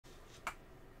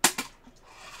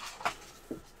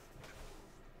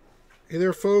Hey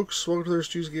there, folks. Welcome to their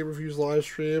Stu's Game Reviews live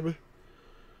stream.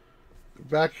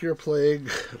 Back here playing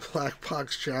Black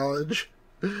Box Challenge,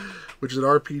 which is an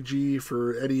RPG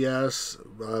for NES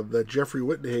that Jeffrey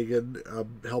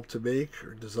Wittenhagen helped to make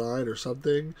or design or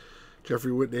something.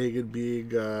 Jeffrey Wittenhagen being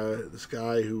this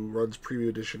guy who runs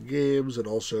Premium Edition games and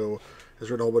also has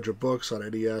written a whole bunch of books on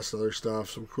NES and other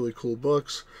stuff, some really cool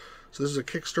books. So this is a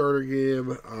Kickstarter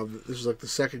game. This is like the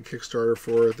second Kickstarter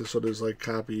for it. This one is like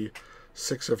copy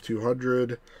 6 of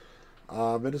 200.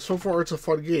 And so far it's a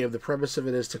fun game. The premise of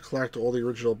it is to collect all the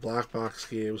original black box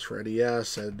games for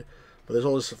NES, but there's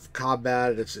all this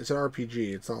combat, and it's an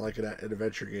RPG. It's not like an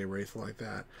adventure game or anything like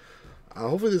that.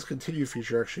 Hopefully this continue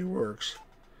feature actually works.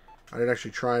 I didn't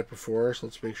actually try it before, so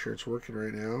let's make sure it's working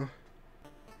right now.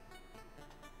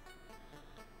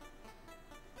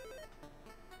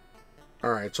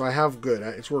 Alright, so I have good.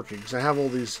 It's working, because I have all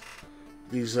these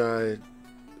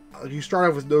you start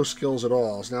off with no skills at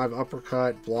all. So now I have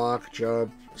uppercut, block,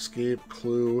 jump, escape,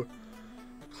 clue.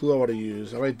 Clue I want to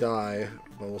use. I might die,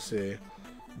 but we'll see.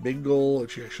 Mingle,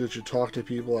 which actually lets you talk to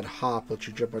people, and hop, lets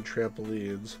you jump on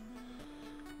trampolines.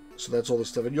 So that's all this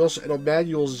stuff. And you also,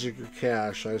 manuals is your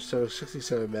cache. I have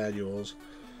 67 manuals.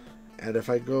 And if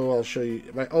I go, I'll show you.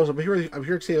 I'm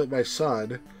here today with my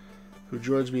son, who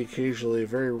joins me occasionally,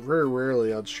 very, very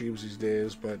rarely on streams these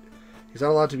days, but he's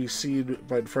not allowed to be seen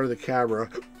in front of the camera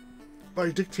by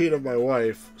dictate of my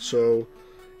wife, so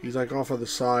he's like off on the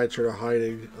side, sort of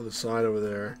hiding on the side over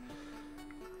there.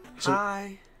 So,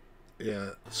 hi.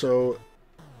 Yeah, so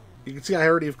you can see I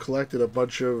already have collected a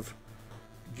bunch of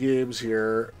games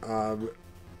here.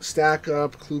 Stack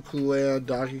Up, Clue Clue Land,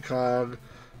 Donkey Kong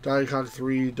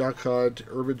 3, Duck Hunt,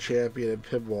 Urban Champion, and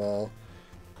Pinball.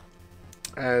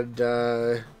 And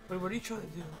Wait, what are you trying to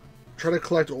do? Trying to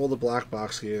collect all the black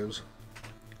box games.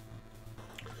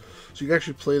 So you can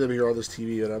actually play them here on this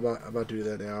TV, and I'm not doing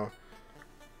that now.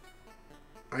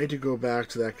 I need to go back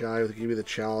to that guy who gave me the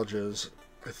challenges,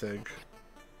 I think.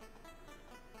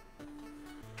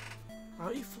 Why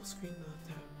don't you full screen the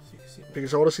tab so you can see?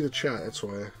 Because I want to see the chat, that's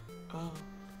why. Oh.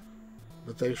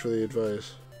 But thanks for the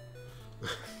advice. I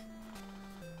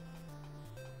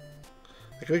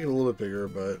can make it a little bit bigger,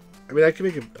 but I mean I can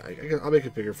make it. I'll make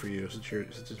it bigger for you since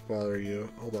it's bothering you.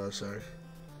 Hold on a sec.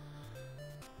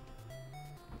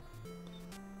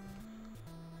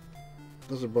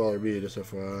 Doesn't bother me, just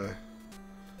FYI.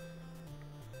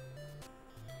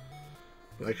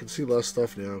 But I can see less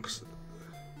stuff now.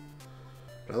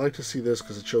 I like to see this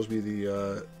because it shows me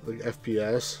the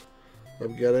FPS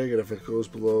I'm getting, and if it goes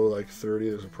below like 30,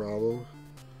 there's a problem.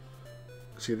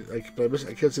 See, I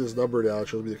can't see this number now. It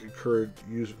shows me the concurrent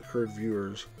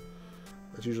viewers.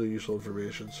 That's usually useful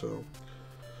information. So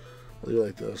I'll do it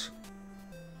like this.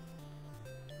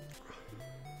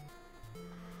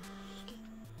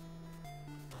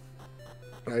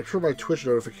 I turned my Twitch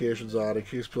notifications on in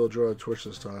case people join on Twitch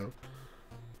this time.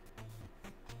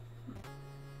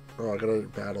 Oh, I got a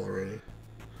battle already.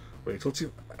 Wait, let's see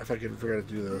if I can figure out how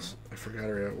to do this. I forgot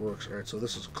already how it works. Alright, so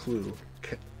this is Clue.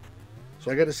 So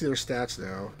I got to see their stats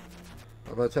now.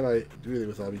 By the time I do anything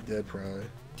with it, I'll be dead probably.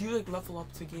 Do you like level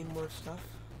up to gain more stuff?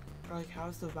 Or like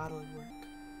how's the battling work?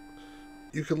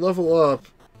 You can level up,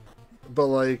 but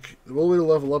like the only way to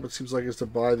level up it seems like is to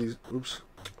buy these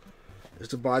is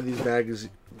to buy these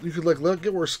magazines. You could like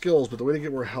get more skills, but the way to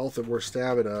get more health and more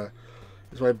stamina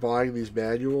is by buying these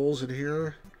manuals in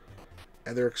here.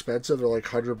 And they're expensive. They're like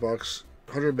 $100,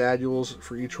 100 manuals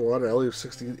for each one. I only have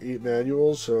 68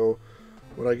 manuals, so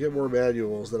when I get more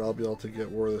manuals, then I'll be able to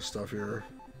get more of this stuff here.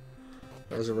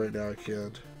 As of right now, I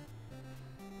can't.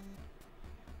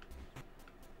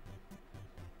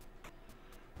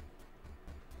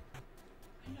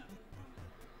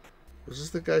 Is this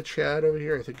the guy Chad over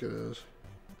here? I think it is.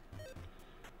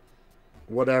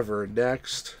 Whatever.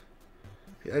 Next.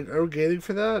 I don't get anything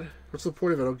for that? What's the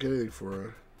point of it? I don't get anything for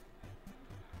it.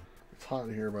 It's hot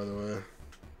in here, by the way.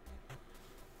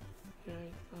 Yeah,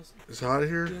 it's hot in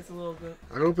here? Yeah, it's a little bit.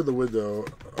 I can open the window.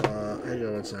 Hang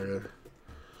on one second.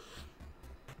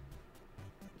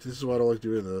 This is why I don't like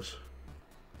doing this.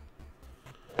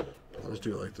 I'll just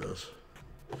do it like this.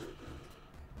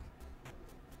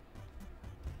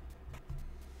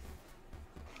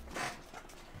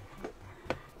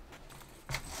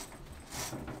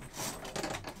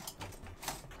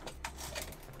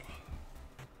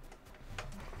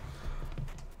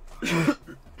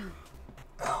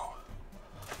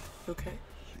 Okay.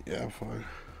 Yeah, I'm fine.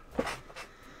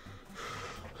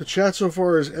 The chat so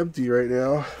far is empty right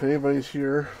now. If anybody's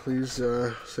here, please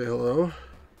say hello.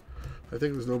 I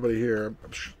think there's nobody here.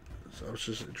 So it's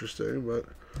just interesting, but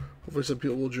hopefully some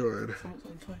people will join. Someone's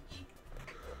on Twitch.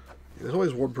 There's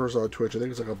always one person on Twitch. I think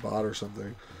it's like a bot or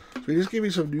something. So he just gave me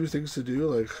some new things to do.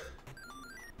 Like,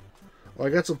 well,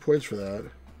 I got some points for that.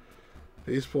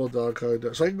 Baseball, dog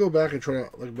hunt. So I can go back and try to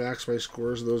like max my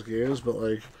scores in those games. But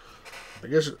like, I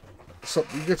guess you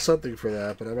get something for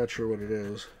that, but I'm not sure what it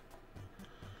is.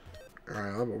 All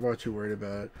right, I'm not too worried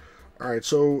about it. All right,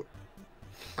 so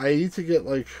I need to get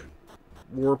like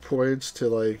more points to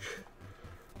like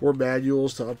more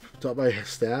manuals to up my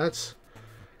stats.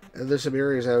 And there's some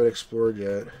areas I haven't explored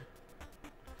yet.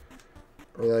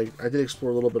 Or like, I did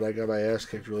explore a little bit, I got my ass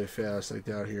kicked really fast, like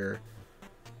down here.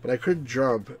 But I couldn't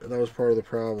jump, and that was part of the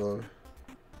problem.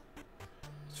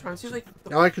 Trying to see like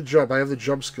now I can jump, I have the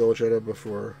jump skill, which I had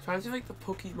before. Trying to see like the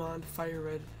Pokemon Fire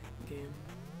Red game.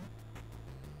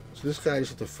 So this guy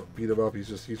just have to beat him up, he's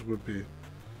wimpy.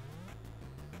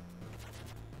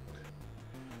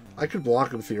 I could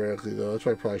block him theoretically though, that's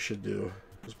what I probably should do.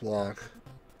 Just block.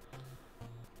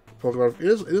 Pokemon, it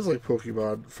is like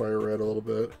Pokemon Fire Red a little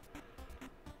bit.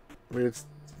 I mean,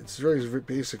 it's very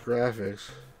basic graphics.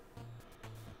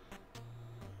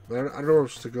 But I don't know where I'm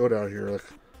supposed to go down here. Like,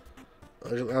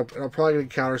 I'm probably gonna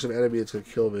encounter some enemy that's gonna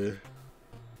kill me.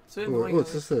 So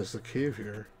what's this? A cave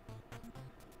here.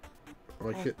 Oh,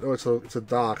 I can't. Oh, it's a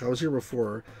dock. I was here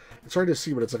before. It's hard to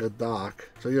see, but it's like a dock.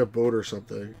 It's like a boat or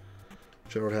something,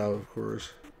 which I don't have, of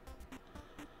course.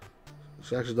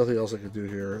 There's actually nothing else I can do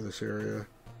here in this area.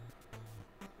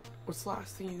 What's the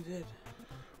last thing you did?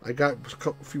 I got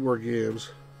a few more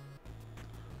games.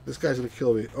 This guy's gonna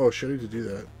kill me. Oh, shit, I need to do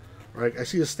that. Alright, I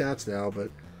see his stats now, but...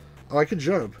 Oh, I can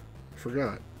jump. I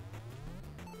forgot.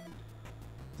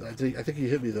 I think he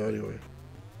hit me, though, anyway.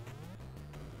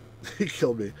 He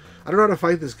killed me. I don't know how to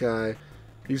fight this guy.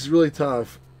 He's really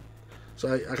tough.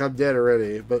 So I'm dead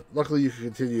already. But luckily you can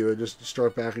continue and just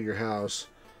start back in your house.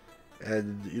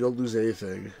 And you don't lose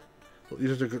anything. You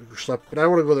just have to schlep, but I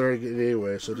don't want to go there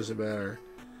anyway, so it doesn't matter.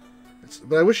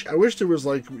 But I wish there was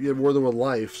like you had more than one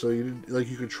life, so you didn't, like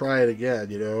you could try it again.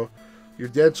 You know, you're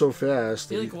dead so fast.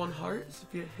 You like one heart? So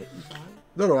if you get hit, you die?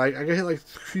 No, I got hit like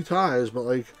a few times, but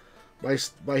like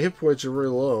my hit points are very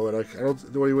low, and I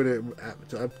don't know any way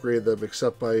to upgrade them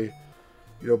except by, you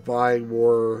know, buying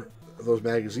more of those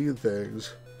magazine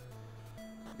things.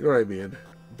 You know what I mean?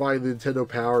 Buying the Nintendo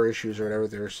Power issues or whatever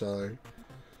they're selling.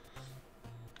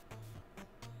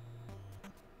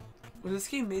 Was this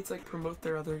game made to like promote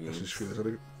their other games?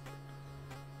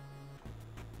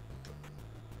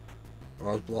 Oh,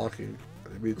 I was blocking.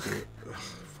 I mean,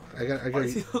 I got. Why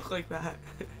does he look like that?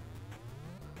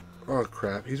 Oh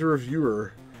crap! He's a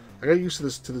reviewer. I got used to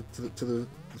this to the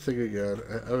thing again.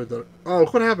 I haven't done. Oh,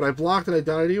 what happened? I blocked and I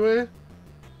died anyway.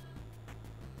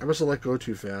 I must have let go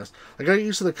too fast. I got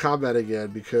used to the combat again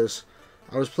because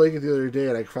I was playing it the other day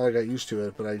and I finally got used to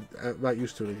it, but I'm not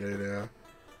used to it again now.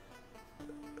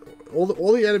 All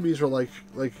the enemies are like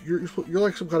you're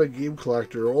like some kind of game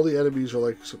collector. All the enemies are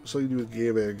like something to do with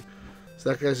gaming. So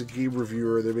that guy's a game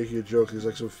reviewer. They're making a joke. He's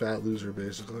like some fat loser,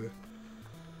 basically.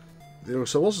 There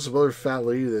was also some other fat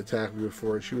lady that attacked me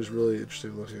before, and she was really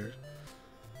interesting looking.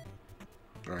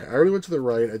 Alright, I already went to the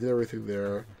right. I did everything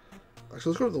there.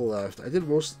 Actually, let's go to the left. I did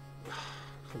most...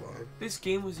 Come on. This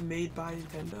game was made by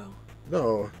Nintendo?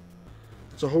 No.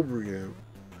 It's a homebrew game.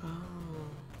 Oh.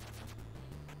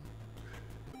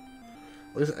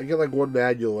 At least I get like one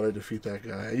manual when I defeat that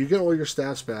guy. And you get all your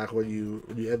stats back when you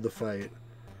end the fight.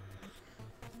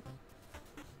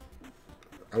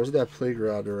 I was in that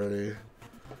playground already.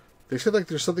 They said like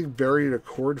there's something buried in a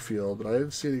cornfield, but I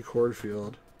didn't see any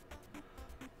cornfield.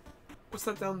 What's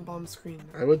that down the bottom screen?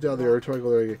 I went down there. Every time I go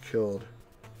there, I get killed.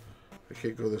 I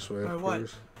can't go this way. By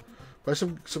what? By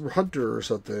some hunter or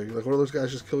something. Like one of those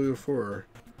guys just killed me before.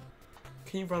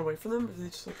 Can you run away from them? Or do they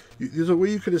just like... There's a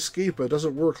way you can escape, but it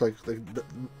doesn't work like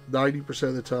 90%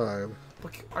 of the time.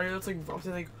 Like, are you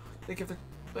like if the...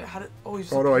 Wait, how did... Oh,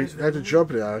 he's no, I had to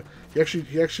jump now. He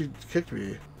actually kicked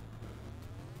me.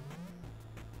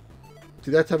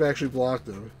 See, that time I actually blocked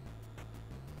him.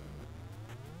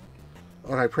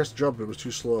 Oh, I pressed jump, it was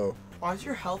too slow. Why does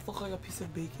your health look like a piece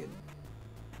of bacon?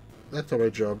 That time I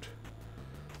jumped.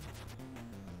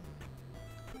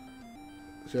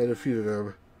 See, I defeated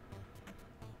him.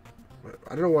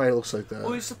 I don't know why it looks like that.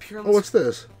 Oh, he's appear on oh, what's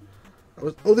this?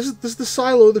 This is the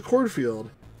silo in the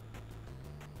cornfield.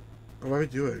 Oh, what am I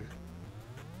doing?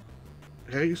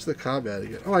 I got used to the combat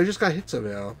again. Oh, I just got hit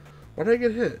somehow. Why did I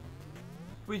get hit?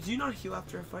 Wait, do you not heal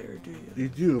after a fight, or do you? You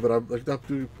do, but I'm like not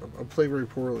doing. I'm playing very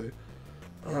poorly.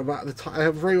 I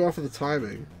have very off of the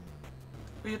timing.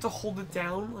 But you have to hold it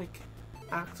down, like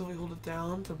actively hold it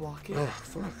down to block it. Oh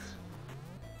fuck!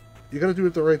 You gotta do it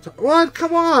at the right time. What?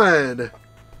 Come on!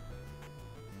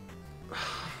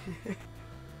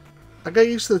 I got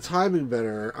used to the timing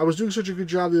better. I was doing such a good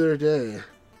job the other day.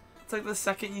 It's like the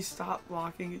second you stop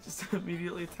blocking, it just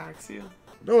immediately attacks you.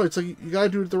 No, it's like you gotta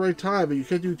do it at the right time, but you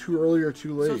can't do it too early or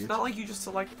too late. So it's not like you just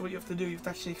select what you have to do. You have to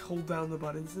actually hold down the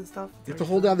buttons and stuff. You have to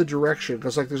hold down the direction,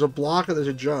 because like there's a block and there's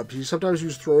a jump. Sometimes he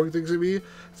was throwing things at me.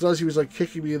 Sometimes he was like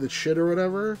kicking me in the shit or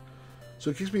whatever.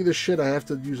 So he kicks me in the shit, I have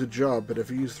to use a jump. And if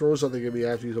he throws something at me, I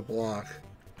have to use a block.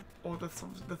 Oh, the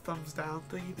thumbs down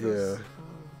thing he does?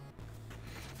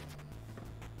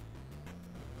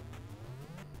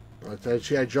 Yeah.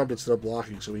 See, I jumped instead of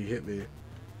blocking, so he hit me.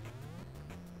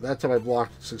 That time I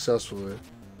blocked successfully.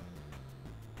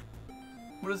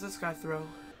 What does this guy throw?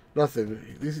 Nothing.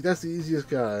 That's the easiest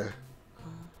guy.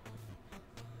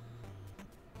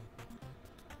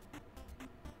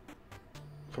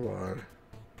 Come on.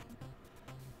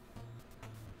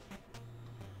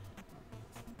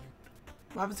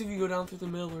 What happens if you go down through the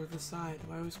middle or the side?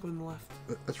 Why always go in the left?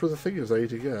 That's where the thing is I need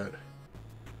to get. You know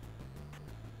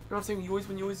what I'm saying?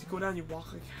 When you always go down, you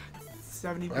walk like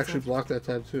 70%. I actually blocked that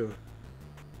time too.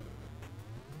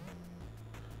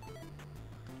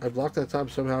 I blocked that time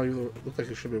somehow. You looked like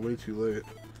it should have been way too late.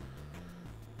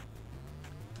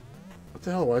 What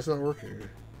the hell? Why is it not working?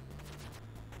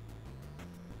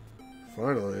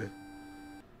 Finally.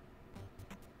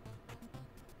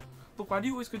 Look, why do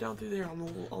you always go down through there on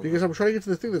the Because I'm trying to get to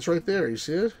the thing that's right there. You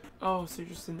see it? Oh, so you're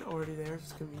just already there.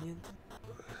 It's convenient.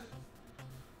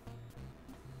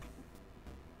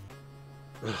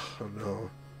 Oh no.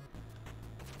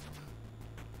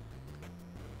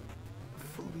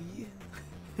 Flee.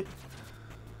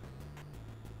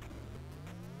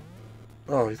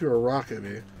 Oh, he threw a rock at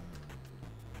me.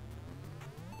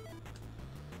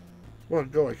 Come on,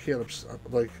 go. I can't. I'm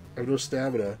like, I have no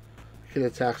stamina. I can't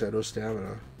attack, so I have no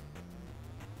stamina.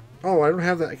 Oh, I don't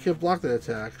have that. I can't block that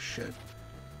attack. Shit.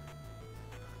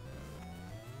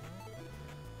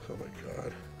 Oh my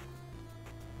god.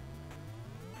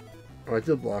 Oh, I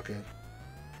did block it.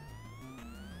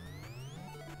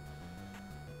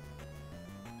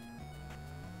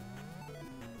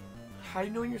 How do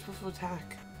you know when you're supposed to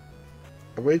attack?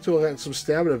 I'm waiting till I got some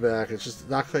stamina back. It's just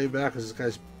not coming back because this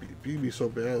guy's beating me so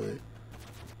badly.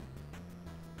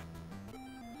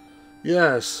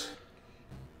 Yes.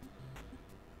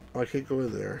 Oh, I can't go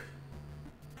in there.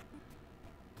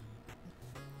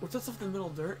 What's that stuff in the middle?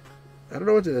 Dirt? I don't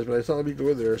know what it is, but it's not letting me go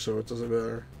in there, so it doesn't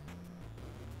matter.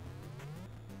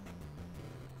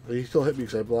 But he still hit me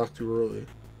because I blocked too early.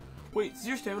 Wait, does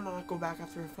your stamina not go back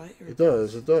after a fight? Or... It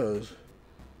does, it does.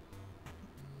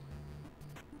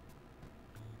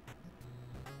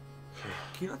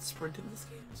 Can you not sprint in this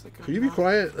game? It's like Can you be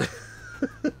quiet?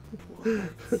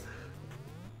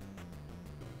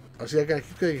 I see, I gotta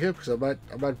keep getting hit because I'm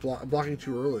blocking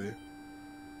too early.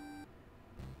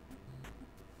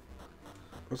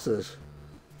 What's this?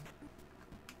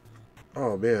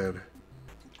 Oh man.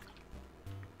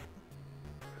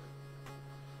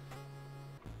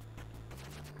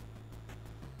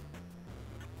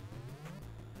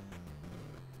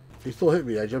 He still hit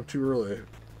me. I jumped too early.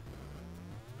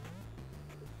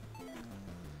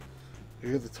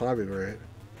 You get the timing right.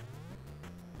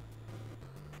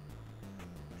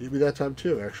 He hit me that time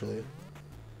too, actually.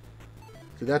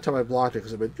 See, that time I blocked it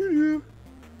because I went doo-doo.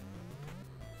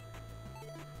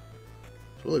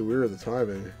 It's really weird, the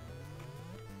timing.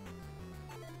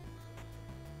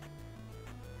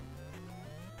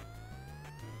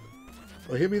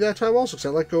 Well, hit me that time also because I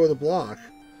let go of the block.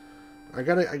 I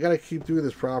gotta keep doing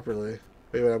this properly.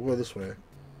 Wait, I'm going this way.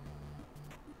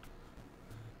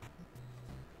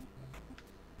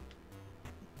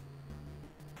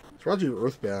 It's about to do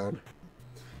Earthbound.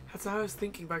 That's what I was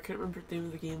thinking, but I couldn't remember what the name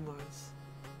of the game was.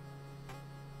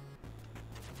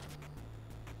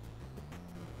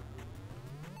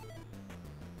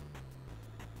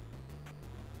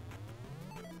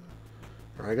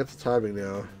 Alright, I got the timing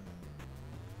now.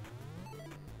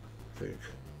 I think.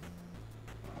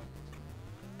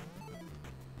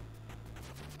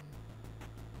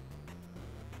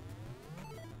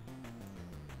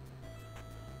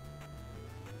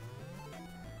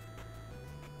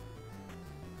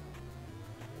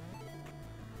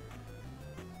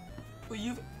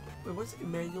 Wait, what's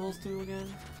manuals do again?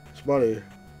 It's money.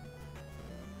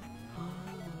 Oh.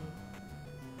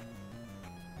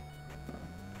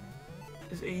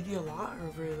 Is 80 a lot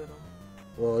or very little?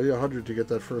 Well, I need 100 to get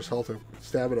that first health and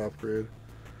stamina upgrade.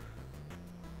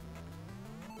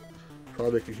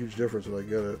 Probably make a huge difference when I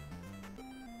get it.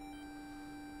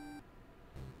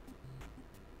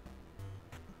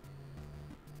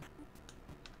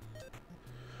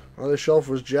 On the shelf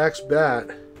was Jack's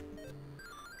bat.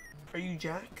 Are you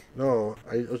Jack? No,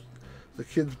 it was the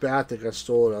kid's bat that got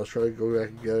stolen. I was trying to go back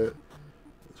and get it.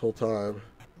 whole time.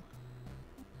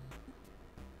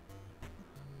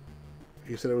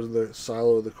 He said it was in the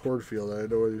silo of the cornfield. I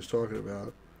didn't know what he was talking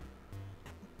about.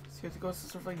 So you have to go to some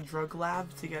sort of like drug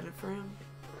lab to get it for him?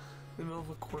 In the middle of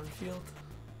a cornfield?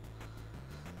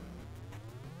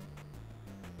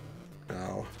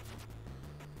 No.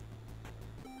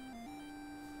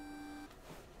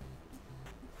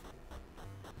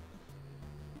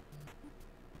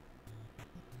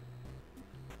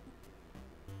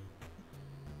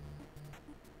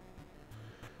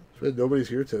 Nobody's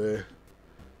here today.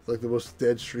 It's like the most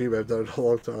dead stream I've done in a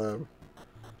long time.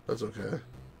 That's okay.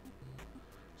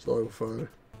 It's a lot of fun.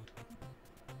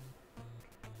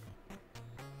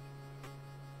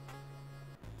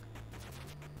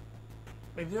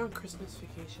 Maybe they're on Christmas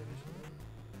vacation or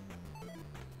something.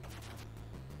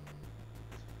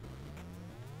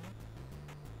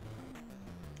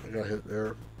 I got hit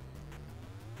there.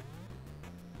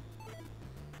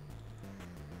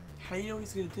 How do you know what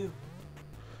he's gonna do?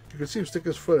 You can see him stick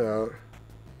his foot out.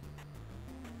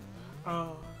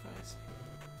 Oh, I see.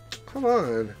 Come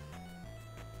on.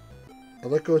 I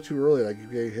let go too early. I keep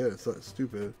getting hit. It's not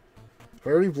stupid. If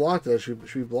I already blocked it, I should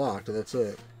be blocked, and that's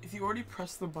it. If you already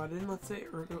press the button, let's say,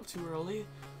 or go too early,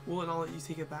 will it not let you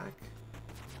take it back?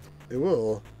 It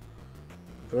will.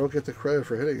 I don't get the credit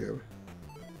for hitting him.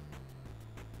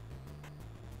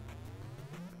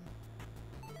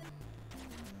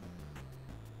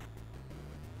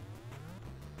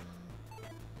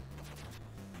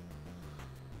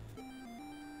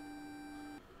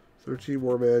 $13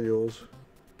 more manuals.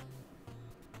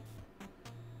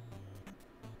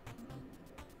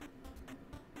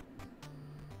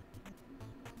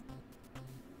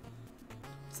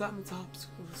 Is that on the top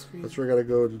of the screen? That's where I gotta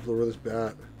go to deliver this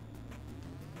bat.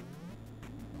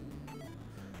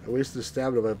 I wasted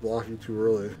stamina by blocking too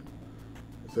early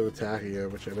instead of attacking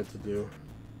him, which I meant to do.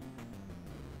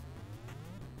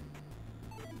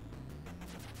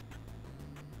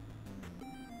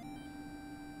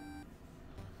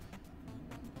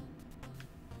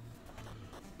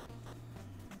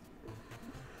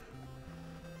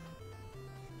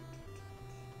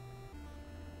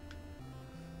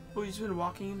 Oh, you've been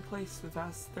walking in place for the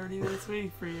past 30 minutes waiting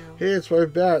for you. Hey, it's my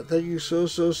bat. Thank you so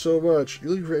much. You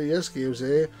looking for NES games,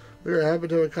 eh? We are happy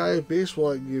to have a kind of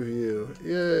baseball I can give you.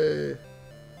 Yay!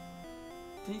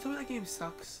 Did you tell me that game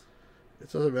sucks?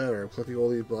 It doesn't matter. I'm collecting all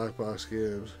these black box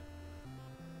games.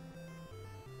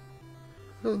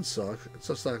 It doesn't suck. It's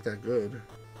just not that good.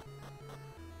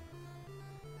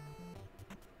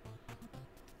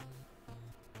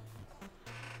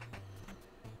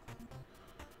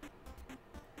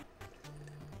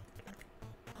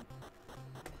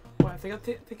 Well, I think I'm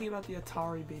thinking about the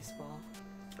Atari baseball.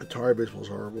 Atari baseball's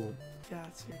horrible. Yeah,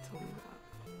 that's what you're telling me about.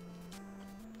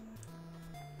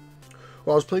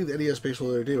 Well, I was playing the NES baseball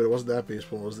the other day, but it wasn't that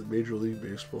baseball. It was the Major League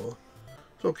Baseball.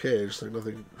 It's okay, just like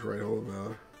nothing to write home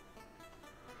about.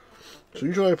 So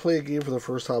usually when I play a game for the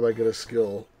first time, I get a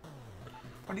skill.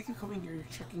 Why do you keep coming here? You're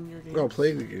checking your game. No, I'm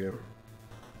playing the game.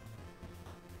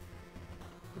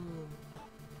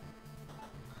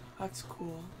 That's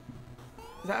cool.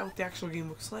 Is that what the actual game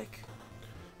looks like?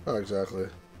 Not exactly.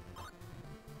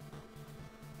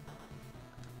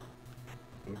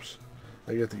 Oops.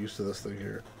 I get used to this thing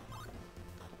here.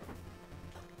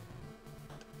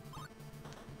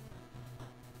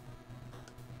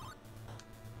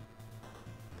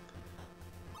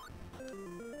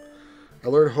 I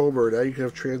learned Homer. Now you can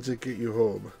have transit get you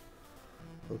home.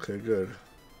 Okay, good.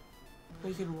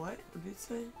 You can what? What did it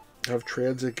say? Have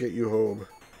transit get you home.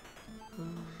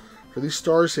 For these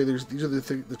stars, say these are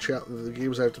the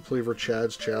games I have to play for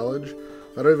Chad's challenge.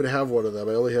 I don't even have one of them.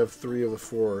 I only have 3 of the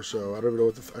 4, so I don't even know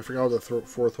what I forgot what the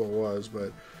 4th one was.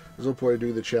 But there's no point in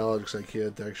doing the challenge because I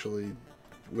can't actually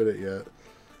win it yet.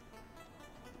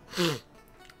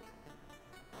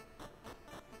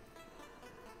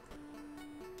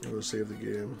 I'm gonna save the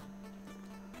game.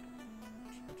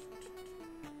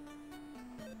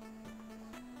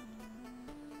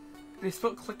 They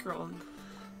spelled click wrong.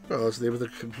 Oh, that's the name of the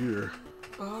computer.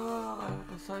 Oh,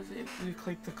 besides you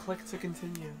click the click to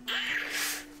continue.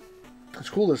 It's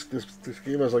cool. This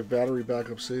game has like battery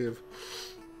backup save,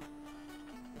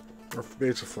 or maybe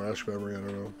it's a flash memory. I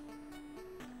don't know.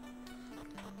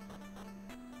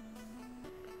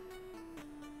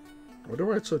 I wonder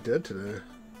why it's so dead today.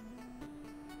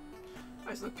 I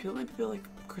was feeling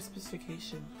like Christmas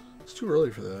vacation. It's too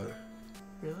early for that.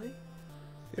 Really?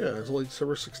 Yeah, it's only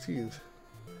December 16th.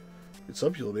 It's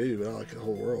some people maybe, but not like the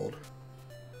whole world.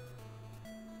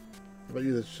 I bet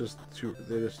you that's just too.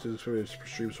 They just do this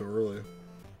stream so early.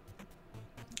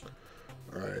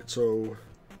 All right, so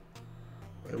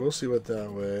I mostly went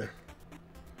that way.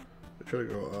 Try to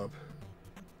go up.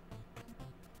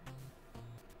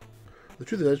 The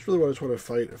truth is, I just really want to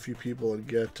fight a few people and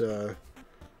get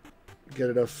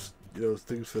enough,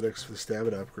 things for the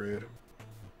stamina upgrade.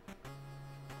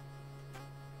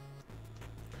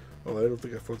 Oh, I don't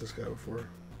think I fought this guy before.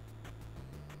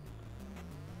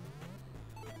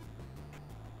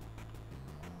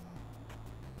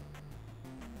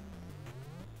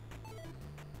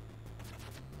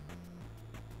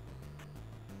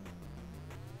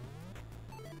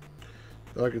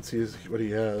 All I can see is what he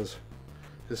has,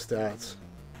 his stats,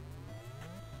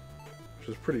 which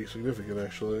is pretty significant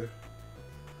actually.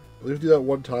 I have to do that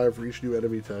one time for each new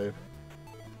enemy type.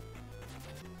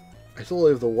 I still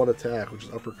only have the one attack, which is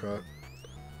uppercut.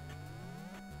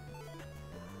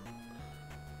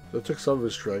 So it took some of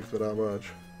his strength, but not much.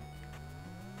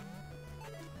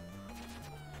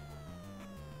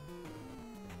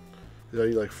 Yeah, I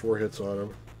need like 4 hits on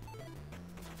him.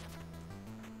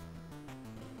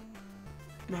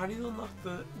 Now, how do you unlock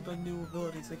the new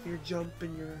abilities, like your jump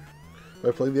and your...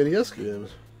 By playing the NES games.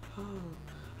 Oh,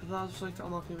 I thought it was just like to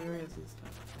unlock new areas and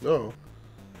stuff. No.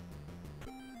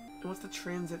 And what's the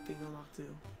transit thing unlocked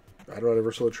too? I don't know, I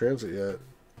never saw a transit yet.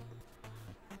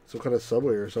 Some kind of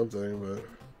subway or something, but...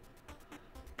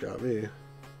 Got me.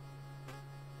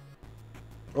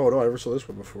 Oh no, I never saw this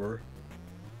one before.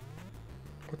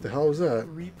 What the hell was that?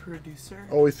 Reproducer?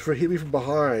 Oh, he hit me from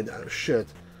behind. Oh, shit.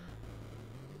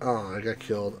 Oh, I got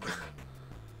killed.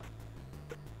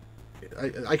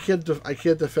 I can't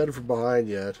defend from behind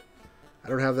yet. I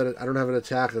don't have that. I don't have an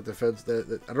attack that defends. I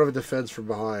don't have a defense from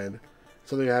behind.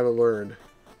 Something I haven't learned.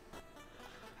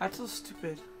 That's so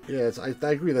stupid. Yeah,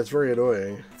 I agree. That's very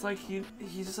annoying. It's like he's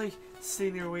just like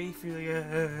sitting there waiting for you.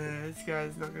 Like this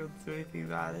guy's not gonna do anything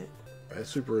about it. It's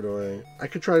super annoying. I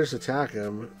could try to just attack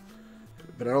him,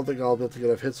 but I don't think I'll be able to get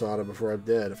enough hits on him before I'm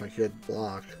dead if I can't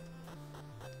block.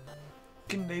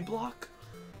 Can they block?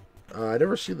 I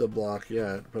never seen them block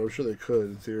yet, but I'm sure they could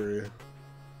in theory.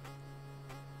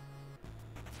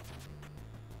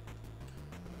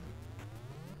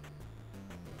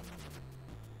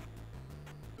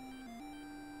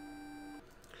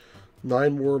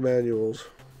 Nine more manuals.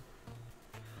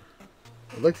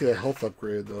 I'd like to get a health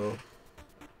upgrade though.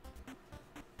 I'm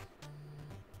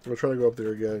gonna try to go up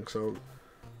there again, so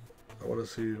I want to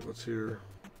see what's here.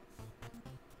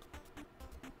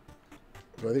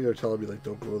 But I think they're telling me like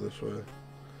don't go this way.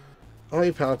 Oh,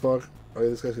 hey, Palpuck. Oh, yeah,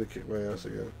 this guy's gonna kick my ass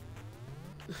again.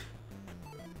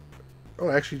 Oh,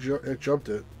 I actually jumped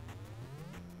it.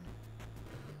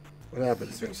 What happened?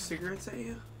 He's throwing cigarettes at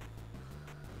you.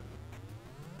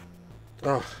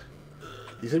 Oh,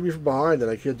 he's hit me from behind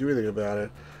and I can't do anything about it.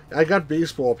 I got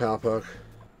baseball, Palpuck.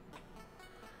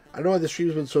 I don't know why the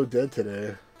stream's been so dead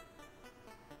today.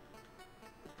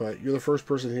 But you're the first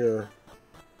person here.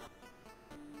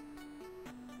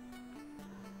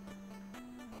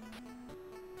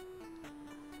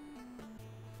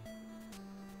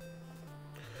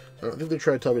 I think they're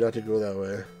trying to tell me not to go that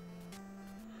way.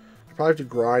 I probably have to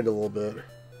grind a little bit.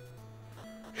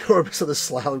 You know, some of the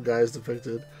slalom guys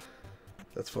depicted.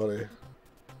 That's funny.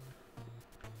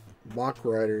 Mock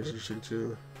Rider is interesting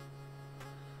too.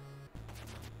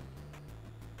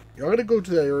 Yeah, I'm gonna go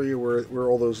to that area where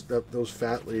all those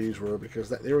fat ladies were, because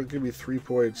they were giving me 3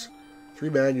 points, 3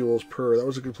 manuals per. That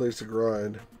was a good place to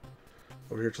grind.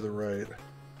 Over here to the right.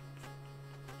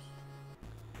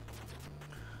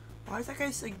 Why is that guy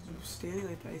like standing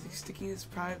like that? He's like sticking his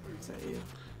privates at you.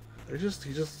 He's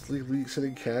just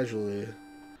sitting casually.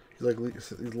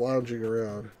 He's lounging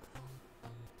around.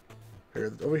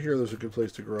 Here, over here, there's a good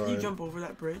place to grind. Can you jump over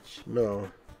that bridge? No.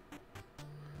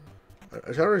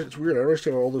 It's weird. I don't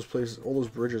understand why all those places, all those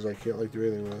bridges, I can't like do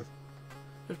anything with.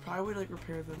 There's probably a way to like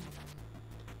repair them.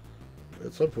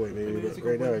 At some point, maybe, but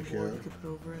right now I can't. You could put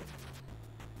over it.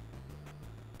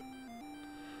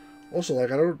 Also,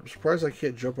 like, I'm surprised I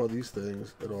can't jump on these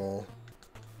things at all.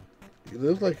 It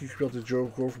looks like you should be able to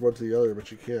go from one to the other,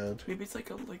 but you can't. Maybe it's like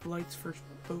lights for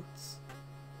boats.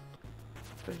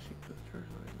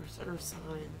 Or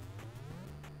sign.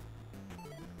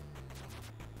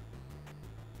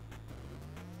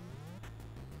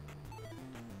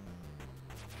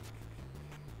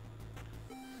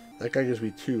 That guy gives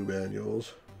me 2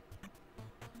 manuals.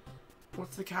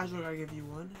 What's the casual guy give you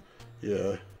 1?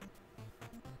 Yeah.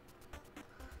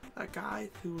 That guy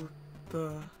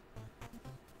the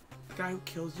guy who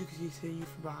kills you because he's hitting you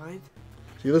from behind.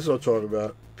 See, this is what I'm talking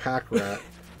about. Pack rat.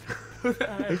 What the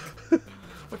heck?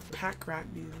 What's pack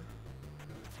rat mean?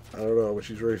 I don't know, but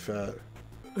she's very fat.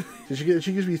 She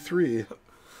gives me 3.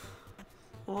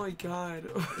 Oh my god.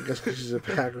 I guess because she's a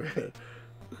pack rat.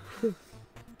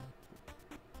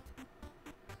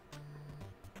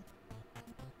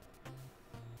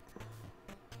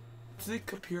 Does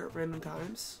it appear at random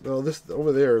times? No, this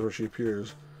over there is where she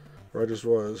appears. Where I just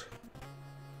was.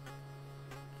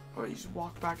 Or you just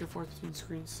walk back and forth between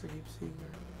screens to keep seeing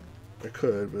her. I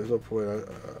could, but there's no point.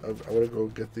 I want to go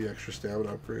get the extra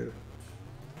stamina upgrade.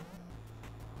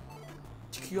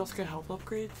 You also get health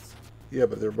upgrades? Yeah,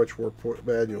 but they're much more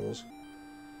manuals.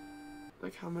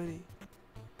 Like how many?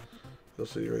 You'll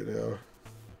see right now.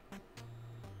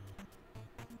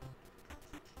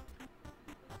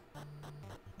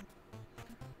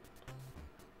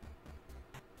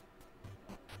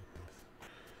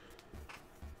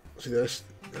 See, that's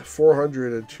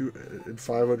 400 and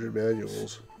 500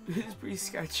 manuals. It's pretty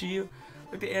sketchy.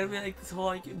 Like they animate like this whole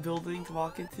like building to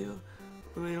walk into,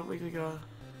 but they don't make like a.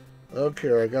 I don't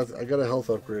care. I got a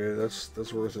health upgrade.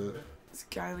 That's worth it. This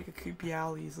guy in like a creepy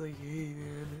alley. He's like, hey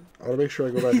man. I want to make sure I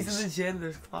go back. He's in the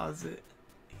janitor's closet.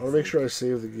 I want to make sure I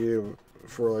save the game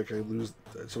before like I lose.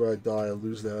 So when I die, I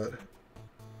lose that.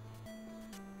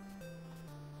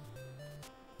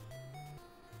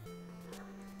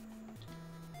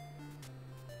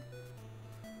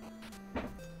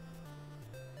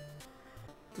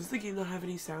 Does the game not have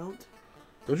any sound?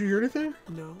 Don't you hear anything?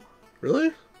 No.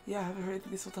 Really? Yeah, I haven't heard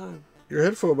anything this whole time. Your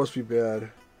headphone must be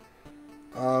bad.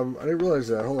 I didn't realize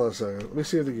that. Hold on a second. Let me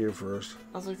save the game first.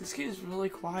 I was like, this game is really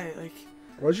quiet. Like.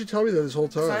 Why did you tell me that this whole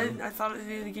time? I thought the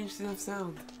game just didn't have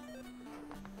sound.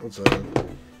 1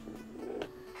 second.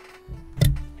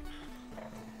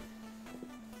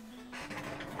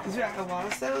 Does it have a lot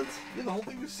of sounds? Yeah, the whole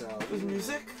thing is sound. With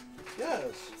music?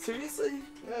 Yes. Seriously?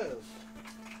 Yes.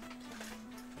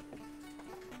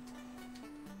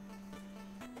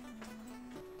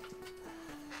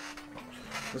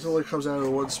 This only comes out of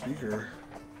one speaker.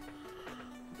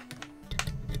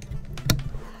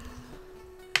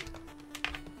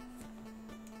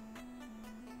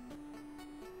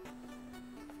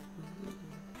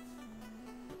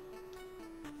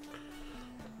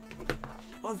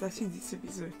 Oh, it's actually decent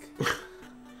music.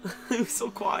 It was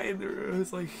so quiet in the room. It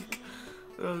was like,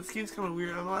 this game's kind of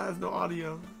weird. I don't know why it has no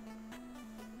audio.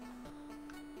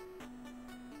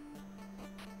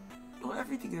 Oh,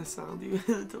 everything has sound, even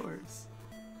the doors.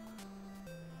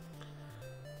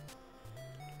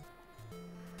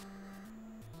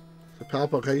 So,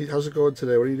 Palpok, how's it going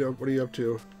today? What are you up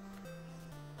to?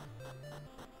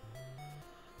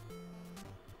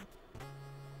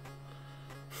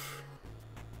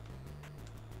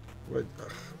 What?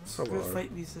 Come Good on.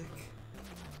 fight music.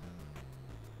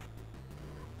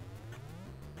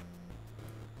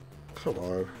 Come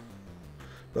on.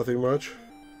 Nothing much?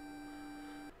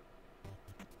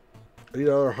 I need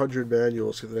another 100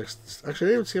 manuals to get the next... Actually, I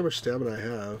didn't even see how much stamina I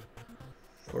have.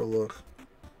 I want to look.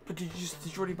 But did you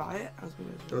already buy it? I was gonna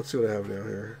Let's see what I have down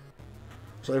here.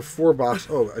 So I have 4 boxes.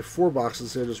 Oh, I have 4 boxes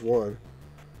instead of just 1.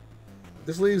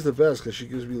 This lady's the best because she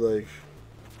gives me like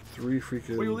 3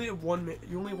 freaking... Well, you only have one.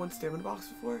 You only had 1 stamina box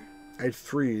before. I had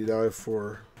 3. Now I have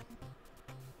 4.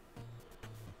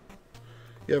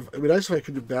 Yeah, I mean, nice if I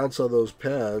could bounce on those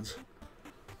pads,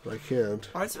 but I can't.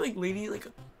 Why is some like lady like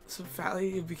some fat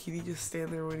lady in a bikini just stand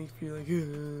there waiting for you like?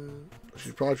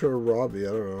 She's probably trying to rob me.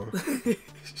 I don't know.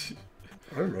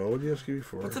 I don't know. What do you ask me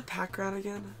for? What's a pack rat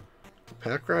again? A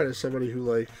pack rat is somebody who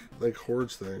like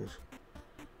hoards things.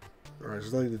 All right,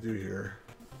 there's nothing to do here.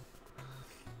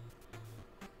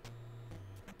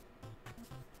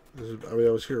 I mean, I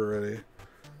was here already.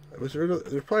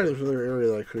 There's probably another area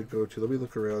that I could go to. Let me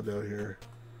look around down here.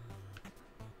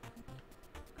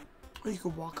 Oh, you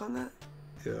could walk on that?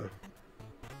 Yeah.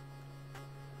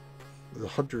 The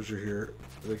hunters are here.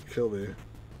 They can kill me.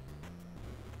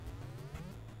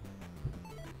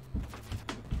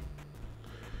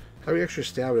 Having extra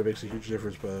stamina makes a huge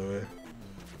difference, by the way.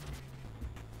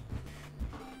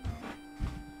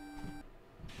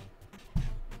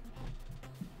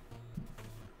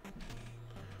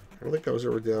 I don't think I was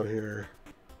ever down here.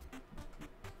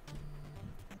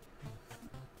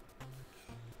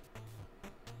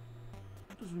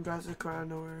 Some guys that come out of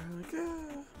nowhere, like,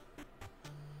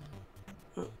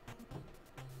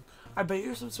 I bet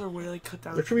you're some sort of way to like cut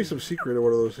down. There could be some secret in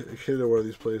one of those hidden in one of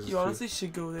these places. You honestly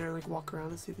should go there and like walk around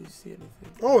and see if you see anything.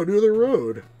 Oh, near the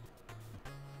road.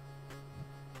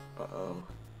 Uh-oh.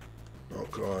 Oh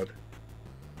god.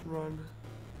 Run.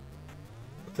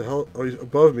 What the hell? Oh, he's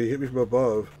above me. Hit me from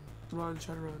above. Run,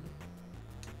 try to run.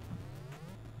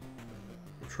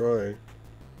 I'm trying.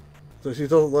 So he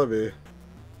doesn't let me.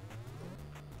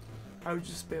 I would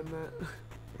just spam that.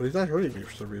 But he's not hurting me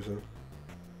for some reason.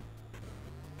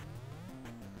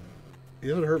 He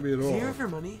doesn't hurt me at all. Do you have your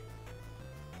money?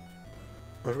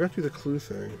 I forgot to do the clue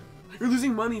thing. You're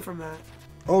losing money from that.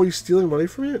 Oh, he's stealing money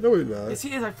from me? No, he's not. Yes,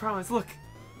 he is, I promise. Look.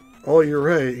 Oh, you're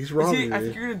right. He's robbing I me.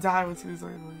 think you're gonna die once you lose all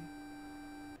your money.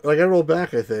 I got it all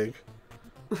back, I think.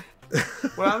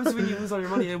 What happens when you lose all your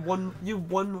money? You have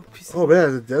one piece of Oh, man,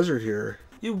 there's a desert here.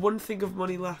 You have one thing of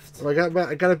money left. Well, I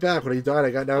got it back when he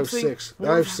died. I have 6.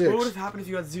 Now I have 6. What would have happened if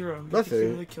you had 0? You Nothing. think he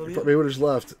really killed you? Maybe would have just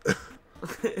left.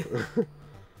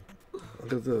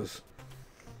 Look at this.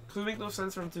 Because it would make no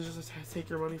sense for him to just take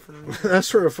your money for no reason. That's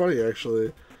sort of funny,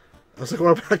 actually. I was like,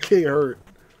 what about getting hurt?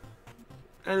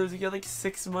 And it was like, you had like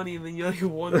 6 money and then you had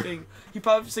like one thing. He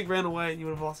probably just like ran away and you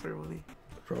would have lost all your money.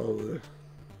 Probably.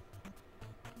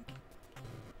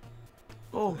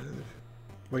 Oh.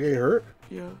 Am I getting hurt?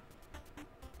 Yeah.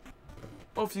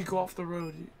 Oh, if you go off the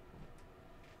road.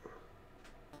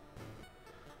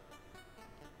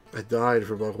 I died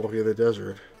from walking in the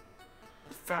desert.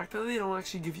 The fact that they don't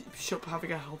actually give you have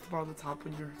like a health bar on the top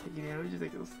when you're taking damage, is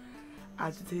like it was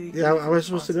agitating. Yeah, how am I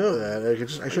supposed to know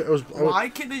that? Why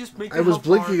can't they just make the I was health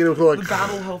blinking bar, and it would go like the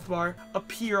battle health bar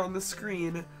appear on the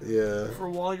screen? Yeah. For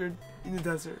while you're in the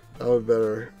desert. That would be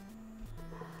better.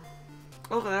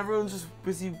 Oh, and everyone's just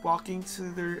busy walking to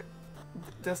their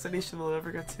destination they'll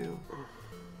never get to.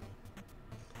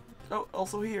 Oh,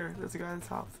 also here, there's a guy on the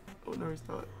top. Oh no, he's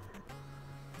not.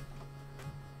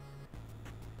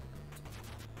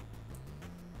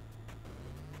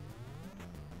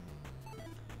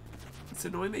 It's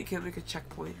annoying that you can't make a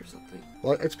checkpoint or something.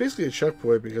 Well, it's basically a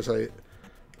checkpoint because I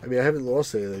haven't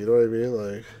lost anything. You know what I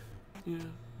mean? Like. Yeah.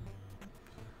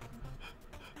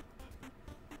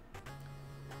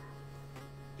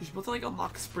 You're supposed to like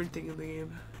unlock sprinting in the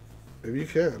game. Maybe you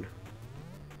can.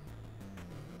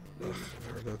 Ugh,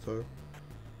 I heard that time.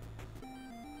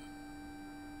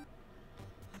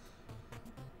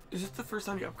 Is this the first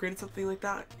time you upgraded something like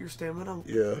that? Your stamina?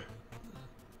 Yeah.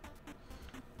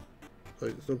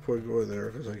 Like, there's no point going there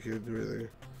because I can't do anything.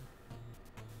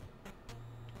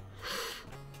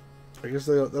 I guess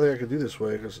they don't think I can do this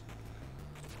way because.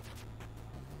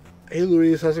 Hey,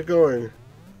 Louise, how's it going?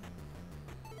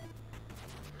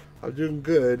 I'm doing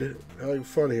good. I'm having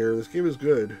fun here. This game is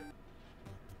good.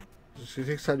 It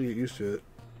takes time to get used to it.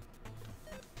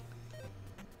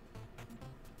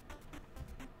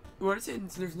 What is it?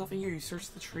 There's nothing here. You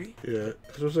search the tree. Yeah,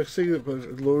 because it was like seeing a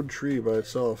lone tree by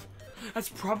itself. That's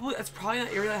probably an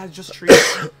area that has just trees.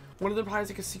 One of them probably has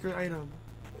like a secret item.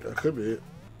 That could be it.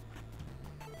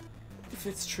 If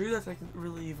it's true, that's like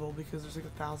really evil because there's like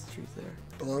 1,000 trees there.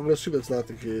 Well, I'm gonna assume that's not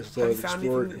the case until Have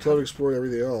I've explored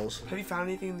everything else. Have you found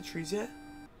anything in the trees yet?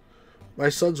 My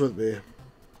son's with me.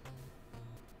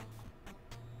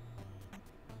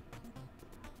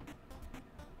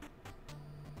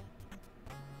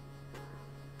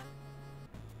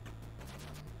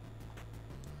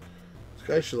 This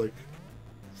guy should like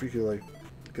freaking like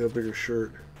get a bigger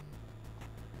shirt.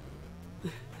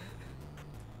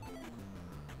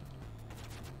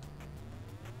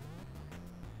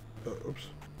 Oh, oops.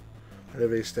 I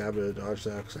have a stab it to dodge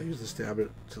that because I use the stab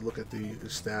it to look at the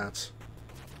stats.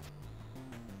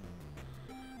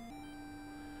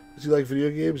 Does he like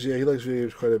video games? Yeah, he likes video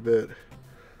games quite a bit.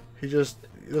 He doesn't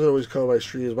always come to my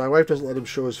streams. My wife doesn't let him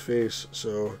show his face,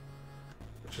 so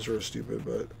it's just sort of stupid,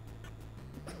 but.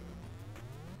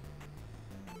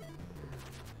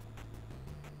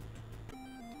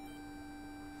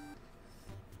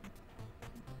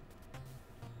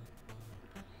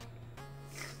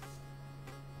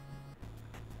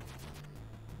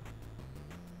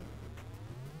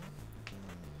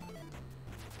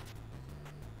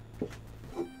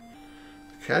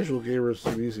 Casual gamer is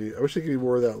too easy. I wish they could be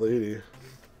more of that lady.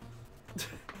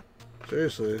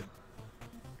 Seriously.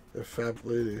 A fat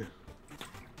lady.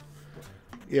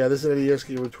 Yeah, this is an NES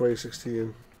game of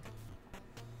 2016.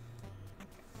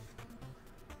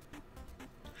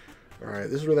 Alright,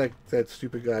 this is where that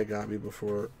stupid guy got me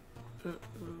before.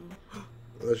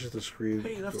 That's just the screen.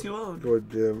 Hey, you left you alone. Going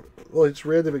dim. Well, it's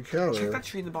random encounter. Check that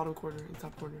tree in the bottom corner, in the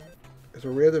top corner. It's a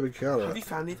random encounter. Have you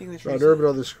found anything in the No, trees? I've never been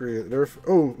on the screen.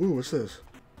 Oh, ooh, what's this?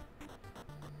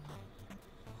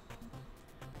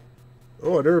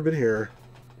 Oh, I've never been here.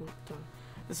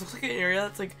 This looks like an area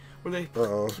that's like where they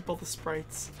keep all the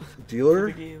sprites. Dealer?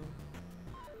 The game.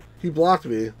 He blocked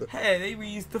me. Hey, they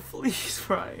reused the flea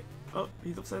sprite. Oh,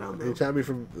 he's upside down now. He tapped me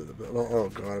from. Oh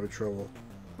god, I'm in trouble.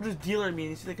 What does dealer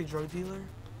mean? Is he like a drug dealer?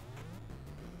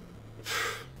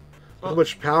 How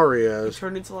much power he has. He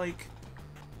turned into like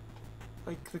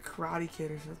the Karate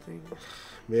Kid or something.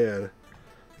 Man,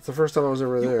 it's the first time I was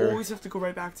ever there. You always have to go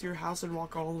right back to your house and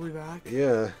walk all the way back.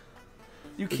 Yeah.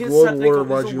 You can't glowing set water like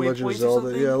reminds you of Legend of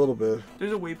Zelda. Yeah, a little bit.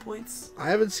 There's a waypoints. I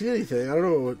haven't seen anything. I don't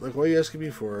know. Like, what are you asking me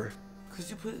for? Because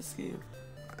you played this game.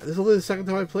 This is only the second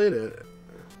time I played it.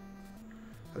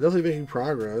 I'm definitely making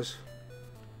progress.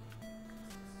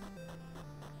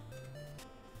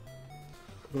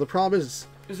 But the problem is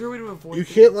there a way to avoid you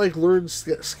can't like learn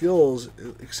skills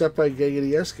except by getting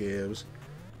NES games.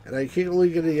 And I can't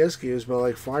only get NES games by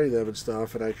like finding them and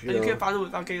stuff, and you can't find them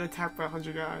without getting attacked by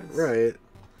 100 guys. Right.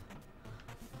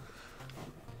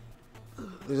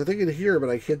 There's a thing in here, but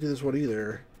I can't do this one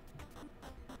either.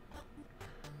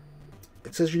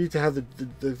 It says you need to have the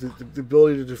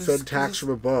ability to defend attacks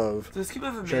from above. Does this game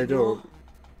have a which manual? I don't.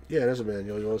 Yeah, it has a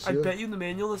manual. You want to see I it? bet you in the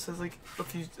manual it says like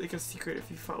if you like a secret.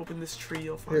 If you open this tree,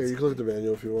 you'll find. Here, you can look at the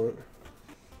manual if you want.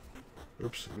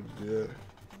 Oops, I didn't do that.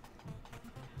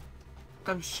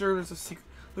 I'm sure there's a secret.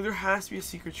 Like, there has to be a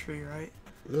secret tree, right?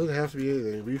 It doesn't have to be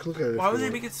anything, but you can look at it. Why would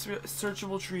they make it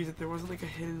searchable trees if there wasn't like a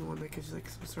hidden one that gives you like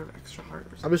some sort of extra heart or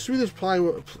something? I'm assuming there's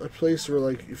probably a place where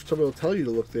like if somebody will tell you to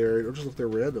look there, you don't just look there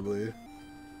randomly.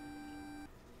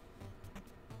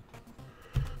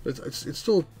 It's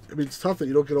still. I mean, it's tough that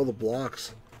you don't get all the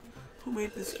blocks. Who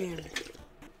made this game?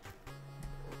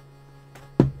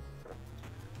 Is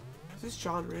this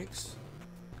John Riggs?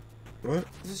 What?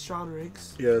 Is this John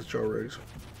Riggs? Yeah, it's John Riggs.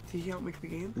 Did he help make the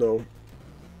game? No.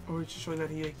 Or just showing that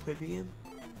he like played the game?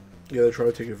 Yeah, they're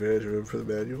trying to take advantage of him for the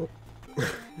manual.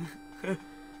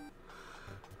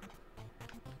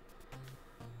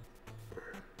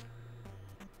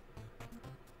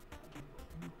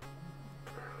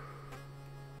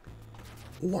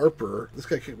 LARPer. This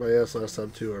guy kicked my ass last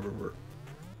time too, I remember.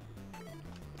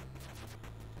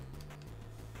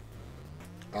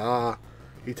 Ah,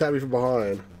 he tapped me from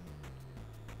behind.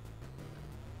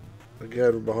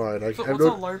 Again, from behind. So what's a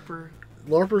LARPer?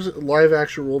 LARPer's a live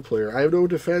action role player. I have no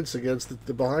defense against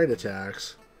the behind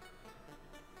attacks.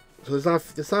 So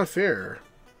it's not fair.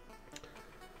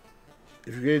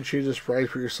 If you're getting change the sprite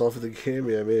for yourself in the game,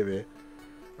 yeah, maybe.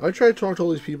 I try to talk to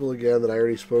all these people again that I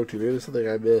already spoke to. Maybe it's something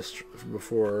I missed from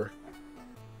before.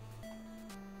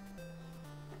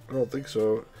 I don't think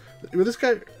so. But this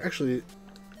guy, actually,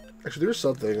 there's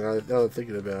something now that I'm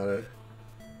thinking about it.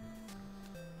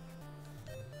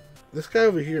 This guy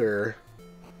over here,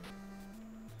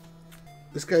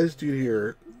 this dude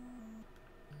here,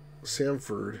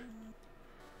 Samford,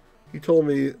 he told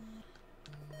me,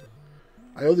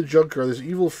 I own the junkyard, this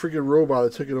evil friggin' robot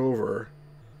that took it over.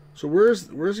 So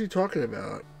where's he talking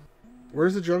about?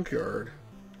 Where's the junkyard?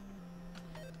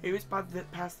 Maybe it's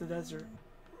past the desert.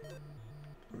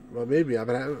 Well, maybe.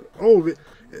 Maybe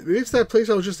it's that place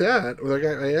I was just at where I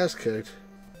got my ass kicked.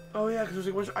 Oh yeah, because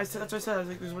there's like that's what I said. I was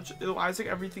like, there's a bunch. I was like,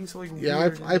 everything's so like weird. Yeah,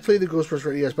 I played the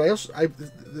Ghostbusters NES, but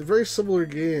the very similar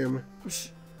game.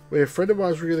 Wait, a friend of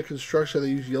mine was working the construction. They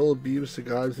use yellow beams to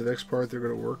guide to the next part they're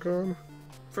going to work on.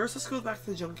 First, let's go back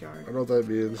to the junkyard. I don't know what that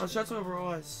means. I'll show you where it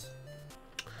was.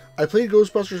 I played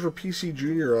Ghostbusters for PC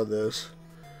Junior on this.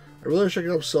 I really wish I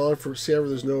could help sell it for Sam.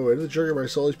 There's no way. In the junkyard, my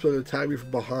soul is people to attack me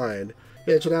from behind.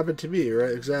 Yeah, that's what happened to me,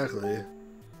 right? Exactly.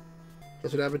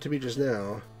 That's what happened to me just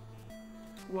now.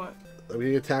 What? I'm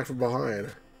getting attacked from behind.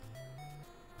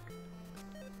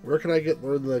 Where can I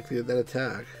learn like that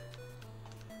attack?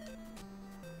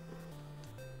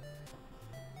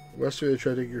 West way, they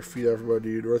try to take your feet out from under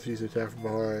you. Northeast, attack from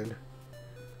behind.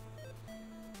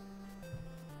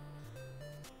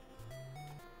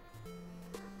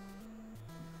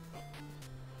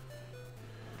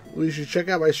 Well, you should check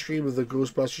out my stream of the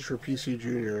Ghostbusters for PC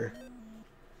Junior.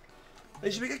 They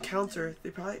should make a counter.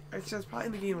 They probably actually that's probably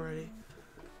in the game already.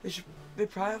 They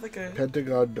probably have like a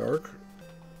Pentagon Dark.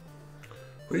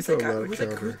 What are you talking about? A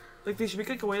counter? Like they should make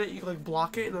like a way that you can like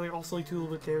block it and then like also like do a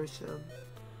little bit of damage to them.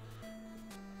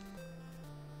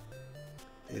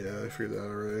 Yeah, I figured that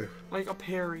already. Like a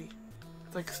parry,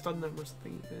 like stun them or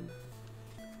something even.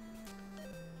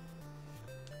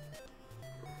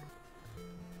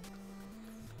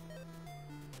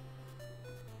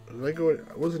 Did I go?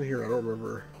 I wasn't here. I don't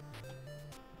remember.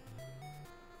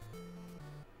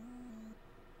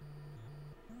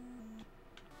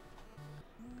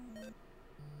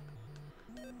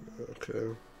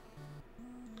 Okay.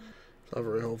 It's not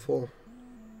very helpful.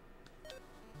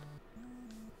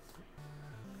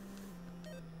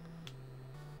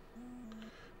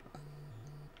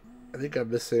 I think I'm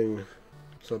missing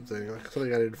something. Like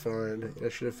something I didn't find that I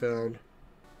should have found.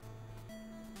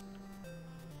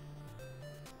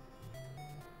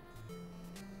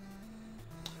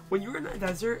 When you were in that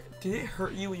desert, did it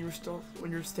hurt you when you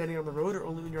were standing on the road, or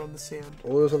only when you're on the sand?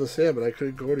 Well, it was on the sand, but I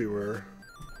couldn't go anywhere.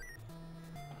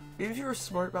 Maybe if you were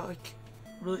smart about like,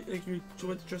 really like you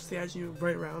went just the edge and you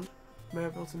right around, you might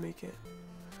be able to make it.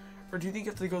 Or do you think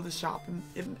you have to go to the shop and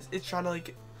it's trying to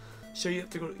like show you have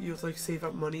to go, you have to like save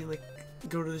up money and like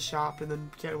go to the shop and then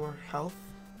get more health?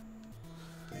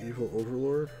 The evil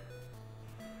overlord.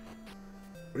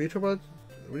 What are you talking about?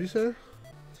 What did you say?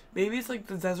 Maybe it's like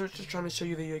the desert's just trying to show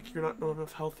you that like, you're not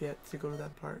enough health yet to go to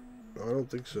that part. I don't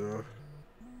think so.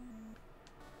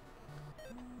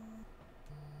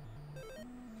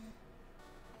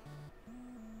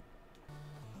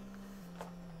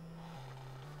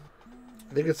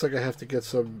 I think it's like I have to get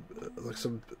some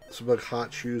like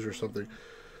hot shoes or something.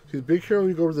 See, the big hero,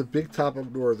 you go to the big top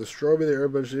up north. The strawberry, the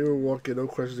airbus, anyone walk in, no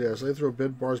questions asked. They throw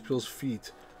bent bars, peels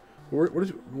feet.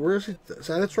 Where is he?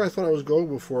 So that's where I thought I was going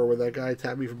before when that guy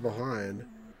tapped me from behind.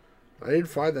 I didn't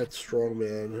find that strong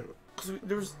man. Cause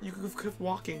you could have kept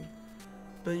walking,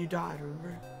 but then you died.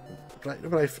 Remember?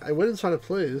 But I went inside a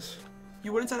place.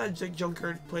 You went inside that like,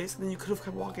 junkyard place, and then you could have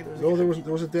kept walking. There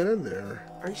was a dead end there.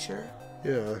 Are you sure?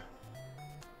 Yeah.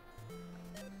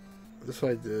 This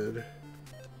I did.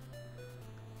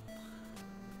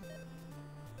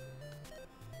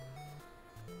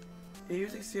 Yeah, you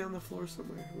like see on the floor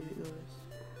somewhere. We didn't notice.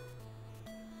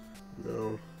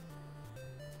 No.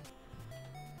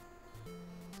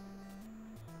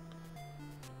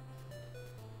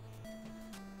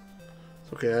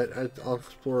 It's okay. I'll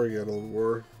explore again a little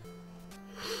more.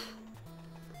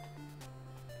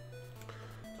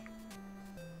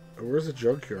 Where's the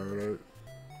junkyard?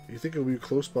 You think it would be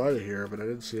close by to here, but I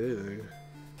didn't see anything.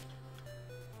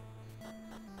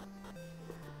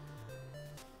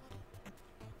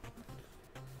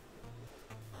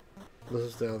 This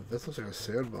is down. This looks like a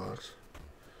sandbox.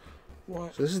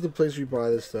 What? So this is the place you buy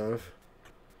this stuff.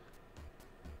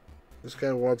 This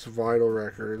guy wants vinyl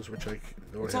records, which I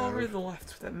don't it's have. all over to the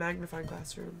left, that magnifying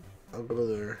glass room. I'll go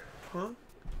there. Huh?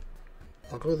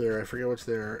 I'll go there. I forget what's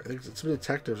there. I think it's some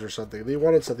detectives or something. They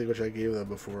wanted something which I gave them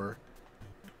before.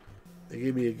 They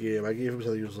gave me a game. I gave him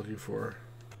something he was looking for.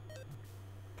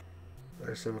 I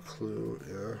just have a clue.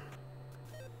 Yeah.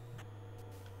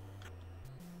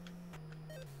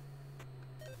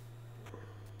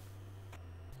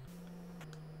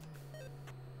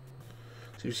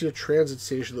 So you see a transit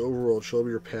station in the overworld. Show me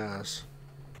your pass.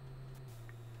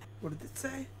 What did it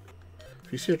say?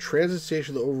 If you see a transit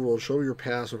station in the overworld, show me your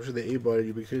pass. Push the A button.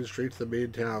 You begin straight to the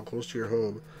main town, close to your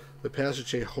home. The pass should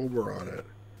say Homer on it.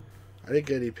 I didn't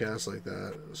get any pass like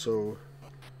that, so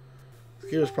the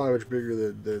game is probably much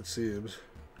bigger than it seems.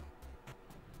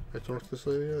 I talked to this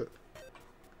lady yet?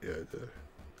 Yeah, I did.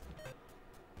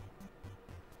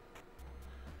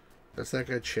 That's that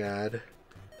guy Chad.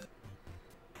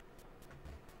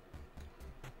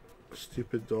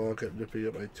 Stupid dog kept nipping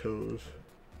at my toes.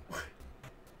 There's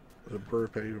a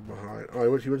bird pecking from behind. Oh,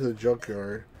 he went to the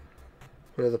junkyard.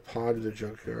 Went to the pond in the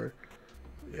junkyard.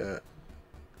 Yeah.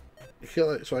 You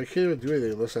can't, so I can't even do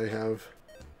anything unless I have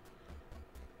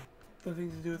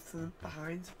Nothing to do with the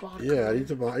behind block? Yeah, I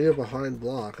need a behind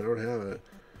block. I don't have it.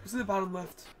 What's in the bottom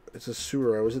left? It's a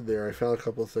sewer. I was in there. I found a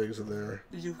couple of things in there.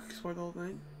 Did you explore the whole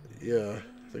thing? Yeah,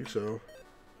 I think so.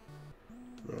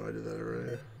 No, I did that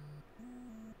already.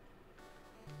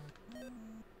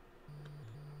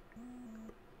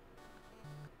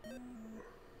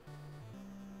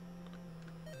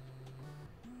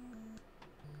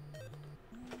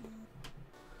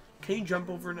 Can you jump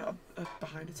over a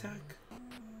behind attack?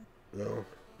 No.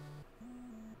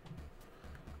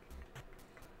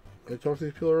 I talked to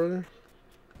these people already?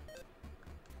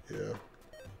 Yeah.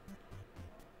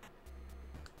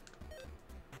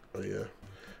 Oh yeah.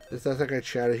 That's that guy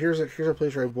chatted. Here's a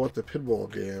place where I bought the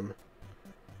pinball game.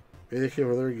 Maybe they came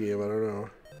with their game, I don't know.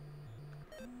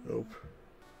 Nope.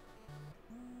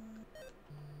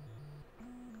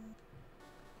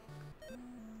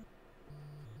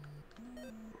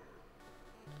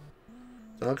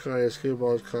 Donkey escape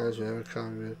balls cons we haven't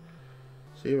commented.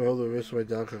 See if I hold the rest of my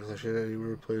Donkey Kong collection at any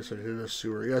weird place I hid in the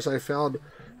sewer. Yes, I found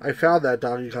that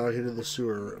Donkey Kong hid in the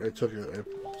sewer and I took it.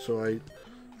 So I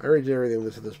already did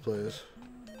everything to this place.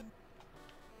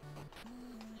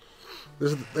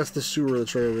 That's the sewer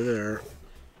that's right over there.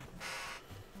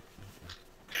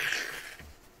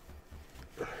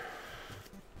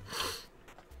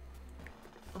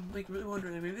 I'm like really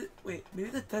wondering. Maybe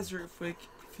the desert,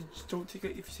 if you don't take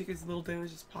it, if you take as little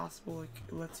damage as possible, like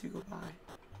it lets you go by.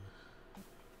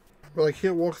 Well, I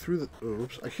can't walk through the.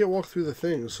 Oops, I can't walk through the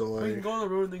thing. So like. You can go on the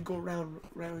road and then go around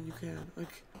right when you can.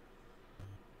 Like.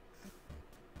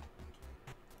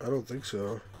 I don't think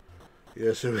so.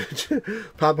 Yeah, so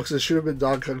Papa says should have been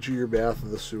Donkey Kong Jr. Math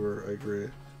in the sewer. I agree.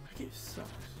 That game sucks.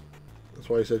 That's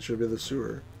why I said should have been the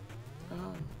sewer.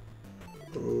 Oh.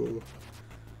 Oh.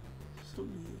 So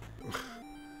mean.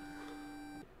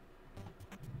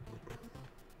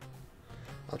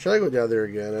 I'll try to go down there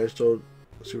again. I just don't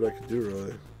see what I can do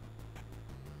really.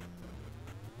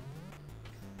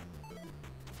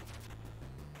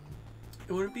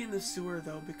 It wouldn't be in the sewer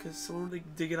though, because someone would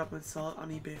like dig it up and sell it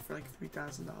on eBay for like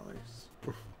 $3,000.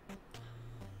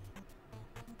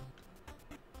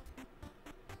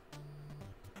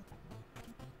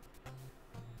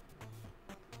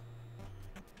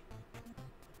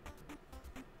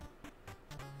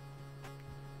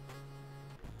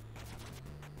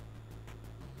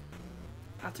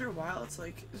 After a while, it's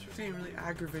like it's getting really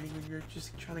aggravating when you're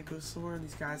just trying to go somewhere and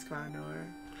these guys come out of nowhere.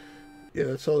 Yeah,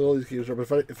 that's how all these games are.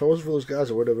 But if I wasn't for those guys,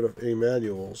 I wouldn't have any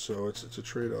manuals. So it's a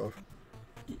trade-off.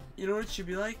 You know what it should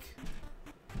be like?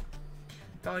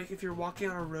 That like if you're walking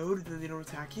on a road, then they don't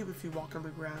attack you, but if you walk on the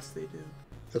grass, they do.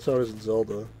 That's how it is in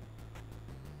Zelda.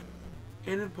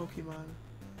 And in Pokemon.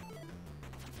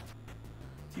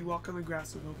 If you walk on the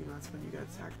grass with Pokemon, that's when you get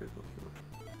attacked by Pokemon.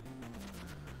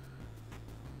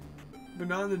 But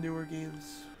not in the newer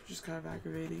games, which is kind of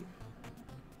aggravating.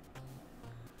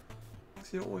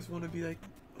 Because you don't always want to be like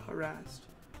harassed.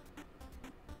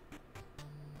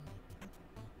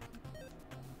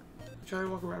 Try to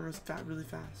walk around really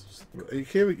fast. Just, You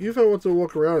can't. You found what to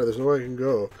walk around. There's no way I can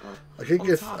go. I can't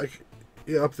get.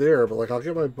 Yeah, up there, but like I'll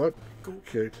get my butt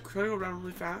kicked. Try to go around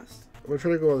really fast. I'm gonna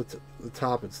try to go on the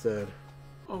top instead.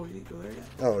 Oh, you didn't go there yet?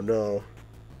 Oh no!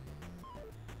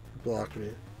 He blocked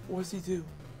me. What does he do?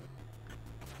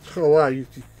 Oh wow! You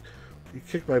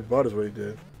kicked my butt is what he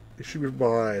did. He shoot me from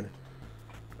behind.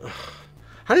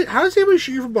 How does anybody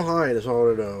shoot you from behind? Is all I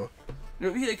want to know. You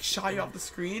know, he like shot you off the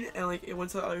screen and like it went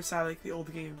to the other side like the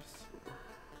old games.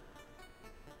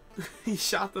 He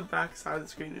shot the back side of the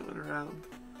screen and it went around.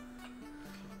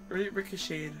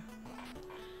 Ricocheted.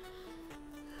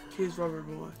 His rubber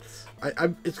bullets.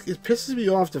 It pisses me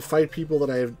off to fight people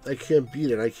that I can't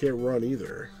beat and I can't run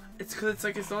either. It's because it's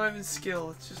like it's not even skill.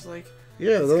 It's just like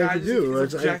yeah, that's what I can do.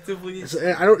 It's objectively. It's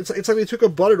like they took a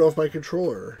button off my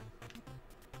controller.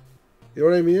 You know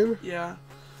what I mean? Yeah.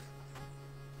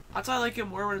 That's why I like it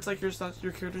more when it's like your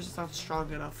character's just not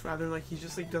strong enough, rather than like he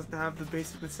just like doesn't have the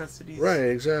basic necessities. Right,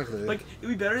 exactly. Like it'd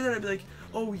be better than I'd be like,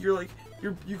 oh, you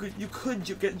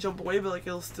could jump away, but like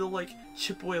it'll still like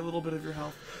chip away a little bit of your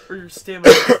health or your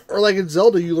stamina. Or like in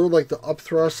Zelda, you learn like the up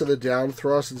thrust and the down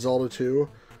thrust in Zelda 2.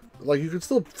 Like you can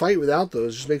still fight without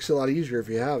those. It just makes it a lot easier if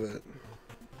you have it.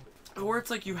 Or it's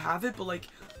like you have it, but like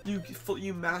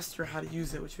you master how to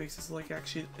use it, which makes it so, like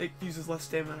actually it uses less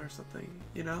stamina or something.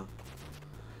 You know.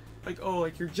 Like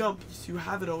like your jump, you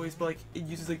have it always, but like it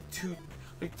uses like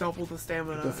double the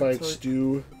stamina. To fight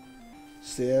Stu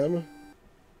Sam?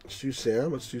 Stu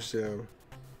Sam? What's Stu Sam?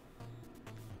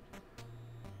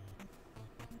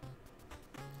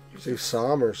 You say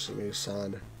Sam or maybe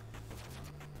San?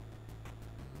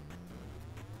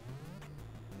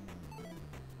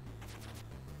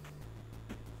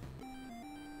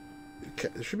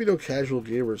 There should be no casual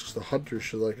gamers because the hunters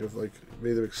should have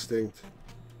made them extinct.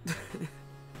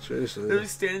 Seriously. They're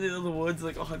just standing in the woods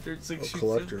like a hunter, just like shoots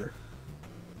collector. him.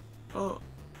 Oh.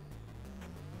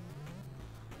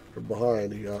 From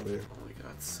behind, he got me. Oh my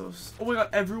god, oh my god,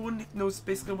 everyone knows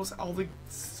basically almost all the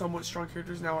somewhat strong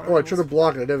characters now. I tried to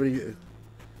block it. I never.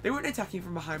 They weren't attacking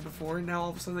from behind before, and now all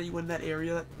of a sudden that you win that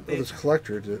area. This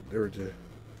collector never did.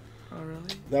 Oh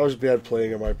really? That was bad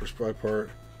playing on my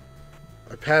part.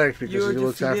 I panicked because you he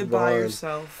were attack from defeated by behind.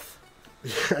 yourself.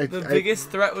 Yeah, the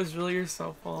biggest threat was really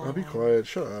yourself. Oh. I'll be quiet.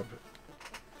 Shut up.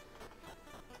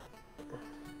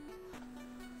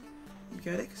 You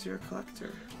get it? Because you're a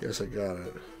collector. Yes, I got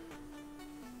it.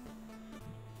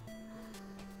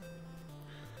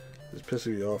 It's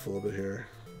pissing me off a little bit here.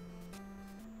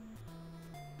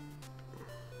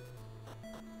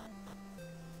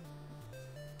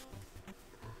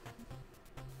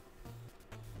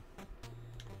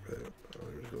 Right,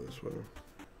 let's go this way.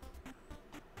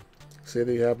 Same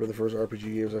thing happened in the first RPG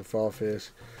games on Final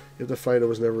Fantasy. You have to fight, it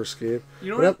was never escape.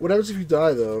 You know what happens if you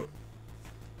die, though?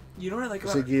 You know what I like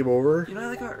Is about... it game over? You know what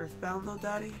I like about Earthbound, though,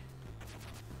 Daddy?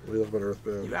 What do you like about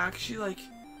Earthbound? You actually,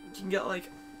 can get,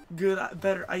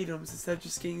 better items instead of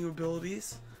just getting new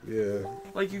abilities. Yeah.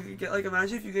 Like, you could get,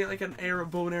 imagine if you get, an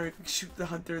bow and arrow, you could shoot the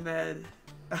hunter in the head.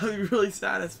 That would be really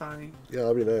satisfying. Yeah,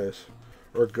 that'd be nice.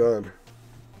 Or a gun.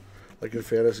 Like in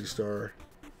Phantasy Star.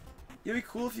 It'd be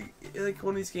cool if you,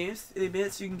 one of these games, they made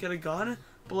it so you can get a gun,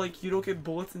 but, you don't get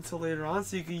bullets until later on,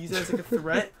 so you can use it as, a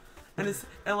threat. And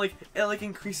it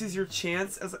increases your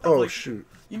chance as shoot.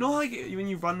 You know how when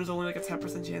you run there's only a 10%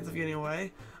 chance of getting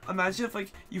away? Imagine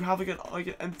if you have an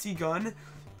empty gun,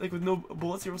 with no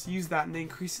bullets, you're supposed to use that and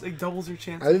it doubles your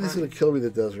chance. I think it's gonna kill me in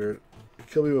the desert. It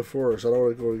killed me before, so I don't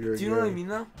want to go here. Do you know what I mean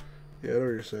though? Yeah, I know what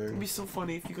you're saying. It'd be so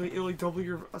funny if it'll double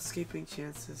your escaping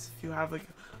chances if you have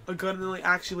a gun, and then like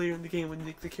actually later in the game when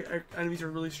the enemies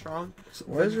are really strong. So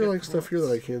why is there like stuff here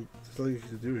that I can't tell you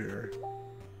to do here?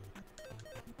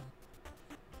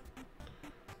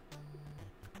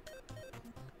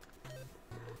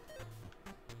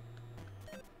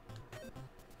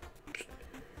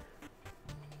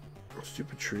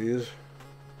 Stupid trees.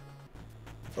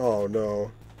 Oh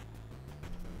no.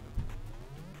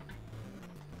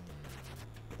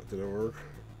 That didn't work.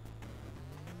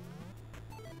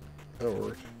 That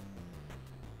worked.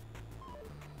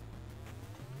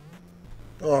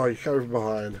 Oh, you caught me from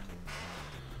behind.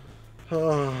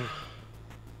 Oh,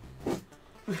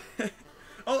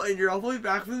 and you're all the way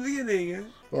back from the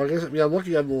beginning. well, I guess, I mean, I'm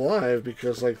lucky I'm alive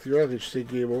because, like, theoretically, it should take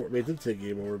game over. I mean, it did take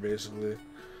game over, basically.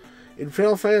 In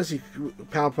Final Fantasy,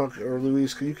 Palpunk or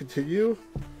Luis, can you continue?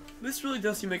 This really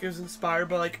does seem like it was inspired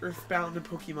by like Earthbound and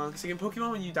Pokemon. Because like in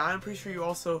Pokemon, when you die, I'm pretty sure you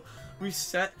also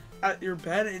reset at your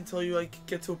bed until you like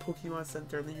get to a Pokemon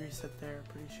Center, and then you reset there.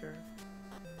 I'm pretty sure.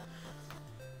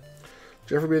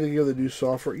 Jeffrey made the game with the new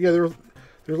software. Yeah, there's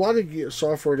a lot of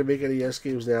software to make NES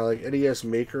games now. Like NES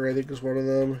Maker, I think, is one of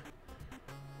them.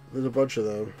 There's a bunch of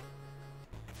them.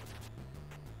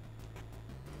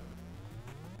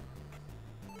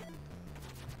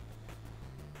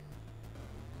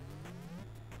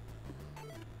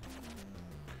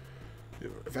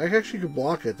 If I actually could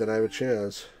block it, then I have a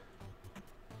chance.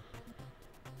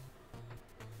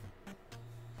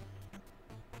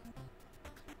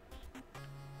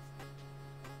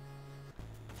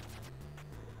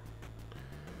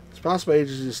 It's possible I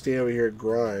just stay over here and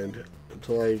grind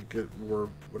until I get more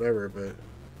whatever, but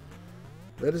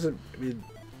that doesn't. I mean,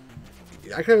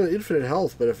 I can have infinite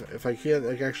health, but if I can't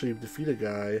like actually defeat a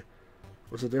guy,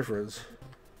 what's the difference?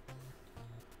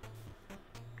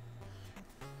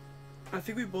 I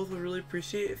think we both would really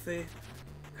appreciate if they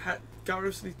got rid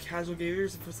of some of these casual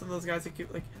gamers, and for some of those guys that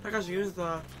keep like not casual gamers,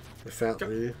 The fat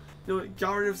lady.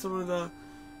 got rid of some of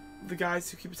the guys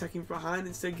who keep attacking from behind.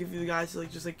 Instead, give you the guys who like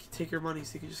just like take your money,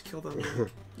 so you can just kill them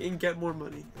and get more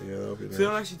money. Yeah, that'll be nice. So they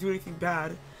don't actually do anything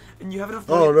bad, and you have enough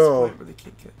money Oh, at this no. point where they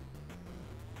can't get.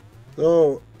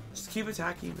 No. Just keep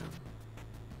attacking them.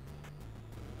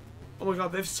 Oh my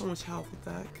god, they have so much health. What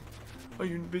the heck? Oh,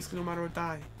 you're basically no matter what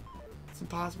die. It's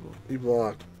impossible. He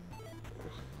blocked.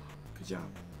 Good job.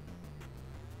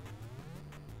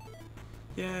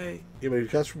 Yay. Yeah, but if you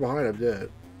catch from behind, I'm dead.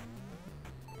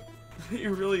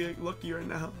 You're really like, lucky right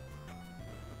now.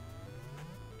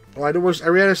 Oh, I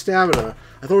ran out of stamina.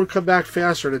 I thought it would come back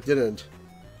faster, and it didn't.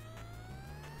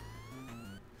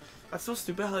 That's so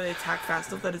stupid how they attack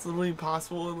fast enough that it's literally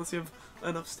impossible unless you have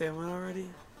enough stamina already.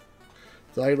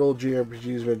 Dying old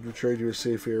JRPGs been betrayed to a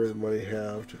safe area with money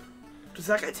halved. Does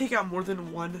that guy take out more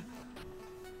than one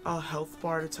health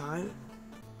bar at a time?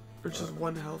 Or just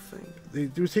one health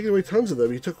thing? He was taking away tons of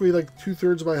them. He took away like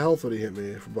 2/3 of my health when he hit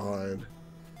me from behind.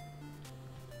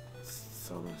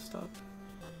 So messed up.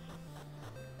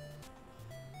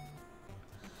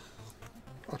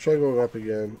 I'll try going up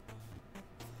again.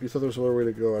 You thought there was another way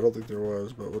to go. I don't think there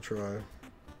was, but we'll try.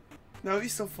 That would be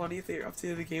so funny if they were up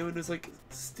to the game and it was like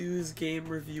Stu's game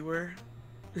reviewer.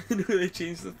 And they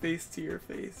changed the face to your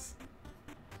face.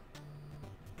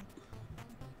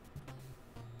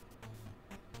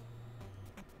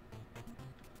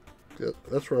 Yeah,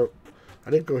 that's right. I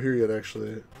didn't go here yet,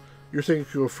 actually. You're saying you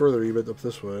could go further. You went up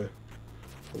this way.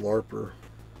 A LARPer.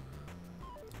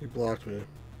 He blocked me.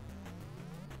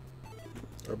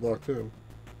 I blocked him.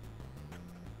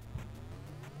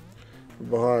 From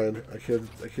behind. I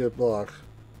can't block.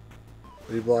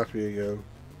 He blocked me again.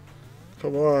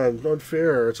 Come on. It's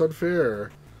unfair. It's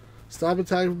unfair. Stop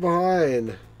attacking from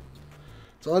behind.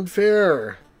 It's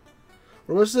unfair.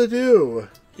 What am I supposed to do?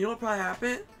 You know what probably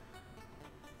happened?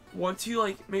 Once you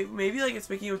like, maybe like it's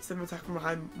making you attack from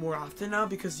behind more often now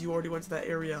because you already went to that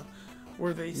area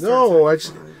where they start No,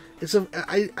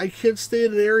 I can't stay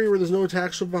in an area where there's no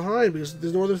attacks from behind because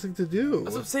there's no other thing to do.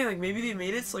 That's what I'm saying. Like maybe they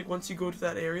made it so like once you go to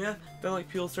that area, then like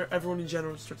everyone in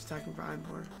general starts attacking behind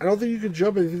more. I don't think you can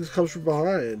jump anything that comes from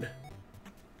behind.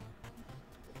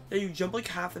 Yeah, you jump like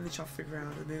half and they off the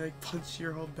ground and they like punch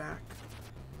your whole back.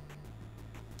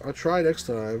 I'll try next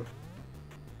time.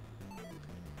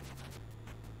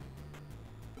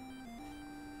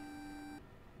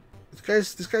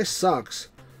 This guy sucks.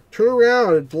 Turn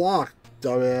around and block,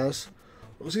 dumbass.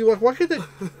 See, like, why can't they?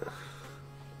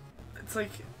 It's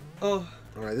like, oh.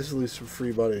 All right, this is at least some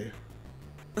free money.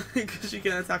 Because you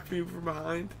can attack people from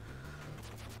behind.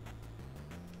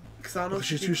 Because I don't know. Because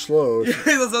she's too slow. Yeah,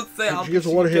 I was about to say, I'll she gets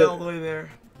one hit all the way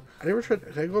there. I never tried.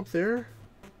 Did I go up there?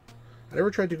 I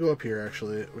never tried to go up here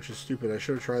actually, which is stupid. I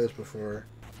should have tried this before.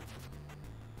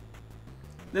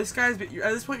 This guy's at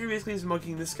this point you're basically just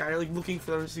mugging this guy, you're like looking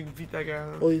for them so you can beat that guy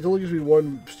out. Well, he only gives me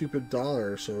one stupid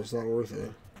dollar, so it's not worth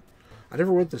it. I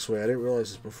never went this way. I didn't realize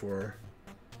this before.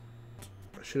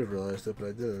 I should have realized it, but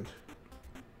I didn't.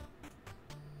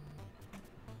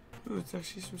 Ooh, it's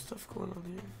actually some stuff going on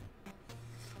here.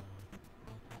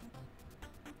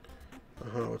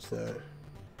 What's that?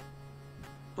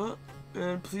 What?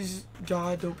 And please,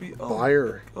 God, don't be. Oh,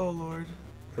 Buyer. Oh Lord.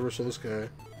 Never saw this guy.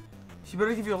 He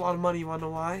better give you a lot of money. You wanna know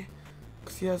why?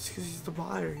 Cause he's the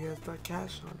buyer. He has that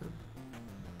cash on him.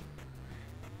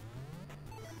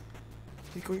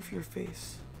 He's going for your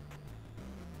face.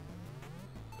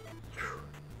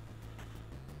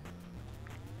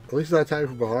 At least not attacking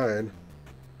from behind.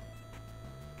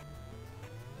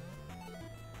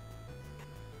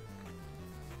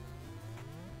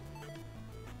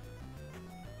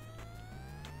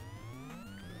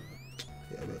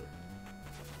 Yeah, but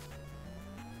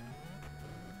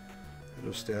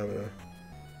no stamina.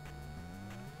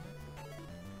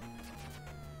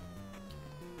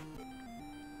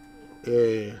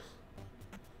 Hey.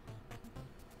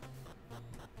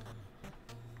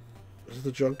 Is it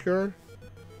the junkyard?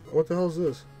 What the hell is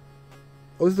this?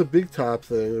 Oh, this is the big top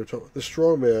thing. The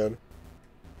strong man.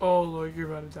 Oh Lord,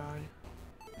 you're about to die.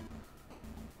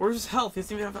 Where's his health? He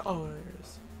doesn't even have. Oh, there it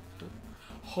is.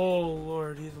 Oh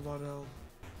Lord, he has a lot of health.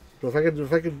 But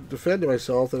if I can defend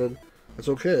myself, then that's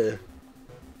okay.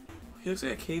 He looks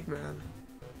like a caveman.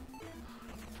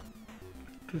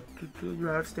 You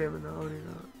have stamina, or you're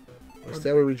not. My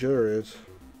stamina regenerates.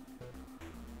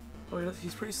 Oh,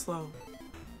 he's pretty slow.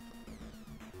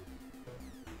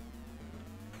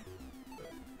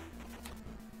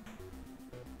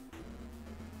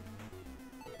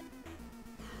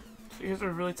 So you guys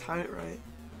are really tight, right?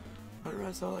 I don't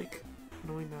realize how like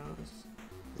annoying that is.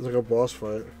 It's like a boss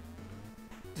fight.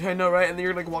 I know, right? And then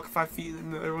you're gonna like walk 5 feet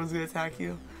and everyone's gonna attack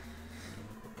you.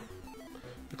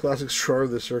 The classic Shard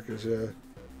of the Circus, yeah.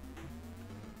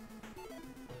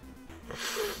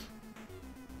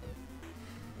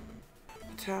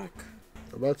 Attack.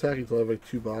 I'm not attacking until I have like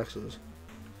 2 boxes.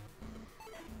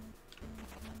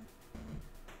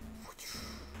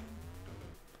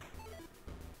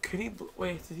 Can he?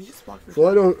 Wait, did he just block your?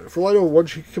 For all I know,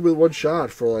 he can kill me with 1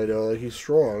 shot. For all I know, like he's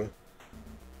strong.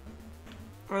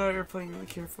 I know you're playing really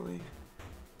carefully.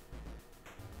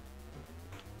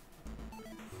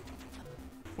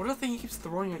 What other thing he keeps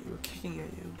throwing at you or kicking at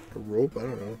you? A rope? I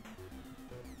don't know.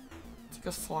 It's like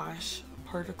a flash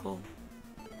particle.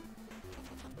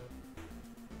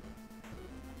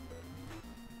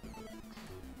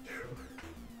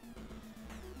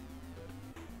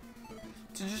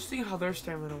 Did you see how their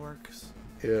stamina works?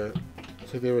 Yeah.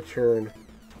 It's like they return.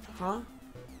 Huh?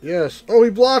 Yes. Oh, he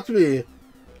blocked me!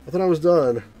 I thought I was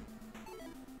done.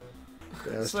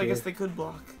 So I guess they could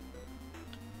block.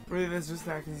 Or maybe that's just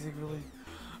that because he's like really...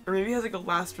 Or maybe he has like a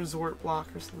last resort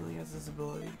block or something. He has this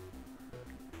ability.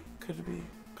 Could be.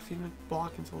 Because he didn't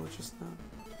block until it's just now.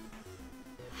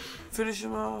 Finish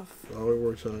him off. Oh, it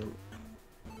works out.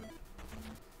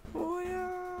 Oh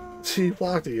yeah. See, he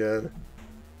blocked again.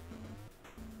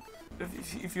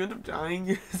 If you end up dying,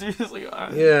 you're just like,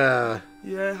 ah. Yeah.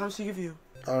 Yeah, how much did he give you?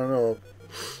 I don't know.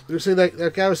 They were saying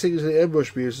that guy was saying he's going to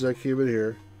ambush me as I came in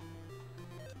here.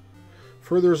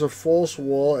 Further, there's a false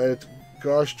wall at...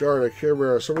 Gosh darn, I can't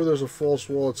remember. Somewhere there's a false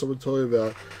wall that someone told me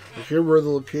about. I can't remember the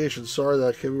location. Sorry that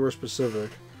I can't be more specific.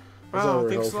 Wow,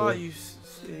 thanks a lot, you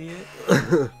idiot.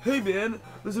 Hey man,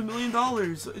 there's $1 million.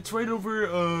 It's right over,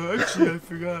 actually I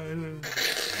forgot.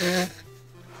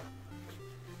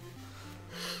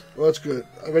 Well, that's good.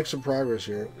 I make some progress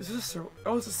here. Is this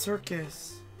oh, it's a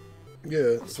circus.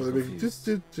 Yeah, so they make...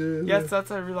 Yes,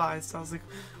 that's what I realized. I was like,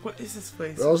 what is this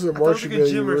place? I was at Marching Band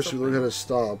University to learn how to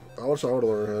stomp. I want to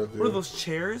learn how to do. What are those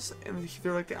chairs? And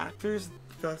they're like the actors,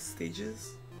 the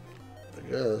stages? I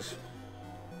guess.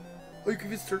 Oh, you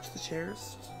can just search the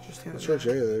chairs? Just search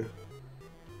anything.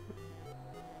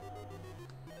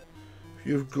 If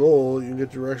you have gold, you can get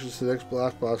directions to the next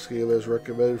black box game that is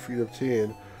recommended for you to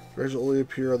obtain. Directions only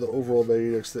appear on the overall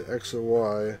menu next to X and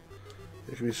Y.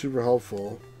 It can be super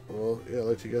helpful. Well, yeah, I'd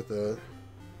like to get that.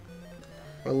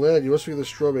 My lad, you must be the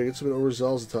strumming. It's a bit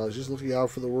overzealous at times. Just looking out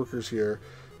for the workers here.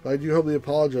 But I do humbly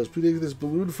apologize. Please take this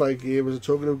balloon fight game as a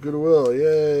token of goodwill.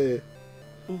 Yay!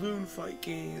 Balloon fight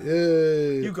game.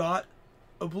 Yay! You got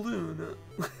a balloon.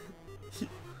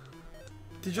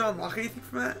 Did you unlock anything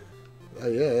from that?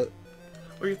 Not yet.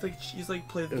 Or you just like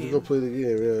play the game? Go play the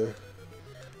game, yeah.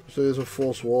 So there's a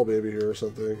false wall maybe here or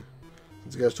something.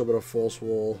 Since you guys talking about a false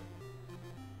wall.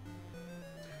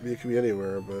 Maybe it could be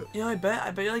anywhere, but... Yeah, I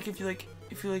bet like if you like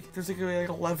there's like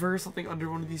a lever or something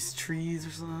under one of these trees or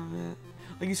something like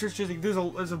that. Like you search like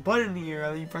there's a button here,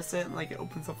 and then you press it, and like it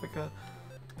opens up like a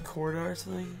corridor or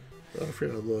something. I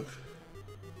forgot to look.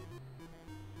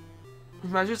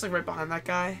 Imagine just like right behind that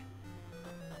guy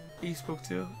he spoke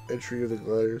to. Entry of the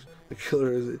gliders. The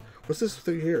killer is. What's this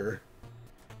thing here?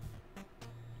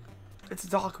 It's a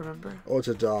dock, remember? Oh, it's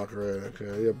a dock, right?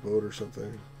 Okay, yeah, a boat or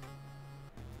something.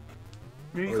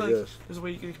 Maybe you could, like, there's a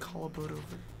way you could call a boat over.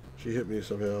 She hit me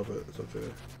somehow, but it's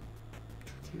okay.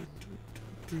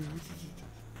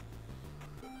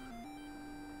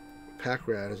 Pack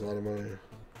rat is a lot of money.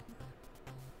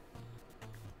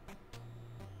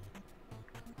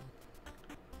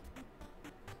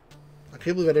 I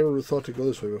can't believe I never thought to go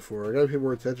this way before. I gotta pay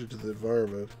more attention to the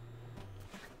environment.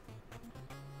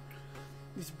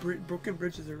 These broken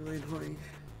bridges are really annoying.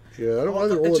 Yeah, I don't know why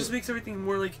they're all. It just makes everything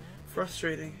more like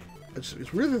frustrating.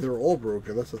 It's weird that they're all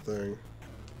broken. That's the thing.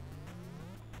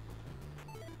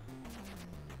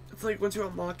 It's like once you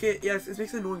unlock it, yeah, it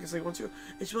makes it annoying because like once you,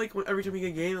 it should be like every time you get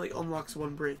a game, it like unlocks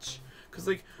one bridge. Because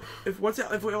like if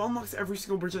it unlocks every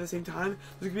single bridge at the same time,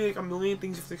 there's gonna be like a million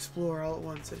things you have to explore all at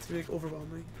once. It's gonna be like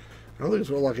overwhelming. I don't think it's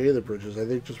gonna unlock any of the bridges. I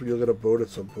think just when you'll get a boat at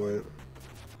some point.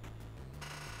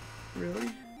 Really?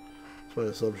 That's my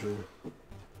assumption.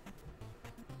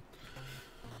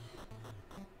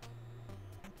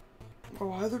 Or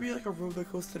why would there be like a road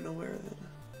that goes to nowhere then?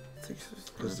 It's like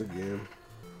That's the game.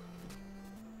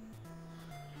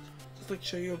 Just like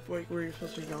show you like where you're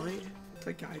supposed to be going. It's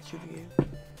like guide you in the game.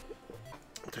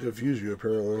 To confuse you,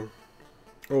 apparently.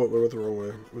 Oh, I went the wrong way.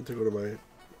 I went to go to my...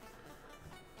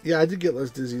 Yeah, I did get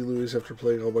less dizzy, Louis, after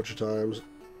playing a whole bunch of times.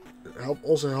 It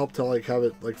also helped to like have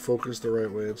it like focus the right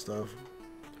way and stuff.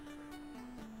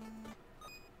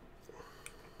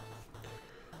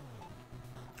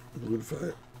 Balloon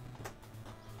fight.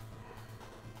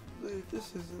 This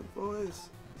isn't boys.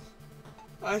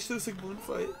 Actually, looks like balloon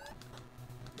fight.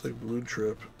 It's like Balloon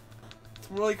Trip. It's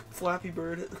more like Flappy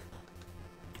Bird.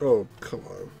 Oh, come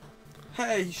on.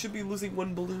 Hey, you should be losing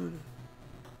one balloon.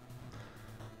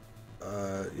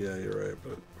 Yeah, you're right,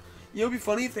 but... You know, it'd be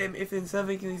funny if they instead of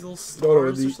making these little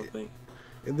stars or something.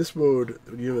 In this mode,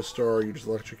 when you have a star, you just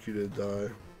electrocute and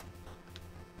die.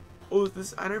 Oh,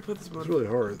 this I never played this mode. It's really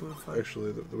hard,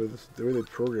 actually. The way they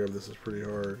programmed this is pretty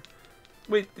hard.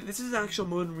 Wait, this is an actual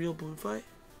mode in real balloon fight?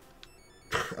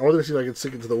 I wanted to see if I could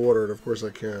sink into the water, and of course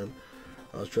I can.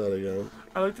 Let's try that again.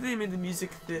 I like that they made the music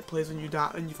that plays when you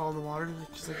die and you fall in the water,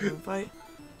 like, just like balloon fight.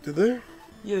 Did they?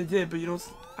 Yeah, they did, but you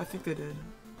don't. I think they did.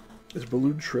 It's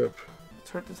Balloon Trip. It's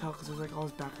hard to tell because there's like all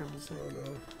this background music. Oh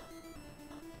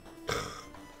no.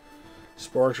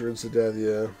 Sparks are instant death,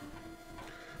 yeah.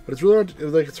 But it's really hard.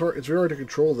 It's very hard to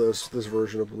control this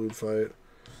version of Balloon Fight.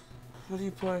 How do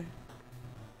you play?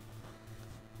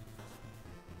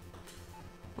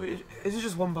 Wait, is it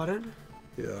just one button?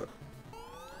 Yeah.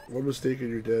 One mistake and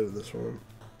you're dead in this one.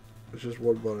 It's just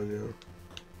one button,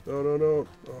 yeah. No, no, no.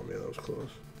 Oh man, that was close.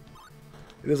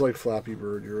 It is like Flappy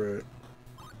Bird, you're right.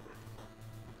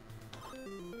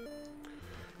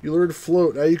 You learned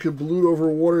float. Now you can balloon over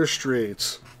water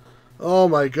straits. Oh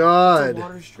my god. It's a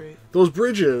water strait. Those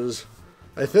bridges,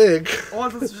 I think. Oh, I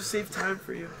thought this would just save time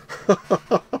for you.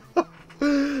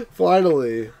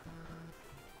 Finally.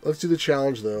 Let's do the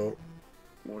challenge, though.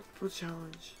 What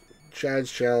challenge?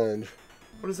 Chad's challenge.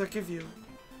 What does that give you?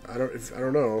 I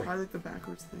don't know. Probably like the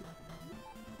backwards thing.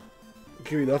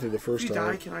 Give me nothing the first if you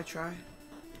time. die, can I try?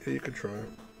 Yeah, you can try.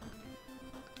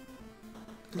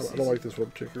 I don't like this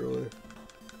one particularly.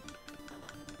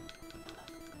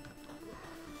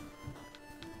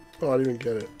 Oh, I didn't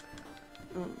even get it.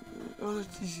 Oh,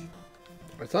 that's easy.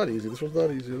 It's not easy. This one's not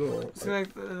easy at all. It's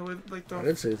like the I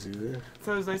didn't say it's easy. I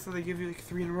thought it was nice that they give you like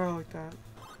 3 in a row like that.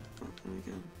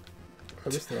 I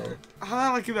missed that one.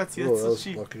 How lucky that's you? Oh, That's that so was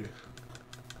cheap. lucky.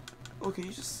 Oh, can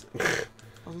you just... I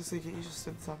was gonna say, can you just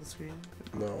sit top of the screen?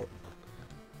 No.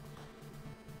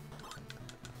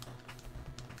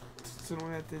 So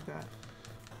when I did that.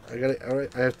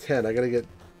 I have 10. I gotta get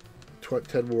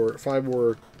 10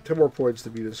 more points to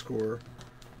beat his score.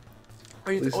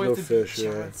 Oh, At least you no have to fish, beat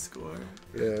yeah. Chad's score.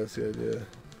 Yeah, that's the idea.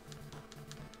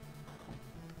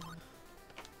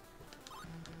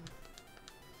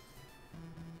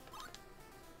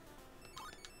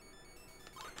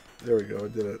 There we go, I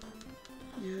did it.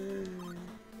 Yay.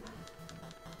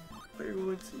 But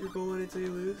you're going until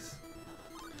you lose?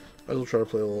 I will try to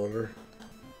play a little longer.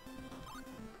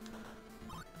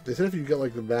 They said if you get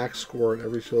like the max score in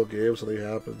every single game, something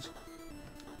happens.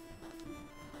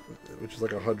 Which is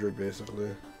like 100 basically.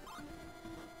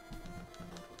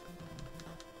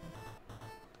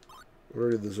 We're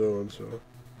already in the zone, so.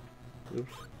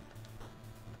 Oops.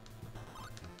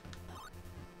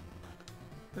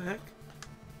 The heck?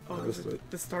 Oh, I missed it.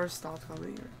 the stars stopped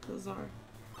coming. Or those are.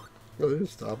 No, they didn't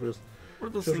stop. What are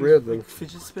those Just things? random. Like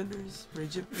fidget spinners,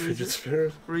 Fidget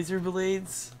spinners. razor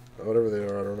blades, Whatever they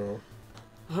are, I don't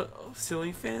know.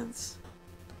 ceiling fans.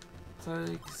 Is that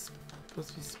like supposed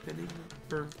to be spinning?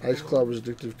 Or Ice Cloud was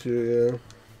addictive too,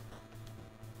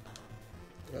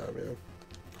 yeah. Oh man.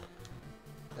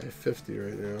 I have 50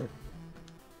 right now.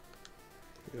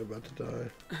 You're about to die.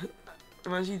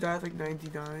 Imagine you die at like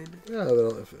 99. Yeah,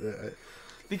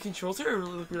 The controls are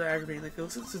really aggravating. Like, it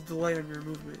looks like there's a delay on your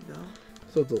movement, no?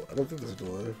 I don't think there's a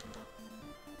delay.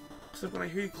 So when I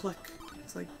hear you click,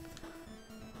 it's like,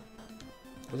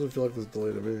 It doesn't feel like there's a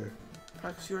delay to me.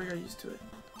 probably 'cause you already got used to it.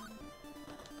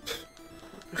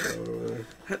 Whatever.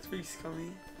 That's pretty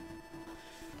scummy.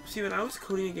 See, when I was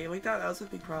coding a game like that was a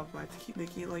big problem. I had to keep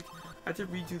making it like, I had to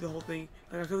redo the whole thing.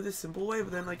 Like, I code this simple way,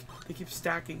 but then like, they keep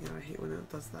stacking, and I hate when it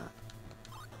does that.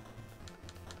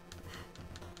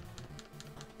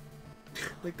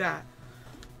 Like that.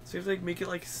 So you have to like make it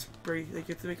like spray, like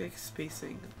you have to make like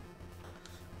spacing.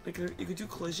 Like you could do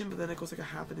collision, but then it goes like a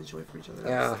half an inch away from each other.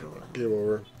 Ah, game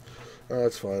over.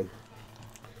 That's fine.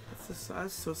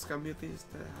 That's so scummy that they just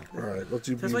happen. Alright, let's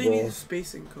do That's why you need b-ball.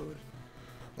 spacing code.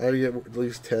 I gotta get at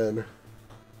least 10.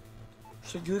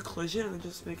 So do the collision and then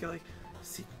just make it like,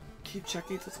 see, keep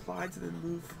checking the slides and then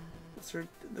move a certain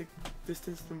like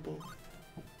distance from both.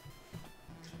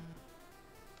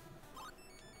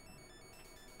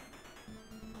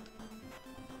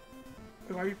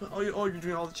 Why are you oh, you're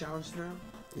doing all the challenges now?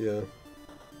 Yeah.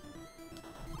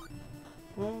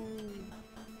 Oh.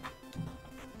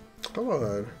 Come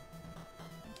on.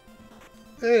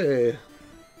 Hey.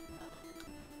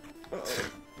 Uh-oh.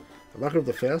 I'm not good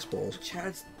with the fastballs.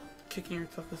 Chad's kicking your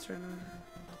toughness right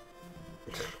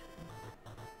now.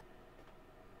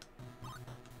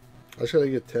 I just gotta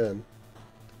get 10.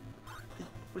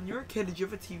 When you were a kid, did you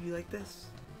have a TV like this?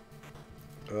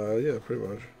 Yeah, pretty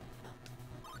much.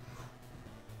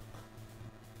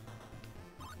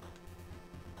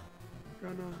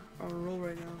 You're on a roll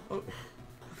right now. Oh,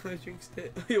 I drink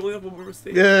state. You only have one more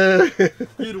mistake. Yeah.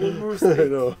 You had one more I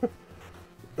mistake. know.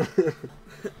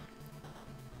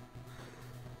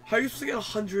 How are you supposed to get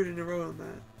 100 in a row on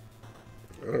that?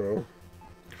 I don't know.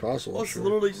 Possible. Well, it's sure.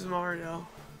 literally just Mario.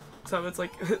 So it's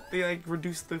like they like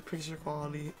reduced the picture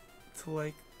quality to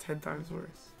like 10 times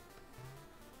worse.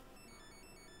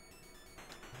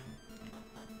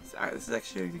 This is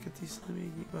actually like a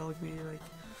decently made like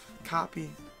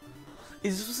copy.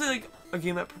 Is this supposed to be like a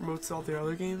game that promotes all the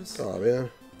other games? Oh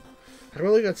man, I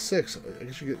only got 6. I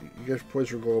guess you get points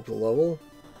for going up the level.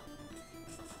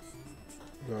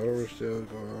 No, I don't understand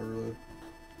what's going on really.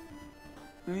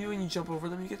 Maybe when you jump over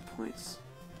them, you get points.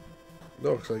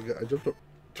 No, because I jumped up.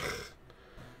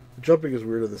 Jumping is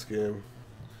weird in this game.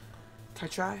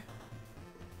 Try.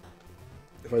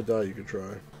 If I die, you can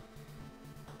try.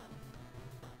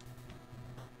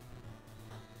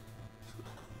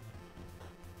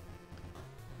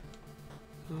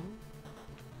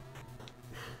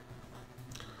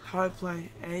 How do I play?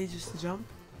 A, just to jump?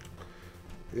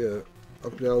 Yeah.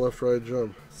 Up, down, left, right,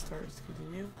 jump. Start,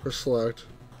 continue. Press select.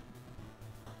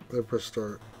 Then press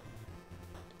start.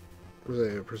 Press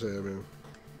A, I mean.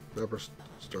 Now press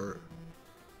start.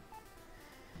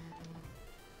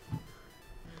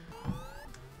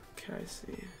 Okay, I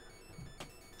see.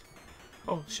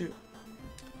 Oh, shoot.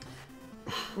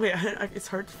 Wait, it's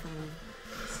hard for me.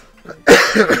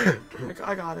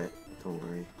 I got it. Don't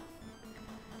worry.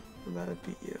 I'm about to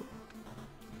beat you.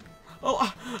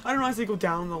 Oh, I don't know how they go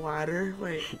down the ladder.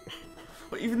 Wait.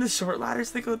 Even the short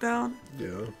ladders, they go down? Yeah.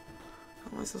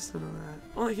 How am I supposed to know that?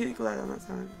 Oh, he didn't go down that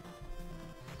time.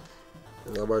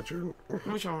 How about you? Let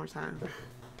me try one more time.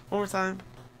 One more time.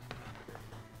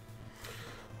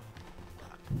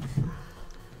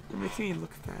 It makes me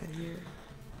look bad here.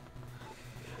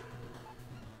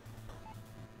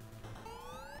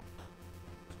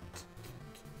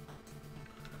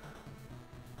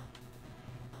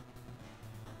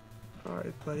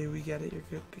 Alright, buddy, we get it. You're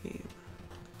good at the game.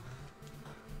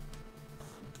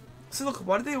 So look,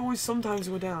 why do they always sometimes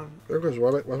go down? Because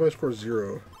why my score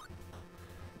 0?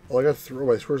 Oh, I got 3.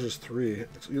 My score's just 3.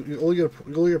 You only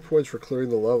get points for clearing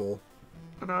the level.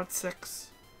 And now it's 6.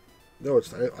 No,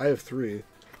 it's I have 3.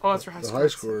 Oh, that's right. The high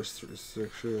score is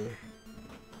 6. Yeah.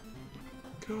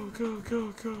 Go, go,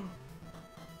 go, go.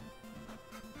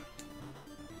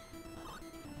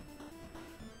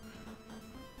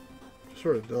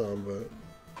 Sort of dumb, but.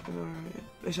 I know, right?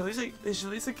 They should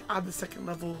at least like add the second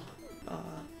level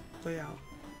layout.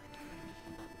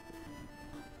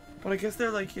 But I guess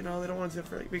they're like, you know, they don't want to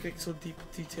make it so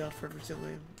detailed for every single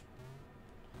game.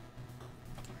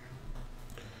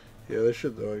 Yeah, they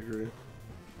should though. I agree.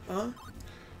 Huh?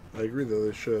 I agree though,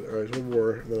 they should. Alright, one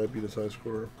more, and then I beat his high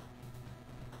score.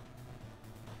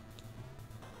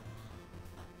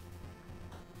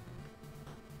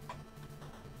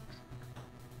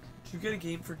 Did you get a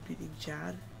game for beating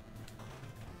Chad?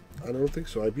 I don't think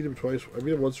so. I beat him twice. I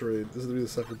beat him once already. This is gonna be the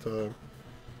second time.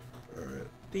 Alright.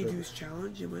 They do his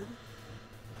challenge, you win.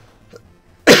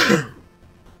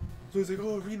 So he's like,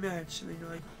 oh, a rematch, and then you're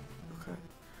like, okay.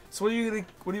 So what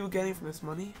are you getting from this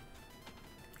money?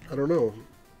 I don't know.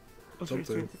 What's your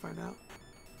Something. to find out?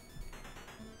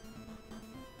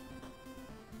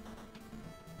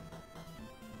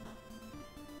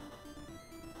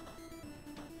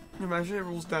 Imagine it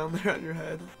rolls down there on your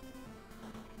head.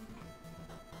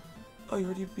 Oh, you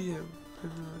already beat him. I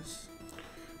didn't realize.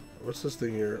 What's this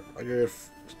thing here? I got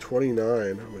 29.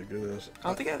 Oh my goodness. I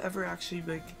don't think I've ever actually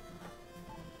like.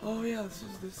 Oh yeah, this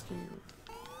is this game.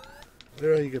 I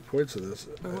don't know how you get points of this.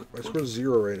 My score's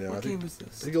 0 right now. What game is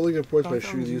this? I think you only get points by Dog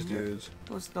shooting these Junior? dudes.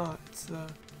 No, it's not. It's the.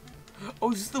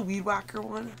 Oh, is this the Weed Whacker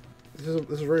one? This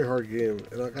is a very hard game,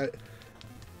 and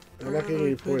I'm not getting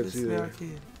any points either.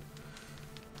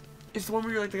 It's the one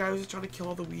where you're like the guy who's just trying to kill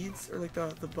all the weeds or like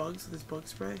the bugs with his bug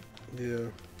spray. Yeah.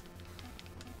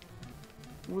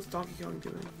 What's Donkey Kong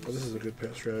doing? Oh, this is a good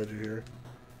strategy here.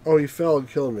 Oh, he fell and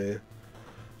killed me.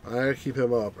 I gotta keep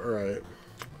him up. Alright.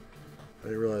 I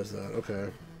didn't realize that. Okay.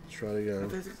 Let's try it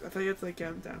again. I thought you had to like get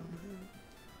him down.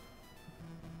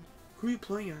 Who are you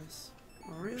playing as?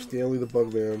 Mario? Stanley the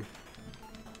Bugman.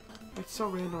 It's so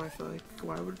random, I feel like.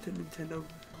 Why would Nintendo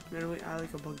randomly add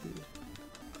like a bug dude?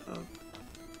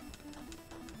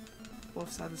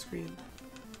 Left side of the screen.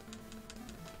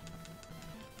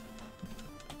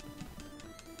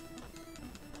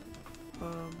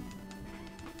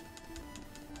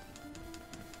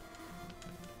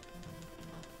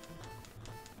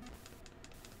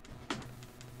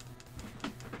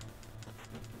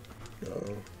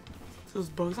 So those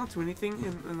bugs don't do anything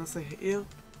unless they hit you?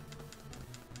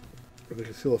 Or they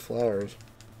can steal the flowers.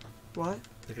 What?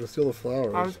 They can steal the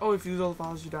flowers. Oh, if you lose all the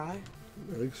flowers, you die?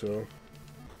 I think so.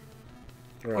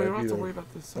 Alright, Oh, you don't have to worry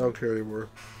about this. I don't care anymore.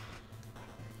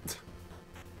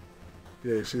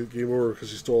 Yeah, you see, game over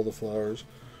because he stole the flowers.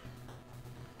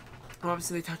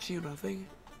 Obviously, they touch you, nothing.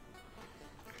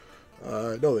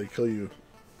 No, they kill you.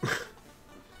 Oh,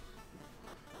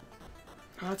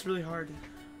 that's really hard.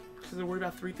 Because they worry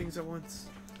about 3 things at once.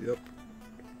 Yep.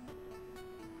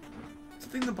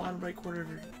 Something in the bottom right corner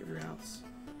of your house.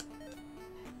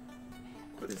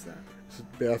 What is that? It's a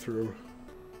bathroom.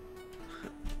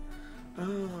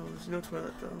 Oh, there's no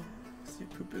toilet though. So you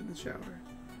poop in the shower.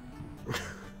 I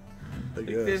Like,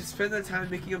 guess. they spend their time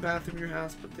making a bathroom in your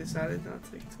house, but they decided not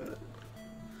to take a toilet.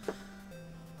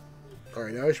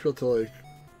 Alright, now I should be able to, like,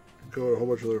 go to a whole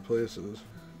bunch of other places.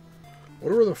 I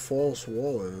wonder where the false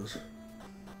wall is.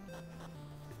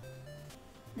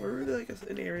 Where would like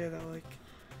an area that like,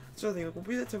 that's another thing. Like, what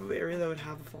would be that type of area that would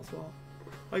have a false wall?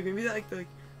 Like maybe that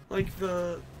like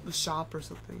the shop or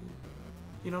something.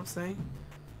 You know what I'm saying?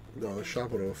 No, the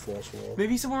shop would have a false wall.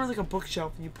 Maybe somewhere like a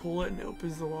bookshelf and you pull it and it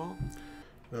opens the wall.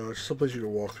 No, it's just someplace you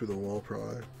can walk through the wall, probably.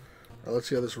 Alright, let's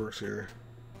see how this works here.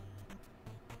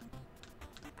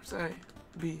 Where's A?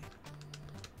 B.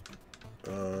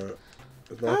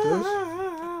 It's not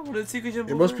this? What did Secret Jump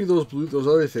It must be those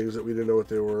other things that we didn't know what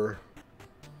they were.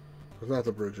 It's not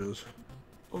the bridges.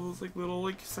 All those like little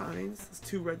like signs. Those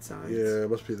 2 red signs. Yeah,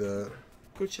 it must be that.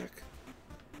 Go check.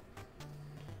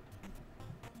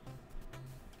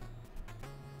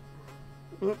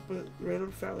 Oh, but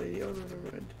random fat lady. Oh no,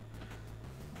 never mind.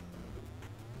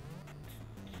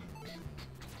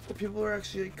 The people are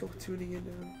actually like tuning in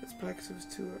now. It's probably because it was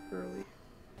too early.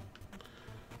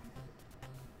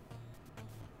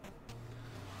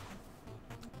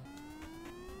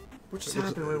 What just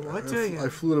happened? Wait, what? I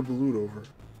flew in a balloon over.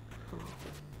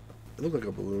 It looked like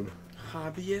a balloon.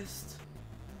 Hobbyist?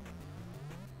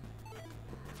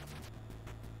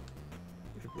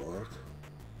 Get blocked.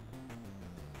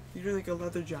 You're doing like a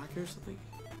leather jacket or something?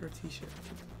 Or a t-shirt?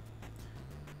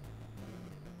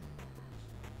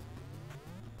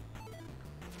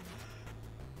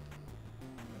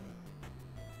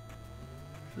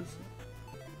 Let's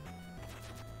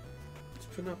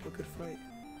put up a good fight.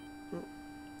 Oh.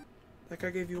 That guy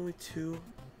gave you only 2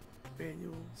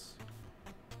 manuals.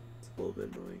 It's a little bit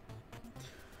annoying.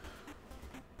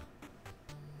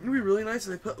 It'd be really nice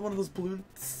if they put one of those balloon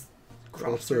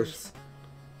crossers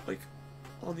like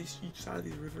on each side of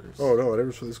these rivers. Oh no, I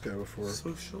never saw this guy before.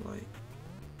 Socialite.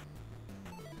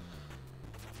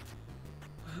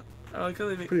 I like how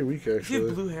they make. Pretty weak Does he actually.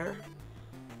 have blue hair?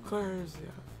 What color hair does he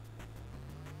have?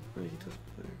 No, he does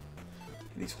blue hair.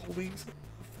 And he's holding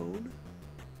a phone.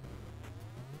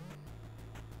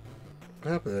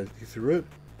 What happened? You threw it?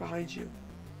 Behind you.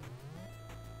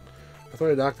 I thought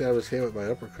I knocked out his hand with my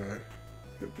uppercut.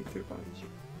 He threw it behind you,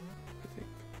 I think.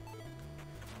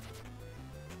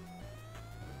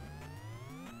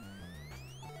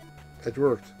 It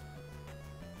worked.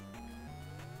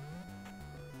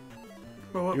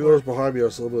 But what, Even though it was behind me, I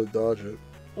was able to dodge it.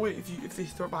 wait, if they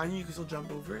throw it behind you, you can still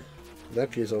jump over it? In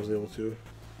that case, I was able to.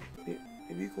 Maybe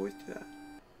you can always do that.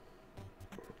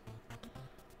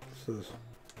 What's this?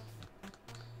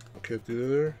 Can't do that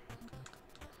there?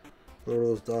 What are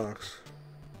those docks?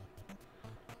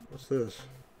 What's this?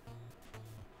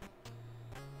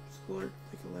 It's like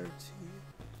a letter T.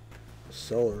 A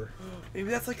cellar. Maybe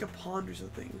that's like a pond or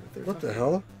something. What the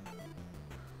hell?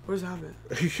 What does that mean?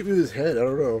 He hit me with his head. I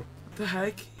don't know. What the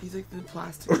heck? He's like the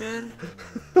plastic man?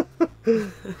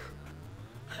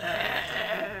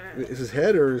 Is his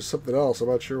head or is something else? I'm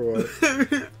not sure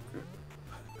what.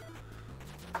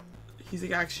 He's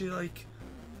like actually like...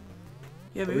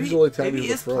 Yeah, He's maybe, only tapping maybe he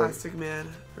the is front. Plastic Man.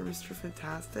 Or Mr.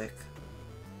 Fantastic.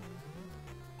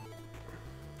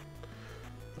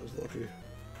 I was lucky.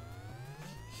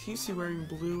 He seems to be wearing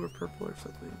blue or purple or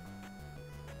something.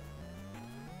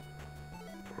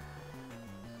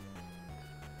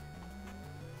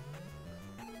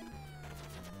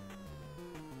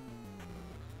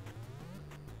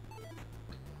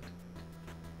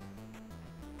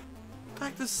 What the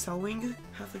heck does selling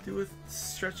have to do with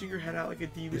stretching your head out like a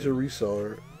demon? He's a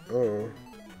reseller. Oh.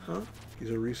 Huh? He's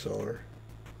a reseller.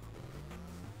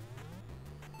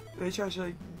 They try to show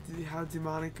like how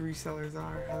demonic resellers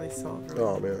are, how they sell it.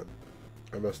 Oh man,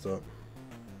 I messed up.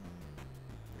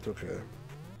 It's okay.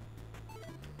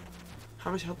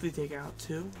 How much health do they take out?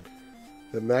 2?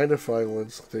 The magnifying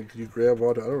lens thing, can you grab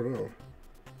onto? I don't know.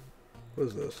 What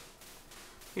is this?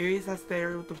 Maybe that's the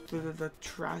area with the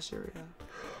trash area.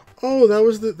 Oh,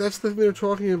 that's the thing they're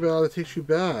talking about. It takes you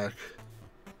back.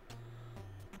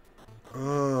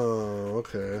 Oh,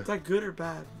 okay. Is that good or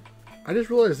bad? I just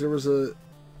realized there was a.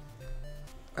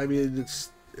 I mean,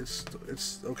 it's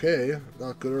okay,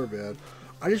 not good or bad.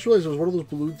 I just realized there was one of those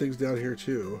balloon things down here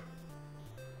too.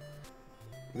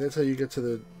 And that's how you get to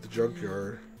the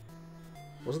junkyard.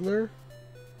 Wasn't there?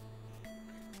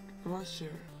 I'm not sure.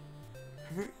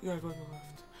 You gotta go to the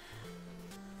left.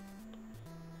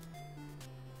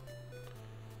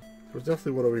 There's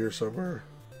definitely one over here somewhere.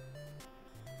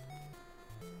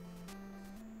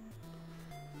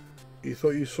 You thought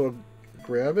you saw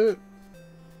grab it?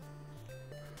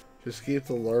 To escape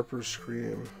the LARPer's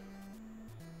scream.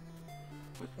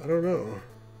 I don't know.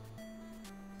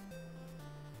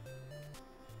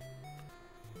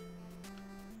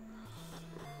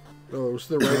 No, it was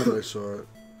to the right that I saw it.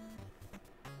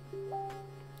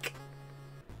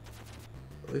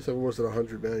 At least I wasn't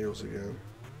 100 manuals again.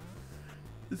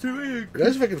 Is there a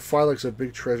Nice if I could find like some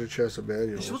big treasure chest of You're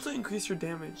manuals. supposed to increase your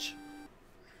damage.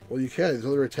 Well, you can. There's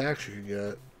other attacks you can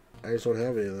get. I just don't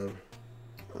have any of them.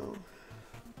 Oh.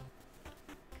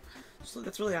 So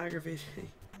that's really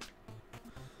aggravating.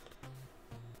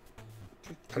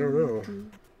 I don't know.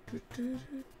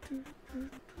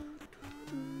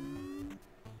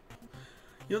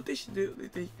 You know what they should do?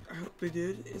 I hope they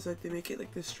did is that they make it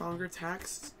like the stronger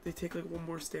attacks. They take like 1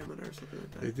 more stamina or something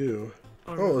like that. They do.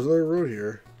 Oh, Oh, there's another road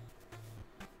here.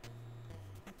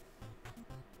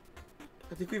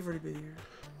 I think we've already been here.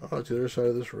 Oh, it's the other side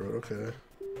of this road. Okay.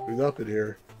 We've not been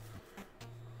here.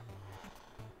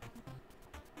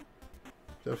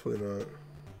 Definitely not.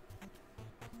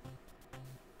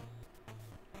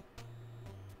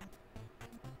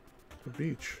 It's a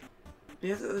beach.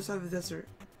 Yeah, it's the other side of the desert.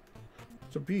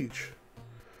 It's a beach.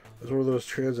 It's one of those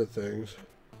transit things.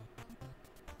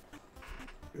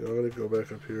 You know, I'm gonna go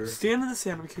back up here. Stand in the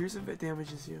sand. I'm curious if it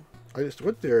damages you. I just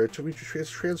went there. It took me to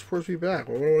transports me back.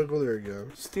 Why would I want to go there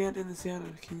again? Stand in the sand.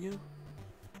 Can you?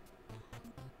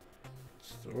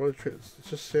 It's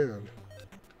just sand.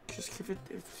 Just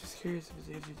curious if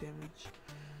it gives you damage.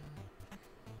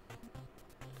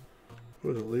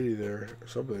 There was a lady there or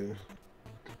something.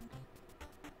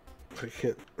 I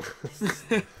can't.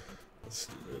 That's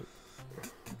stupid.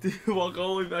 Walk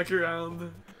all the way back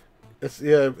around.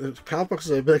 Complex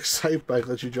is a big sight bike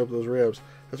lets you jump those ramps.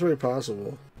 That's very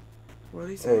possible. What are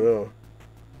they saying? Oh no.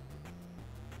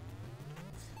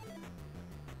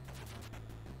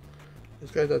 This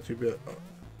guy's not too bad. Oh,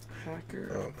 Hacker.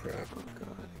 oh crap. Oh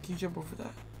god. Can you jump over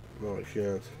that? No, I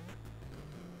can't.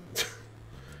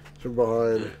 From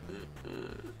behind.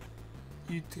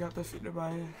 You got defeated by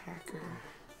a hacker.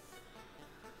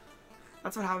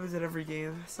 That's what happens in every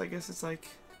game. So I guess it's like,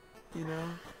 you know,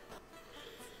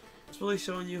 it's really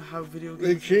showing you how video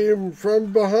They games. came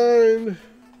from behind.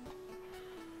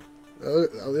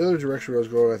 The other direction I was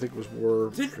going, I think, was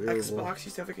more Did favorable. Xbox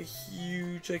used to have like a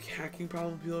huge like hacking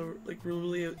problem? People are like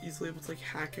really easily able to like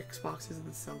hack Xboxes and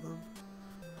then sell them.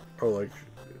 Oh, not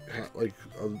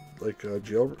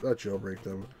jailbreak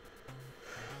them,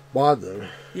 mod them.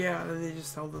 Yeah, and then they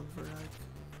just sell them for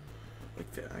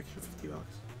extra $50.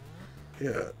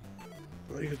 Yeah,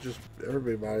 well, you could just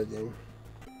everybody modded them.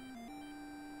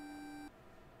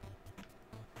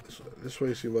 This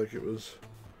way seemed like it was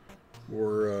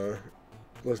more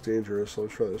less dangerous. So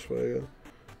let's try this way again.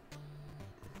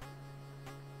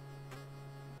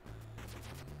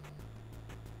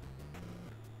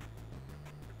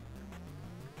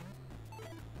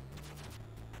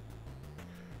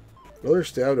 Another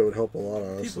stamina would help a lot,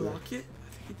 honestly. Did he block it? I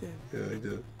think he did. Yeah, he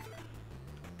did.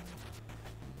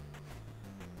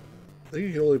 I think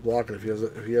you can only block it if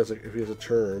he has a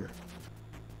turn.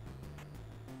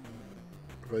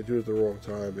 If I do it at the wrong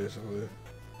time, basically.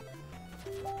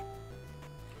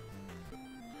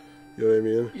 You know what I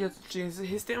mean? Yeah,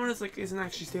 his stamina isn't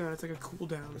actually stamina. It's like a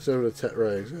cooldown. Instead of a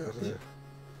right, exactly.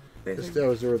 His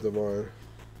stamina is different than mine.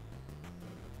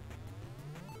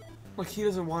 Like he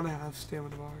doesn't want to have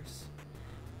stamina bars,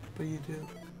 but you do.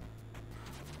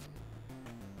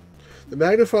 The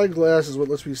magnifying glass is what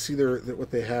lets me see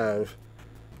what they have.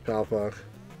 Palpak.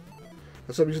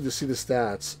 That's what I'm using to see the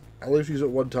stats. I only have to use it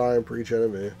one time per each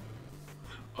enemy.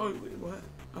 Oh wait, what?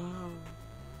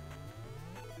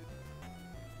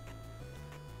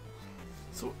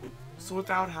 So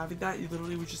without having that, you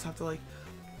literally would just have to like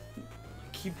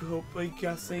keep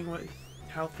guessing what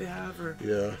health they have or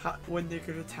when they're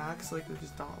gonna attack. So like they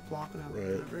just block and have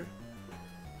whatever.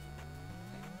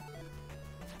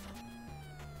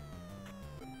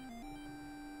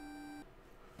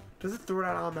 Does it throw it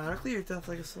out automatically, or do you have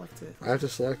to like select it? I have to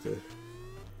select it.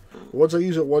 Once I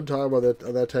use it one time on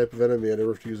that type of enemy, I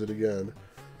never have to use it again.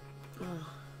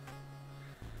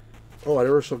 Oh, I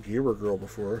never saw Gamer Girl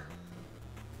before.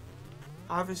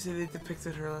 Obviously, they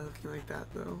depicted her looking like that,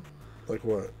 though. Like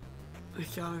what?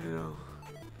 Like, I don't even know.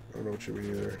 I don't know what you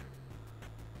mean either.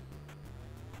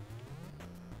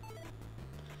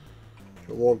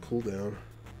 A long cooldown.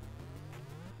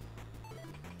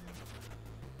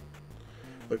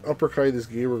 Like uppercut this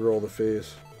Gamer Girl in the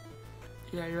face.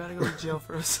 Yeah, you're gonna go to jail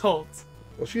for assault.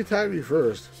 Well, she attacked me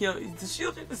first. Yo, does she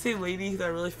look like the same lady, that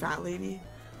really fat lady?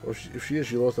 Well, if she is,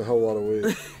 she lost a hell of a lot of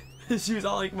weight. She was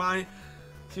all like mine.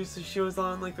 She was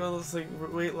on like one of those like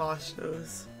weight loss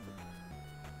shows.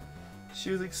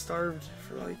 She was like starved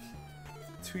for like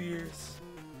 2 years.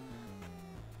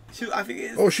 I think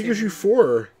it is. Oh, she gives you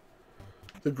 4.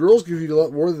 The girls give you a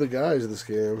lot more than the guys in this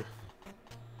game.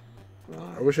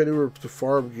 Wow. I wish I knew where to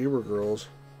farm Gamer Girls.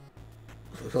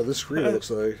 That's how this screen looks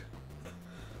like.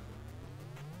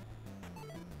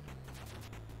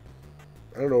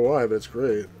 I don't know why, but it's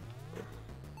great.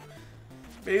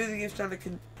 Maybe the game's trying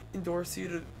to endorse you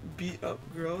to beat up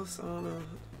girls. I don't know.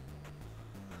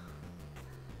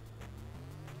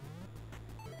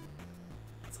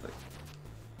 It's like...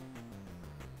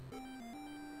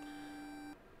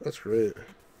 That's great.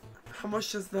 How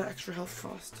much does the extra health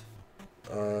cost?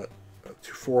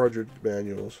 400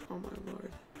 manuals. Oh my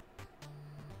lord.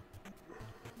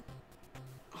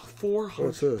 400?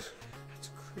 What's this? That's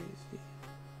crazy.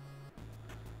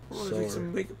 Oh, there's like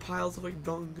some big piles of like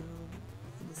dung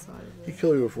on the side of it. He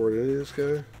killed you before, didn't he, this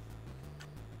guy?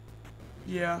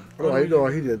 Yeah. Oh, I know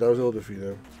he did. I was able to defeat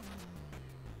him.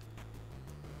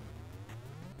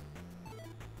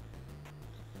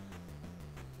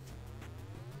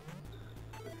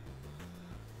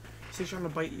 So he's trying to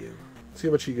bite you. See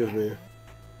how much he gives me.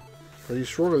 But he's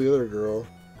stronger than the other girl.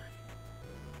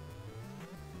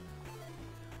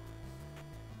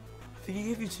 I think he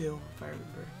gave you 2, if I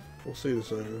remember. We'll see in a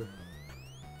second.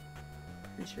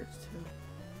 Pretty sure it's 2.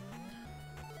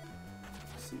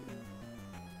 Let's see.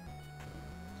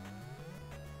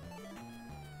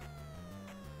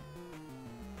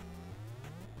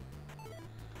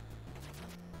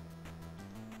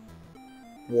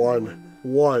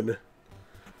 One.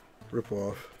 Rip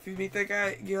off. If you make that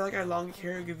guy, give that guy long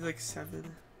hair, I'll give you like 7.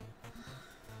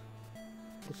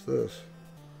 What's this?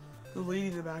 The lady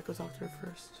in the back, go talk to her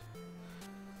first.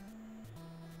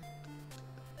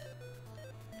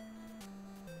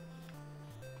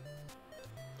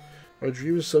 My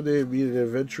dream is someday to meet an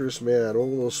adventurous man, all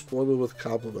will explode with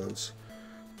compliments.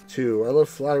 2. I love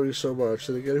flattery so much.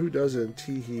 And again, who doesn't?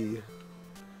 Tee-hee.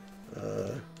 I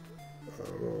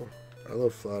don't know. I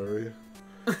love flattery.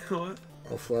 What?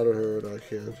 I'll flatter her and I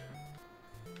can't.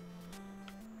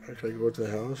 Can I go into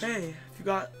the house? Hey, if you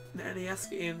got an NES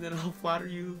game, then I'll flatter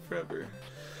you forever.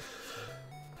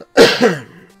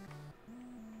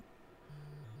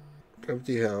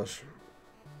 Empty house.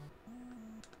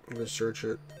 I'm gonna search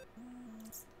it.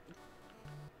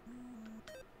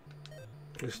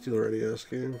 I steal our NES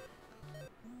game.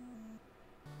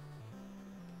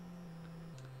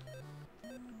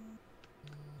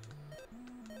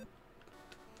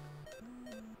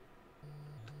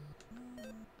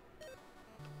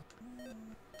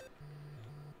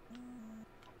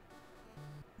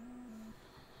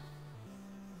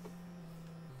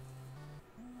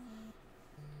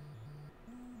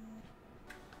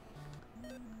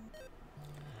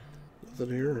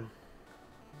 Nothing here.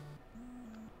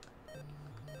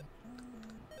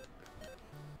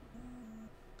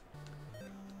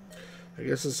 I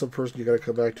guess it's some person you gotta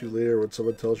come back to later when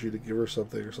someone tells you to give her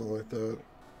something or something like that.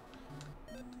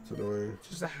 It's annoying.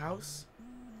 Just a house?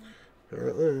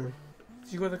 Apparently.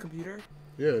 Did you go to the computer?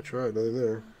 Yeah, I tried. Nothing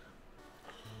there.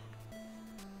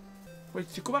 Wait,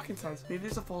 did you go back inside? Maybe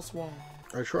there's a false wall.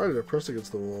 I tried it. I pressed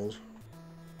against the walls.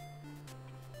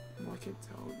 Well, I can't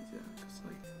tell. Yeah, because,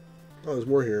 like... Oh, there's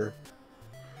more here.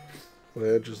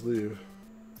 Well, I'd just leave.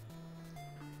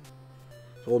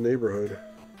 It's a whole neighborhood.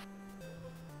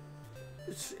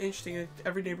 It's interesting. Like,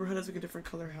 every neighborhood has like a different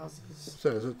color houses.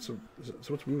 So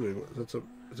what's moving?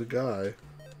 It's a guy.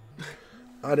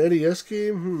 An NES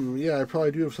game? Yeah, I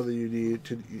probably do have something you need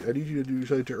to. I need you to do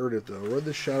something to earn it though. Run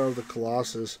the Shadow of the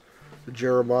Colossus to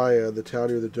Jeremiah, the town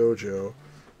near the dojo.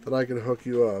 Then I can hook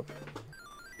you up.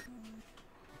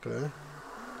 Okay.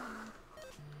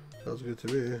 Sounds good to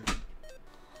me.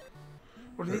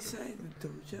 What did they say? The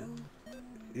dojo?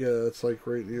 Yeah, it's like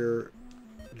right near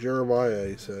Jeremiah,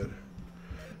 he said.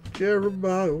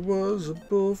 Jeremiah was a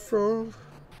bullfrog,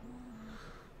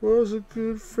 was a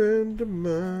good friend of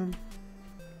mine.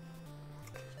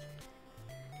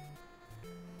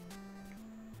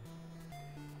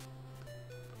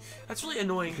 That's really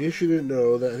annoying. In case you didn't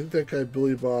know, I think that guy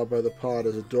Billy Bob by the pond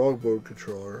has a dog mode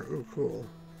controller. Oh, cool.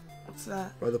 What's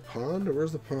that? By the pond?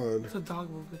 Where's the pond? It's a dog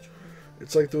mode controller.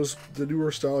 It's like the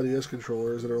newer style NES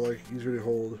controllers that are like easier to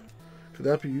hold. Could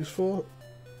that be useful?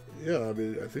 Yeah, I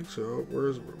mean, I think so. Where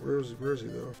is he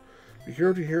though? Be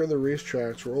careful to hear on the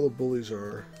racetracks where all the bullies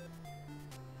are.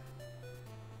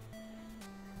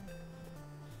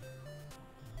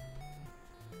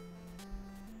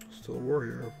 Still more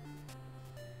here.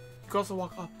 You can also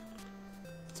walk up.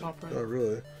 The top right. Not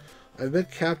really. I've met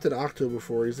Captain Octo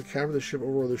before. He's the captain of the ship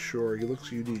over on the shore. He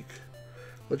looks unique.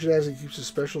 Legend has he keeps his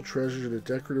special treasures in a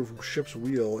decorative ship's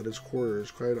wheel in his quarters.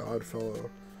 Quite an odd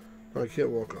fellow. No, I can't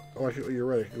walk up. Oh, you're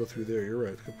right. I can go through there. You're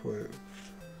right. Good point.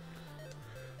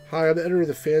 Hi, I'm the editor of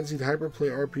the fanzine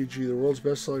Hyperplay RPG, the world's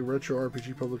best-selling retro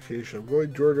RPG publication. I'm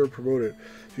going door-to-door to promote it.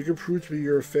 If you can prove to me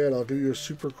you're a fan, I'll give you a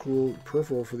super cool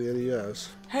peripheral for the NES.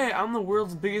 Hey, I'm the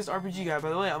world's biggest RPG guy, by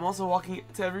the way. I'm also walking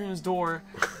to everyone's door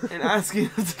and asking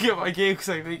them to get my game because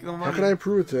I make no money. How can I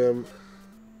prove it to him?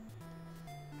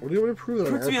 What do you want to prove that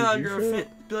Prove to me how you're a fan.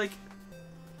 Be like...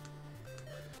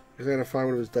 He's gonna find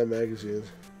one of his dead magazines.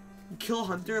 Kill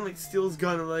Hunter and like steal his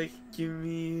gun and like, give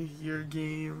me your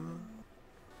game.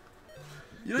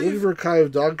 You know, Looking for a copy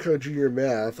of Donkey Kong Jr.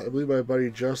 Math. I believe my buddy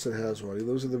Justin has one. He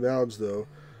lives in the mountains though,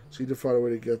 so you need to find a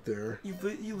way to get there. You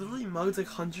literally mugged like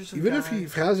hundreds of Even guys.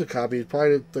 if he has a copy, he'd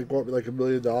probably like want me like $1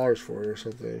 million for it or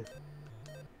something.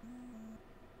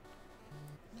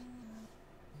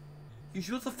 You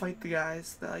should be able to fight the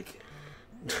guys that like...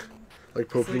 Like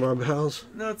Pokemon battles?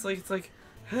 No, it's like,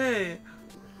 hey,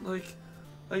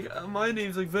 my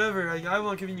name's like Vever, like I'm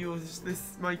not giving you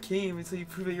this my game until you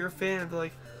prove that you're a fan. They're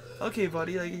like, okay,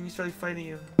 buddy, like, and you start like, fighting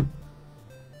him.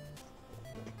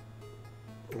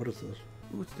 What is this?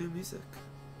 Ooh, it's new music.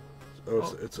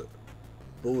 Oh, it's a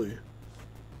bully.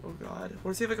 Oh God,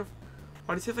 why does he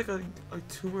have like a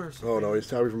tumor or something? Oh no, he's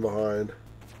tapping from behind.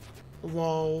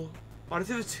 Lol. Why does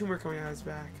he have a tumor coming out of his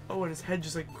back? Oh, and his head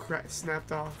just like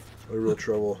snapped off. I'm in real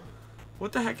trouble.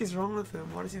 What the heck is wrong with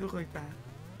him? Why does he look like that?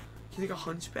 He's like a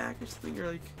hunchback or something,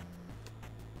 or like...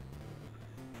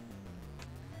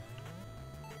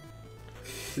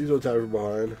 Please don't tap from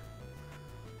behind.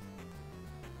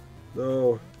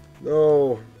 No.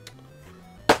 No.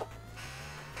 That's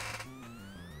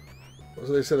what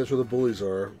they said, that's where the bullies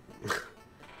are.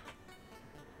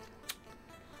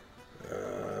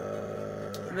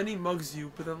 And then he mugs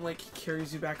you, but then like he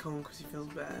carries you back home because he feels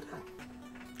bad.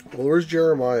 Well, where's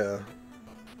Jeremiah?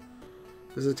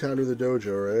 This is the town near the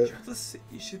dojo, right?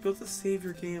 You should be able to save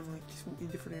your game like in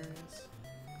different areas.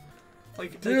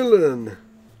 Like Dylan!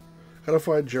 Gotta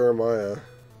find Jeremiah.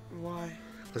 Why?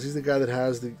 Because he's the guy that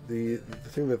has the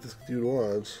thing that this dude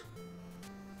wants.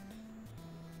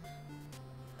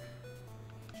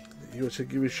 He wants to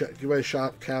give me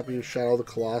a copy of Shadow of the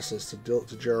Colossus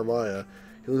to Jeremiah.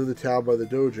 He lives in the town by the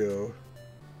dojo.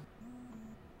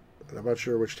 And I'm not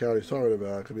sure which town he's talking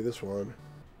about. It could be this one.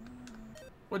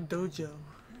 What dojo?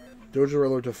 Dojo where I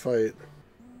learned to fight.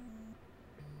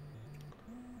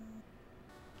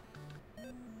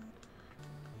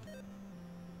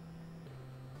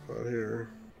 Not here.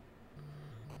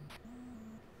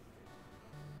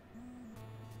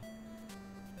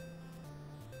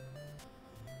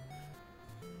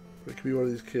 It could be one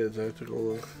of these kids. I have to go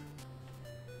look.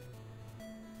 I'm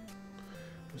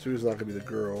assuming it's not going to be the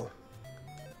girl.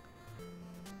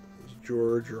 It's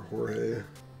George or Jorge.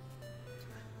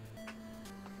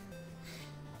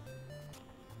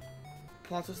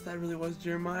 Plot twist that really was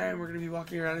Jeremiah, and we're gonna be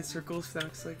walking around in circles for the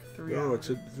next like 3 No, hours.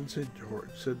 it didn't say George.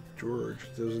 It said George.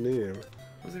 That was a name.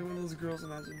 I was like one of those girls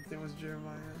imagined if it was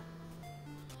Jeremiah.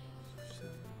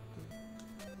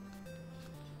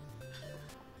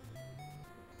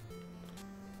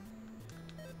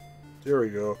 There we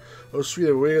go. Oh, sweet.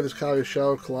 I'm waiting on this copy of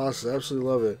Shadow Colossus. I absolutely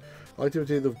love it. I like to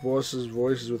imitate the boss's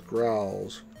voices with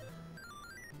growls.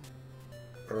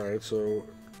 Alright, so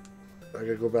I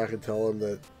gotta go back and tell him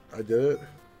that I did it.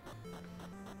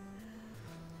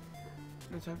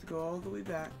 I just have to go all the way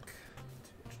back.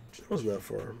 It wasn't that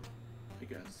far. I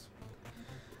guess.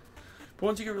 But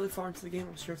once you get really far into the game,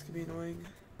 I'm sure it's gonna be annoying.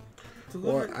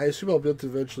 Well, I assume I'll be able to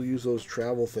eventually use those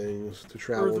travel things to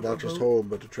travel, not just home,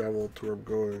 but to travel to where I'm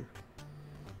going.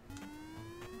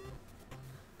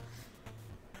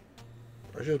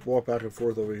 I should just walk back and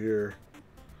forth over here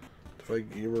to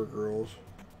fight gamer girls.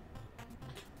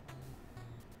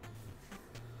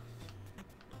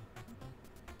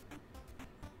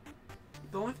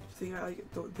 The only thing I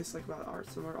dislike about art,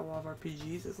 a lot of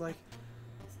RPGs, is like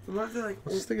the amount of like.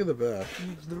 What's this thing in the back?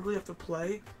 You literally have to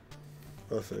play.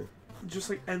 Nothing. Just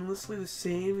like endlessly the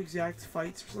same exact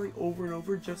fights or something over and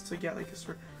over just to get like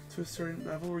to a certain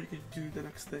level where you could do the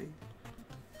next thing.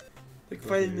 Like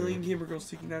fight a million gamer girls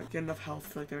so you can get enough health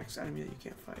for like the next enemy that you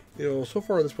can't fight. You know, so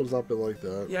far this one's not been like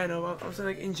that. Yeah, I know. I was saying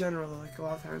like in general, like a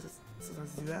lot of times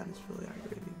sometimes do that and it's really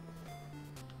aggravating.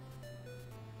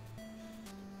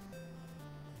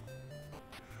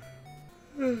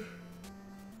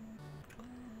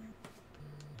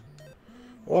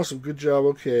 Awesome, good job,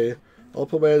 okay. I'll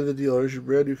put my end of the deal. Here's your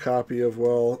brand new copy of,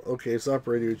 well, okay, it's not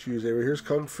brand new, it's Tuesday, but here's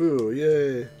Kung Fu,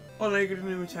 yay. Oh, now you get a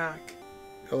new attack.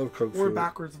 I love Kung Fu. Or a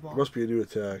backwards block. It must be a new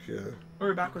attack, yeah.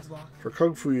 Or a backwards block. For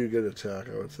Kung Fu, you get an attack,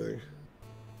 I would think.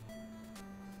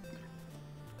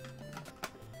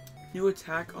 New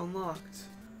attack unlocked.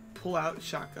 Pull out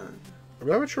shotgun. I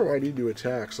mean, I'm not sure why I need new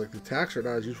attacks. Like, the attacks are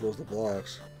not as useful as the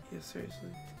blocks. Yeah, seriously.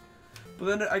 But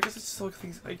then I guess it's just like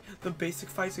things like the basic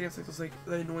fights against like those like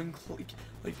the annoying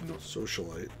no.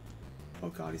 Socialite. Oh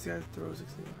god, he's the guy that throws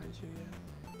something behind you.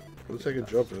 Yeah. At least I can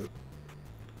jump it.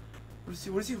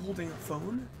 What is he holding? A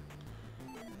phone?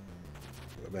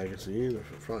 A magazine?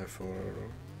 Probably a phone, I don't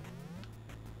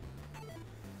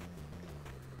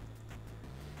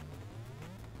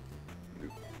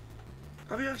know.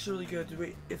 That'd be actually really good.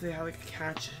 Wait, if they have like a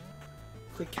catch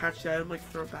the item, like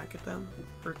throw it back at them,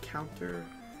 or counter.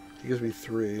 He gives me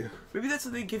 3. Maybe that's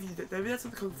what they give you. Maybe that's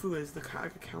what the Kung Fu is. Like a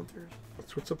counter.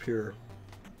 That's what's up here.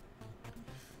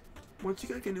 Once you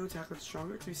get like a new attack that's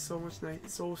stronger, it's gonna be so much nice,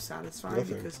 so satisfying.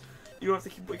 Nothing. Because you don't have to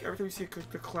keep like every time you see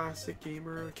the classic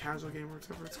gamer, the casual gamer,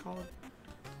 whatever it's called,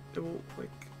 it won't like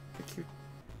you.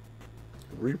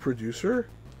 Reproducer?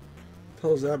 What the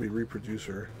hell does that mean,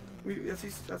 reproducer?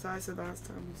 That's how I said last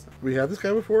time. We had this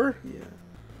guy before?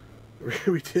 Yeah.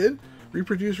 We did?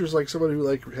 Reproducer is like someone who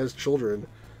like has children.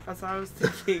 That's what I was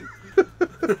thinking.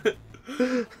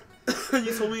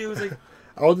 You told me it was like.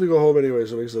 I want to go home anyway,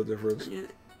 so it makes no difference. Yeah.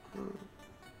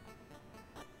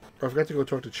 I forgot to go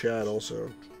talk to Chad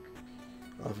also.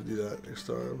 I'll have to do that next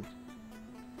time.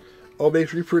 Oh,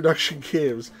 makes reproduction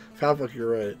games. Sounds like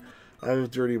you're right. I have a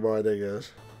dirty mind, I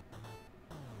guess.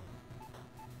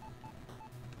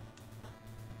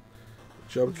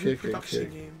 Jump, kick, and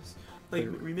kick. Games. Like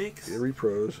remakes? Yeah,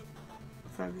 repros.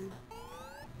 What's that mean?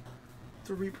 It's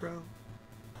a repro.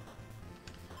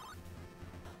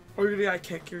 Or you're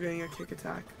getting a kick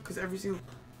attack. Because every single...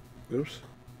 Oops.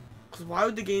 Because why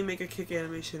would the game make a kick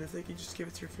animation if they could just give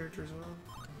it to your character as well?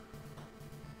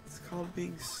 It's called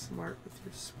being smart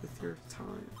with your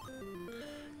time.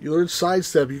 You learn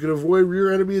sidestep. You can avoid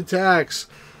rear enemy attacks.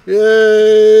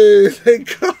 Yay!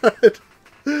 Thank God!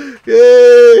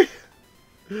 Yay!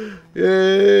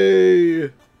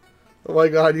 Yay! Oh my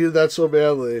God, you did that so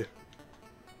badly.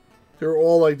 They were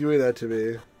all like doing that to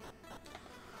me.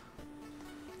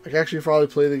 I can actually probably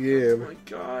play the game. Oh my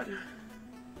God.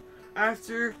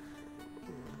 After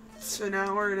an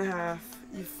hour and a half,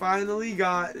 you finally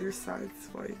got your side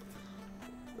swipe.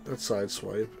 That's side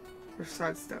swipe. Or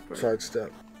sidestep, right?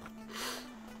 Sidestep.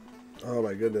 Oh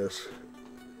my goodness.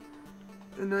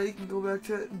 And now you can go back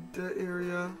to that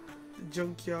area, the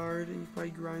junkyard, and you can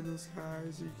probably grind those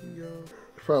guys. Or you can go.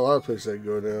 There's probably a lot of places I can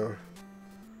go now.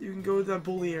 You can go to that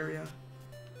bully area.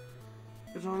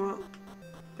 You're talking about?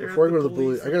 Before I go to the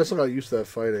bully, I gotta still got used to that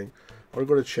fighting. I want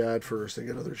to go to Chad first and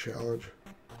get another challenge.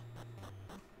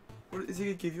 What, is he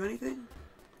gonna give you anything?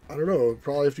 I don't know.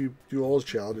 Probably if you do all his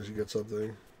challenges, you get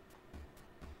something.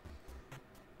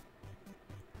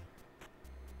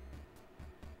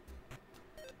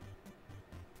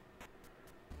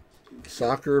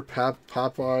 Soccer,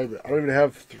 Popeye. I don't even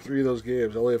have 3 of those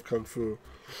games. I only have Kung Fu.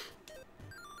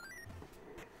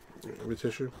 Give me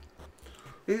tissue.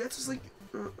 Maybe that's just like.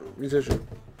 Give me tissue.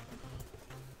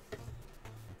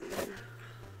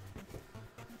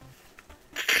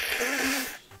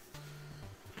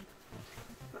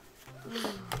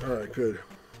 Alright, good.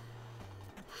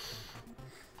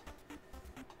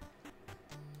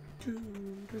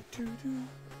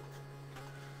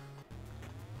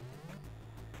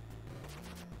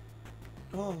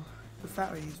 Oh, the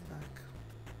fat lady's back.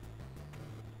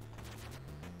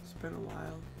 It's been a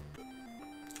while.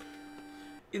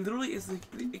 It literally is like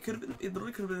it could have been. It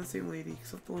literally could have been the same lady,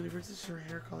 except the only difference is her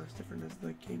hair color is different as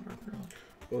the gamer girl.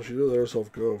 Well, she did let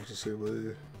herself go if it's the same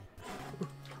lady.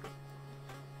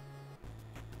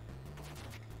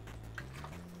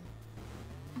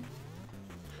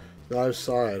 Dive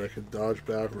side, I can dodge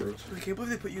backwards. I can't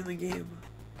believe they put you in the game.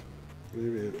 What do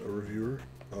you mean, a reviewer?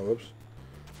 Oh, whoops.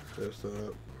 That's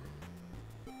that.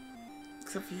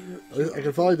 Except for you. I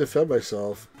can finally defend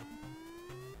myself.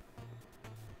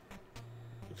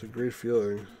 It's a great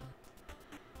feeling.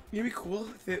 It'd be cool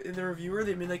if they, in the reviewer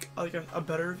they made like a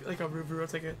better like a reviewer.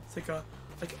 It's like a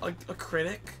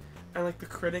critic, and like the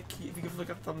critic, if you give like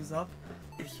a thumbs up,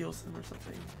 it heals them or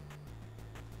something.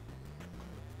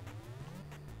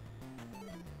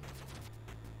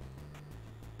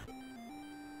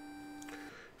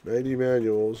 $90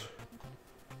 manuals.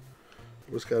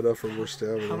 What's got enough for more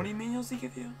stamina? How many manuals do they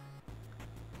give you?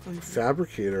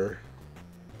 Fabricator.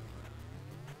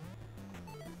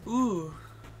 Ooh.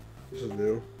 This is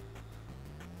new.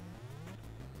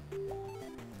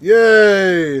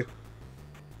 Yay!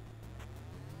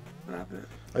 What happened?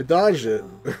 I dodged it.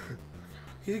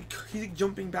 He's like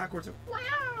jumping backwards. Like,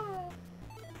 wow.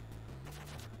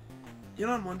 You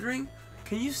know what I'm wondering?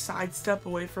 Can you sidestep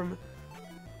away from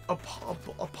a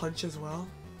punch as well?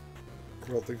 I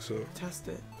don't think so. Test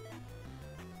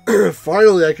it.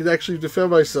 Finally, I can actually defend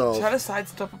myself. Try to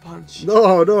sidestep a punch.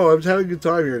 No, I'm having a good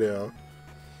time here now.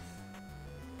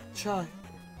 Try.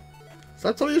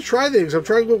 Stop telling me to try things. I'm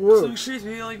trying what works. So I'm curious,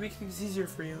 maybe like make things easier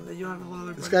for you. That you don't have a lot of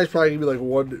other. This guy's probably gonna be like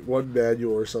one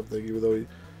manual or something, even though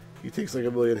he takes like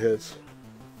a million hits.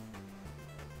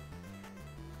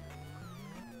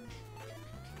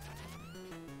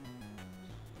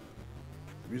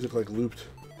 Music like looped.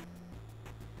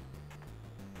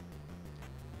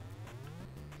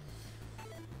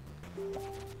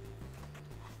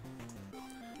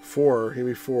 Four. Give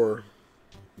me 4.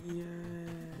 Yeah.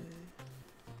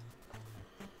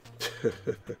 Should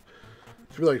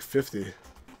be like 50.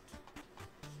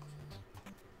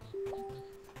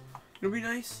 It'd be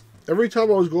nice. Every time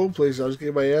I was going places, I was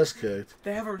getting my ass kicked.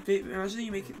 They have imagine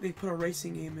you make it. They put a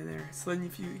racing game in there, so then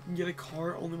if you can get a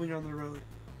car only when you're on the road,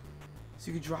 so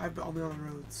you can drive but only on the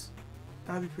roads.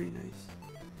 That'd be pretty nice.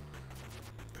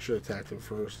 I should have attacked him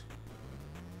first.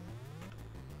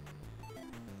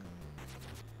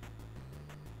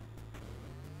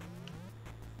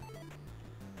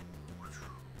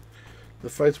 The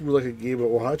fights move like a Game &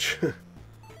 Watch. At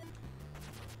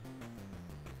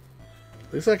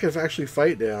least I can actually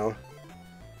fight now.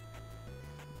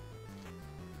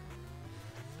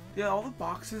 Yeah, all the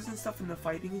boxes and stuff in the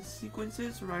fighting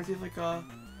sequences reminds me of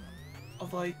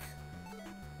like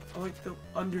the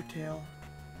Undertale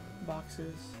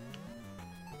boxes.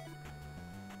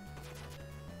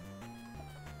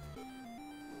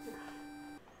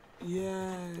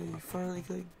 Yeah, you finally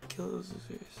like kill those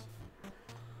losers.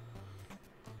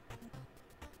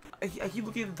 I keep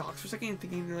looking at the docks for a second and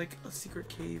thinking they're like a secret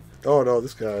cave. Oh no,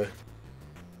 this guy.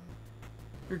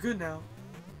 You're good now.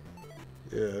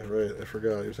 Yeah, right. I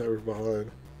forgot. He was ever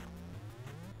behind.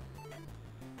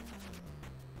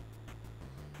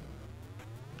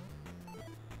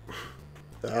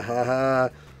 Ah ha ha.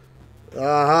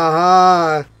 Ah ha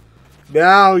ha.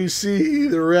 Now you see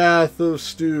the wrath of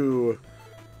Stu.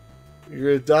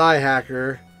 You're gonna die,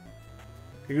 hacker.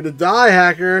 You're gonna die,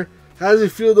 hacker. How does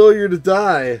it feel though you're gonna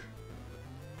die?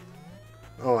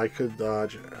 Oh, I could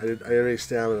dodge. I didn't have any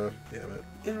stamina. Damn it.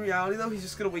 In reality, though, he's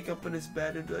just gonna wake up in his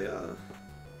bed and be like,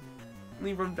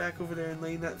 me run back over there and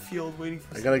lay in that field waiting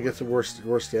for. I gotta get some more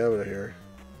stamina here.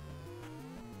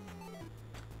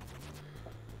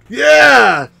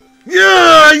 Yeah!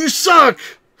 Yeah! You suck!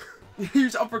 You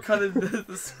just uppercutted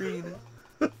the screen.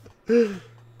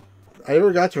 I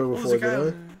never got to her before,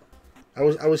 did I?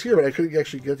 I was here, but I couldn't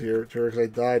actually get to her because I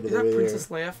died. Is that Princess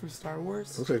Leia from Star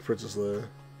Wars? Looks like Princess Leia.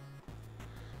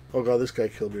 Oh god, this guy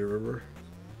killed me, remember?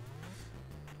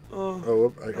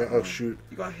 Oh, oh shoot.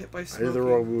 You got hit by smoking. I did the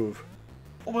wrong move.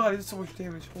 Oh my god, I did so much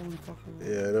damage. Holy fucking.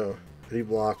 Yeah, I know. And he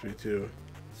blocked me too.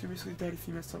 So you're basically dead if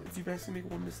you mess up. If you basically make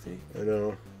one mistake. I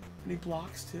know. And he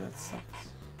blocks too, that sucks.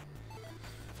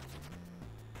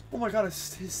 Oh my god,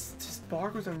 his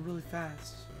bar goes down really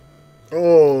fast.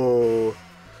 Oh.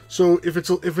 So if it's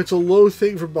a low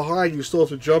thing from behind, you still have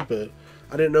to jump it.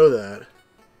 I didn't know that.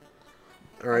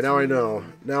 Alright, now I know.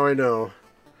 Now I know.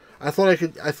 I thought I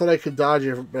could dodge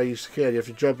it, but I used to can't. You have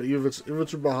to jump it. Even if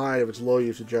it's from behind, if it's low, you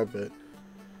have to jump it.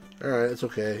 Alright, that's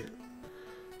okay.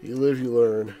 You live, you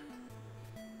learn.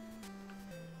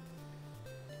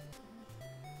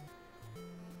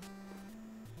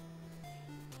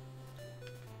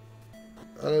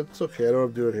 It's okay. I know what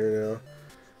I'm doing here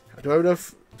now. Do I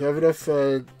have enough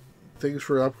things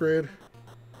for an upgrade?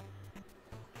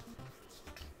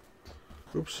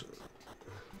 Oops.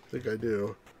 I think I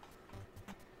do.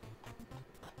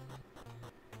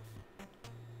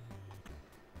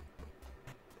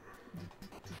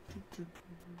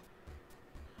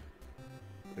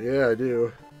 Yeah, I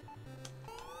do.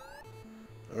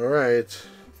 Alright.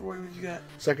 What would you get?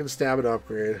 Second stamina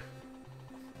upgrade.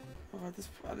 Oh,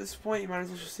 at this point, you might as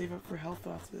well just save up for health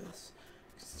after this.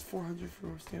 Because it's 400 for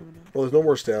more stamina. Well, there's no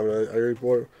more stamina. I already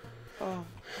bought it. Oh.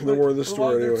 No more in this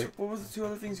store anyway. What was the two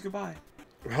other things you could buy?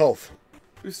 Health.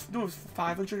 It was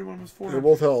 500 and one was 400. They're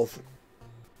both health.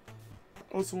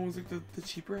 Oh, so one was like the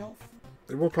cheaper health?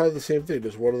 They're both probably the same thing.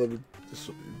 Just one of them.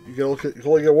 You can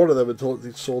only get one of them until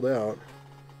it's sold out.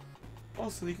 Oh,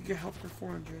 so you could get health for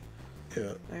 400.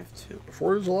 Yeah. I have 2.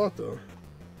 400's a lot, though.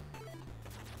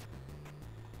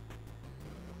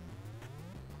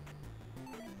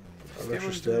 I'm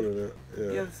extra stamina.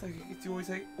 Yeah, it's like you always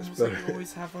like almost like you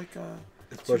always have like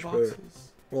it's 2 much boxes. better.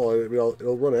 Well, I mean,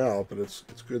 it'll run out, but it's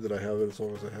good that I have it as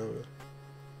long as I have it.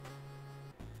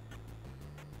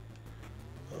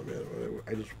 Oh man,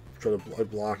 I just try to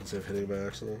block instead of hitting by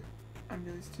accident. I'm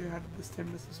really still have the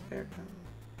stamina to spare now.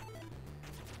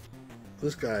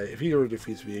 This guy, if he ever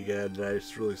defeats me again, I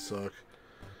just really suck.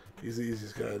 He's the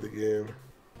easiest guy in the game.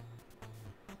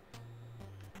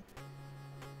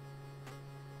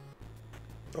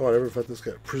 Oh, I never fought this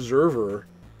guy. Preserver.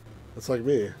 That's like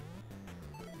me.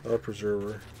 Not a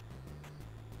preserver.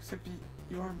 Except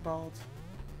you aren't bald.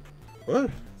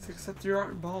 What? Except you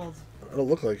aren't bald. I don't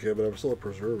look like him, but I'm still a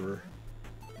preserver.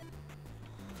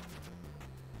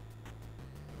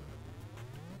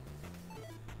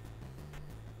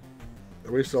 I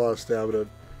wasted a lot of stamina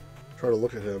trying to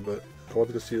look at him, but I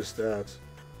wanted to see his stats.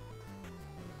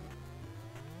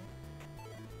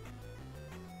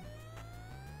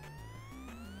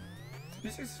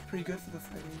 This is pretty good for the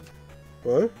fighting.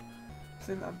 What?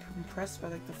 I'm impressed by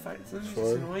like the fight. It's just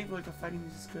annoying, but like the fighting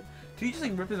is just good. Can you just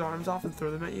like rip his arms off and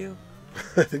throw them at you?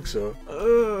 I think so.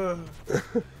 Ugh.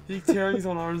 He's tearing his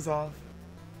own arms off.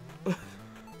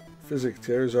 Physic,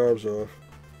 tear his arms off.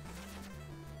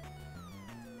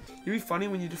 It'd be funny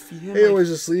when you defeat him. Hey, always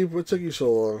asleep? What took you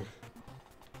so long?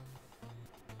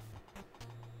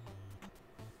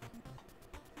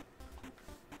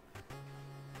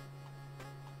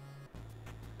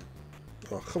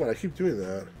 Oh, come on, I keep doing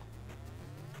that.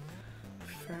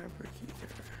 Fabricator.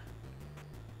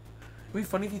 It'd be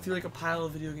funny if you threw like a pile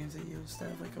of video games at you instead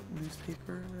of like a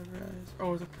newspaper or whatever it is.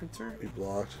 Oh, it's a printer? He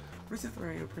blocked. What is it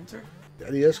throwing? A printer?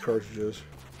 NES cartridges.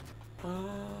 Oh.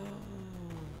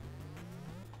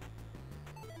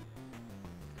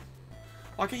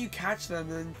 Why can't you catch them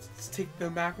and then just take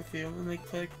them back with you and like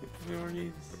play more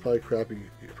games? Probably crappy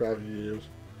games.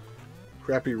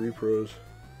 Crappy repros.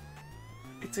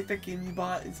 It's like that game you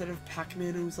bought instead of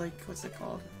Pac-Man. It was like, what's it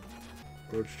called?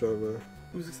 What you talking about?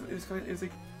 It was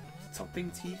like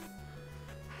something teeth.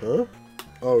 Huh?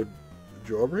 Oh,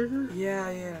 Jawbreaker?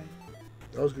 Yeah.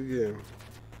 That was a good game.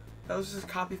 That was just a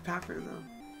copy of Pac-Man though.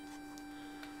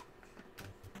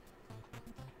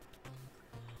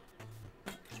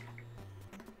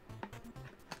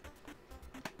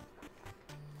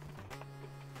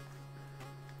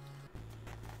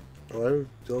 Oh, I haven't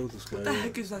dealt with this guy. What the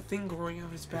heck is that thing growing out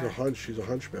of his back? He's a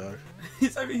hunchback.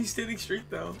 He's standing straight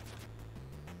though.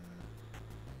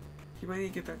 He might need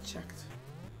to get that checked.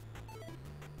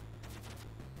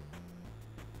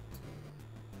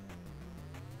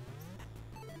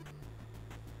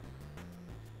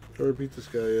 Never beat this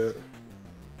guy yet.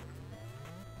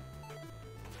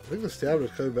 I think the stamina's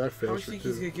coming back faster. How much do you think too.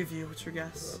 he's gonna give you? What's your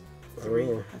guess? I don't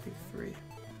know. I think 3.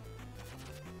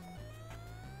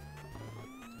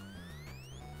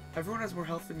 Everyone has more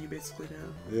health than you basically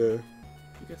now. Yeah. You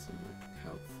get some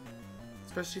health.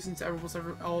 Especially since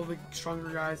all the stronger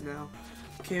guys now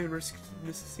can't even risk to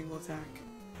miss a single attack.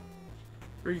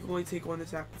 Or you can only take 1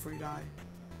 attack before you die.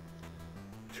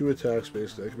 2 attacks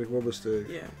basically. I can make 1 mistake.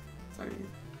 Yeah, that's what I mean.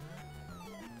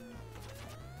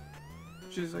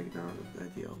 Which is like not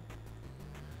ideal.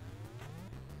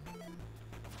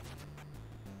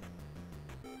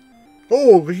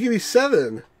 Oh, he gave me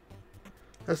 7.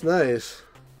 That's nice.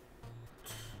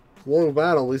 Long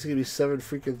battle. At least he gave me 7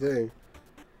 freaking thing.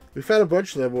 We found a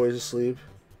bunch of them boys asleep.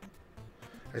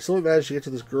 I still managed to get to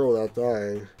this girl without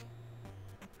dying.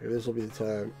 Maybe this will be the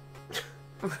time.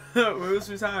 Where's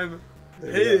your time?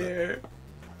 There Hey you go. there.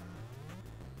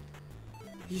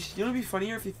 You know what'd be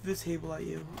funnier if he threw the table at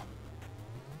you.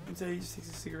 Instead he just takes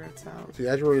the cigarettes out. See,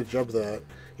 I just wanted to jump that.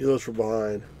 He knows from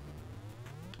behind.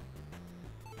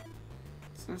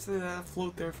 So instead of that,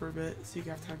 float there for a bit so you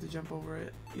can have time to jump over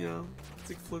it. You know? It's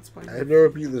like float spine. I've never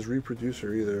beaten this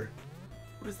reproducer either.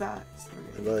 What is that?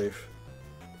 A knife.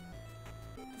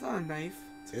 It's not a knife.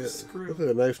 It's like Yeah, a screw. looks like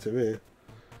a knife to me.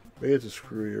 Maybe it's a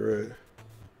screw, you're right.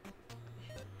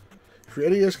 If your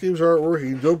NES games aren't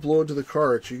working, don't blow into the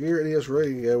carts. You can get your NES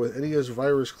running again with NES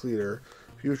Virus Cleaner.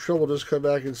 If you have trouble, just come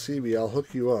back and see me. I'll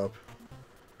hook you up.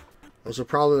 Also,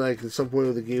 probably like at some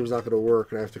point the game's not going to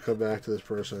work and I have to come back to this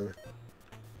person.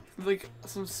 Like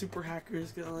some super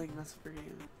hackers gonna like mess with your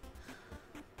game.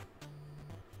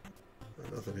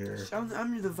 Nothing here.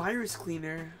 I'm the virus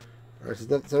cleaner. Alright, so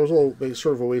that was all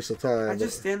sort of a waste of time. I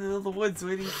just stand in the woods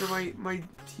waiting for my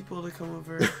people to come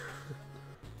over.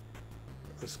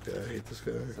 This guy, I hate this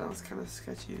guy. Sounds kind of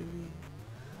sketchy to me.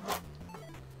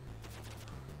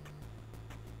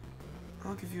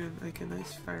 I'll give you like a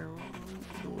nice firewall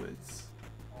in the woods.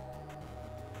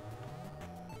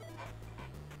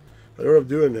 I know what I'm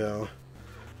doing now.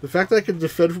 The fact that I can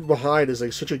defend from behind is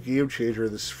like such a game changer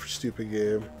in this stupid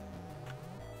game.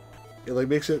 It like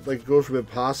makes it like go from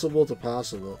impossible to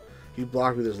possible. He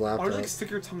blocked me with his laptop. Or like stick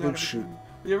your tongue out every shoot. time.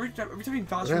 Every time you dodge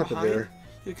What from happened behind, there?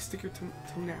 you like stick your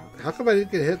tongue out. How come I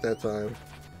didn't get hit that time?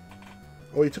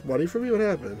 Oh, he took money from me? What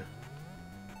happened?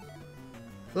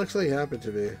 I feel like something happened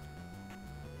to me.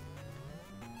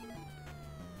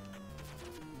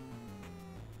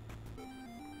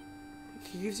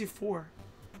 He gives you 4.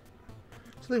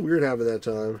 Something weird happened that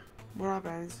time. What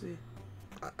happened, honestly?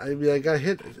 I mean, I got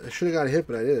hit. I should have got hit,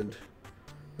 but I didn't.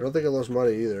 I don't think I lost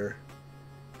money either.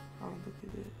 I don't think you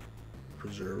did.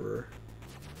 Preserver.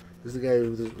 This is the guy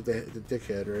with the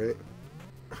dickhead, right?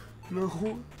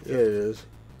 No. Yeah, it is.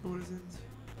 What is it?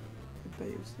 I bet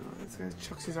you it's not. This guy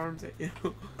chucks his arms at you.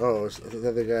 Oh, is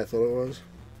that the guy I thought it was?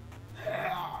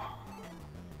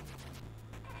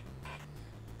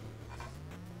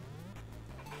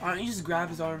 Why don't you just grab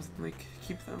his arms and like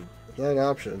keep them? It's not an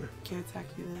option. Can't attack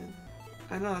you then.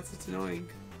 I know, it's annoying.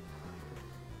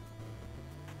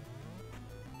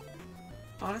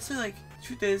 Honestly, like,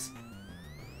 truth is,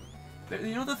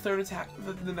 you know the third attack,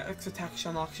 the next attack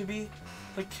shall not should be,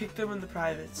 like, kick them in the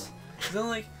privates. 'Cause then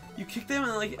like you kick them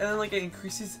and then like it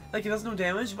increases, like it does no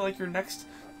damage, but like your next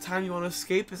time you want to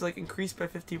escape is like increased by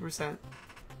 50%.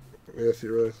 Yeah,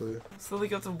 theoretically. So like you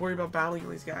don't have to worry about battling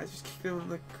these guys. Just kick them in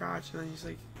the crotch and then you just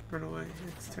like run away.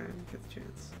 Next turn, get the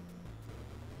chance.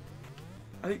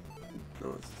 I think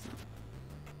no.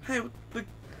 Hey, like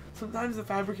sometimes the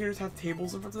fabricators have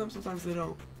tables in front of them. Sometimes they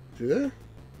don't. Do they?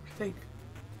 I think.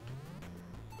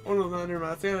 Oh no, never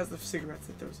mind. I think that's the cigarettes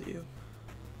that throws at you.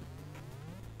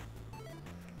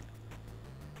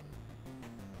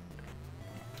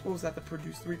 What was that? The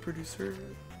reproducer?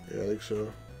 Yeah, I think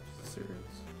so.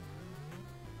 Cigarettes.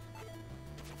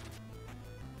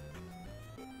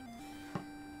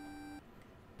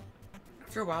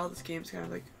 After a while, this game's kind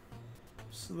of like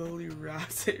slowly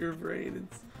rots at your brain.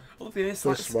 It's they made a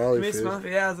smiley face.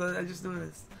 Yeah, I just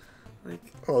noticed.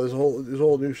 Like, Oh, there's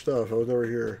whole new stuff. I was never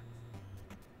here.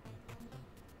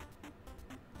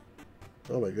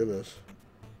 Oh my goodness.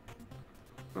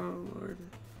 oh lord.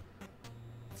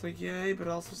 It's like yay, but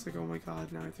also it's like oh my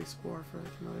god, now I have to explore for like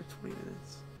another 20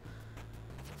 minutes.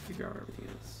 Figure out where everything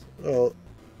is. Well,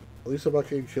 at least I'm not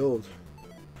getting killed.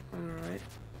 I know, right?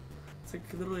 It's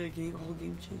like literally a whole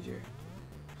game changer.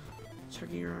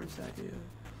 Chucking your arms at you.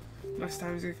 Next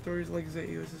time he's gonna throw his legs at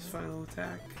you as his final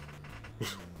attack.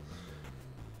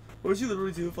 What would you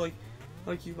literally do if like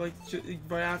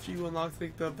right after you unlock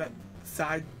like the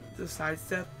side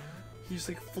step, he just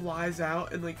like flies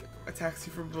out and like attacks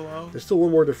you from below. There's still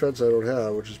one more defense I don't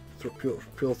have, which is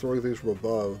people throwing things from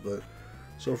above. But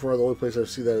so far, the only place I've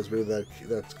seen that is maybe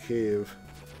that cave.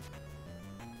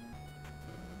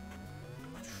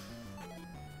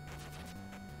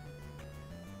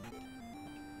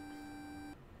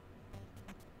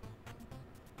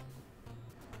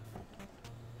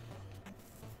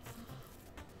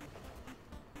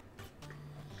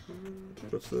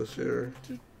 What's this here?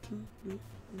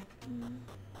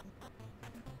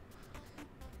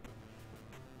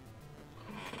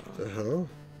 The hell?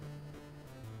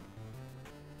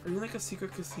 Are you like a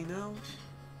secret casino?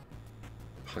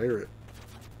 Pirate.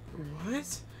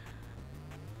 What?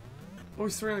 Oh,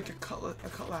 he's throwing like a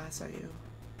cutlass at you.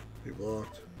 He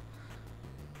blocked.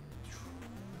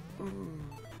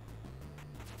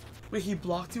 Wait, he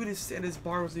blocked you and his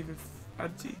bar was even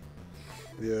empty.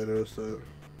 Yeah, I noticed that.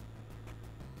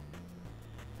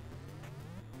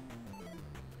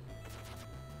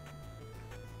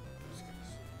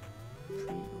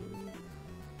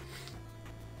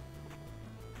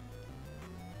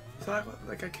 So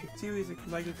like I kicked you, he's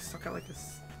like stuck out like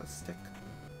a stick.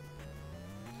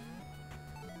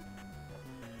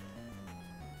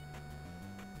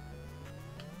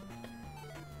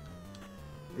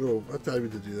 Oh, I thought I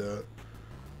meant to do that.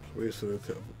 Wasted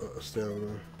a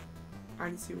stamina. I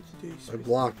didn't see what you do. I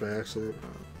blocked by accident.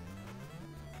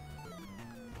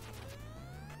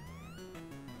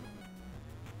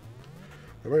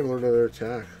 I might learn another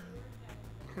attack.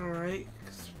 Alright,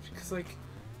 because like,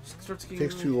 it starts getting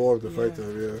Takes really, too long to fight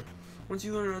them, yeah. Once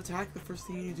you learn an attack, the first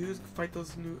thing you do is fight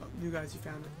those new guys you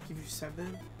found. Give you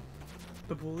 7.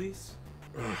 The bullies.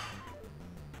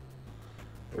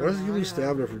 Why does he lose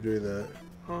stamina for doing that?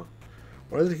 Huh?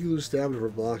 Why does he lose stamina for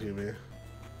blocking me?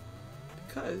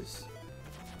 Because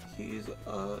he's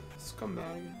a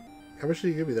scumbag. How much did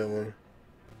he give me that one?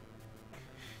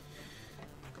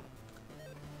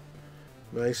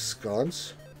 Nice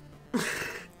sconce? What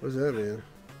does that mean?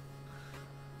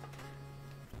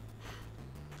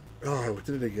 Oh, I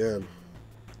did it again.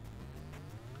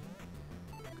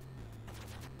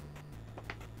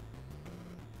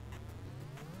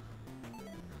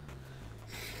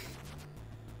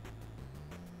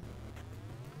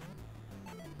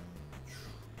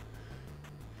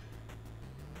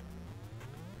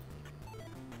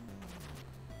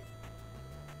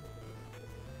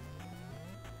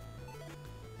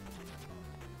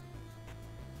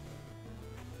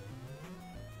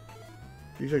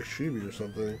 He's like Shibi or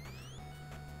something.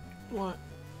 What?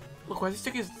 Look, why does he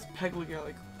stick his peg leg out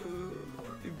like,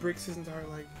 it breaks his entire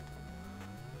leg.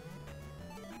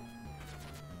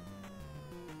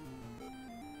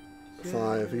 Yeah.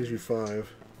 5. He gives you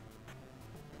 5.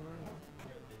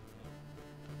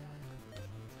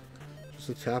 Just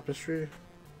a tapestry?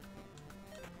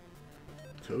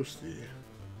 Toasty.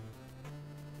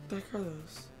 What the heck are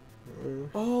those?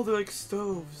 Oh, they're like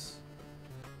stoves.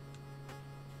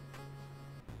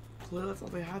 Clearly that's all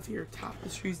they have here.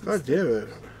 Tapestries and God damn it.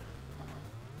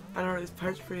 I don't know, this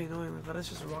part's pretty annoying. Like, let us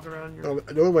just walk around here.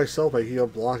 Knowing myself, I keep on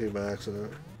blocking by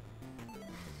accident.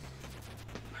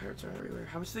 Pirates are everywhere.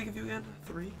 How much did they give you again?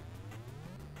 3?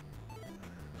 I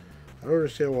don't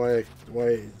understand why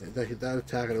that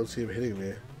attack I don't see him hitting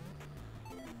me.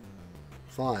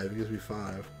 5. He gives me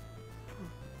 5.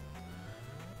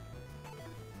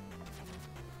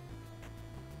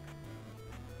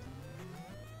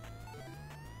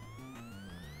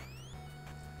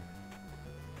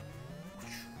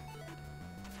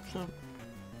 So,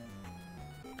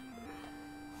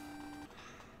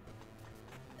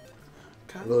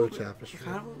 Another tapestry. I'm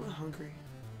kind of a little bit hungry.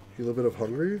 You a little bit of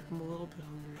hungry? I'm a little bit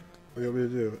hungry. What do you want me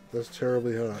to do? That's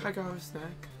terribly hot. Can I grab a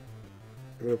snack?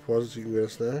 I'm gonna pause it so you can get a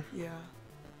snack? Yeah.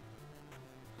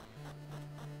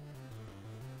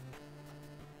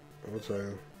 One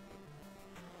second.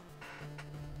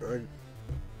 Alright.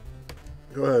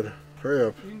 Go ahead. Hurry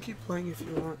up. You can keep playing if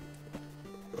you want.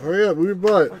 Hurry up, move your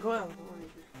butt. Go ahead.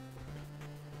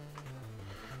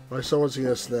 My son wants to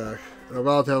get a snack. And I'm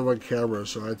about to have him on camera,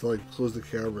 so I have to like close the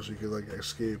camera so he can like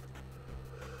escape.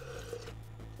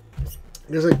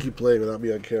 I guess I can keep playing without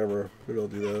me on camera. Maybe I'll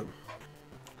do that.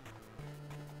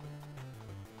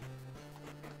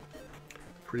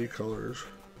 Pretty colors.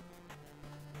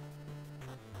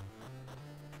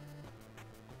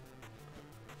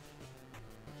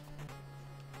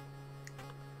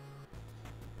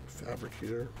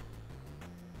 Fabricator.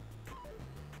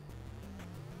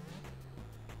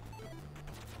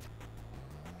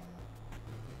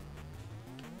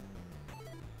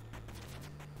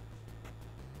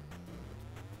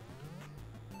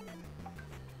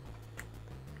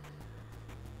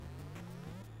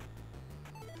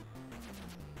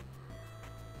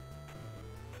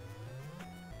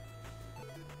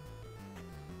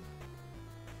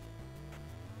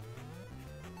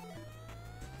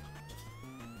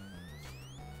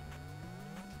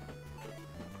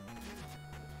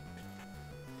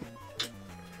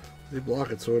 They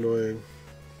block it, so annoying.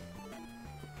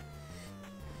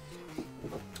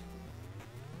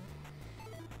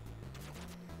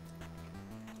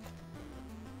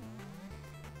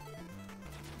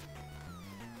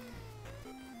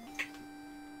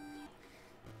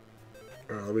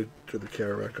 Alright, let me turn the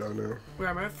camera back on now. Wait,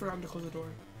 I might have forgotten to close the door.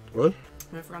 What? I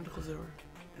might have forgotten to close the door.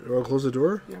 You want to close the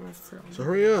door? Yeah, I might have forgotten. So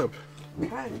hurry up.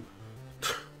 Okay.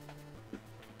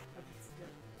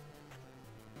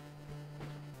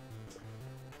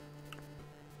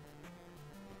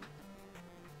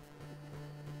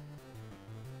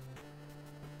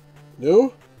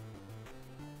 No?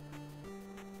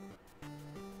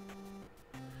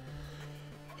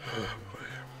 Oh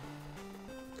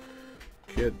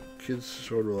boy. Kids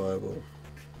so reliable.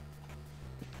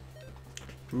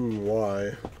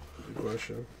 Why? Good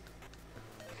question.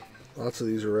 Lots of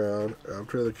these around. I'm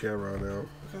turning the camera on now.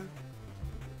 Okay.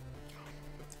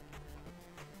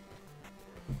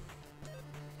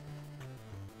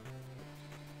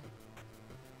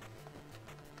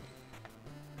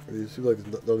 These seem like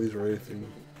none of these are anything.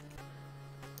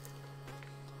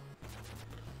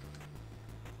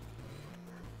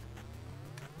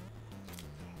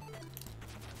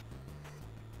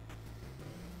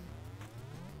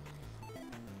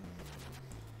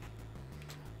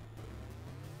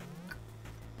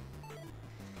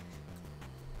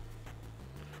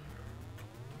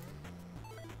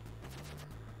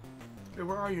 Hey,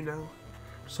 where are you now?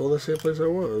 Still in the same place I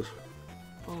was.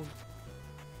 Oh.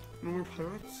 No more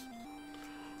pirates?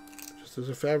 Just as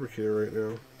a fabricator right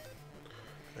now.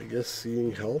 I guess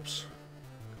seeing helps.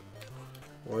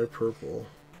 Why purple?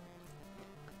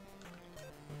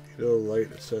 You know,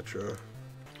 light, etc.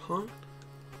 Huh?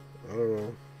 I don't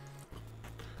know.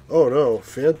 Oh no,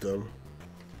 Phantom.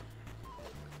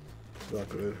 It's not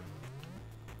good.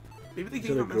 Maybe they He's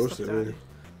get gonna messed up, ghost it, Daddy. man.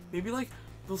 Maybe like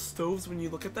those stoves, when you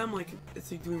look at them, like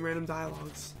it's like doing random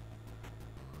dialogues.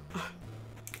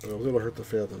 I was able to hurt the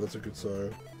Phantom, that's a good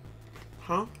sign.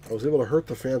 Huh? I was able to hurt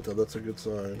the Phantom, that's a good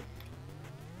sign.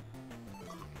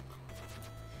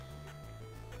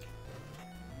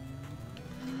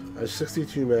 I have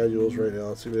 62 manuals right now.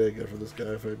 Let's see what I get for this guy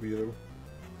if I beat him.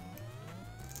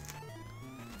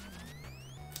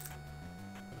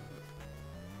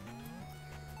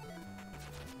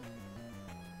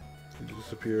 He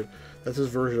disappeared. That's his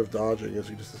version of dodging, as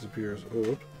he just disappears. Oh,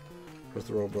 whoop. Pressed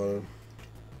the wrong button.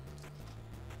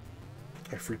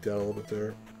 I freaked out a little bit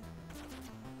there.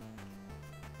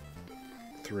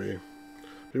 3.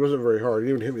 He wasn't very hard. He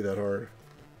didn't even hit me that hard.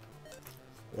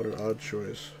 What an odd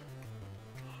choice.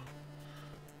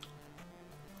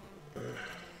 I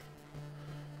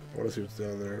want to see what's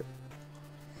down there.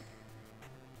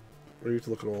 Or you have to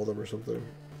look at all of them or something.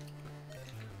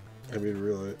 I mean,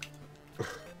 really.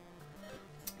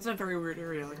 It's a very weird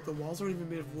area. Like the walls aren't even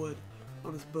made of wood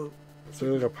on this boat. It's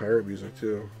playing like a pirate music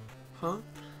too. Huh?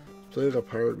 It's playing like a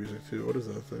pirate music too. What is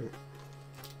that thing?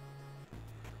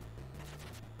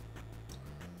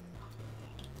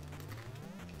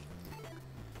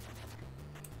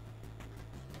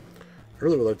 I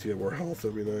really would like to get more health.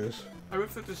 That'd be nice. I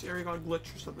wonder if this area got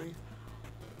glitched or something.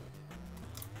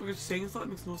 Look, it's saying stuff that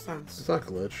makes no sense. It's not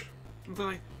glitch. It's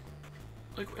like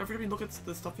every time you look at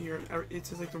the stuff here, it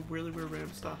says like the really weird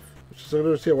random stuff. Just I don't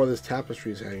understand why this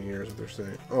tapestry is hanging here. Is what they're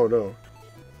saying. Oh no.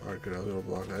 All right, good. I was able to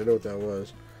block that. I know what that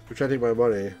was. They're trying to take my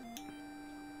money.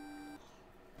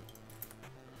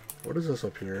 What is this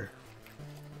up here?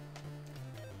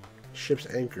 Ship's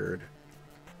anchored.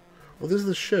 Well, this is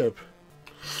the ship.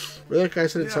 Where that guy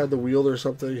said inside the wheel there's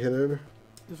something hidden?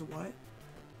 There's a what?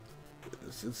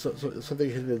 It's something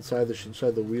hidden inside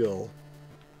the wheel.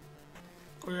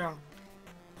 Oh yeah.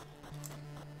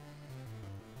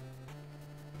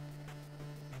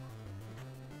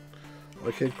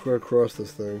 I can't go across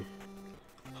this thing.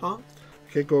 Huh?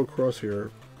 I can't go across here.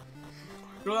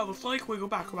 No, that looks like. Wait, go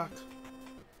back, go back.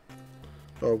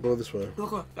 Oh, go this way.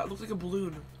 Look, that looks like a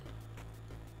balloon.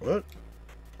 What?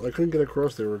 Well, I couldn't get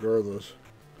across there regardless.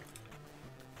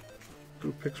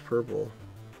 Who picks purple?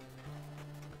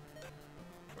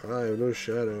 I have no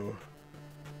shadow.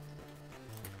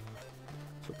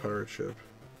 It's a pirate ship.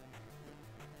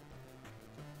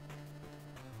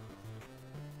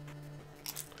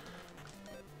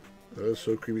 That is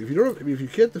so creepy. If you don't, I mean, if you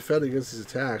can't defend against these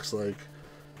attacks, like,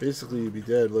 basically you'd be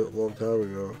dead a long time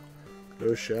ago.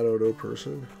 No shadow, no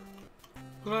person.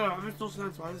 Yeah, that makes no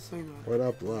sense. Why is it saying that? Why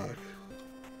not black?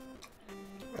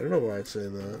 I don't know why it's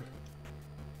saying that.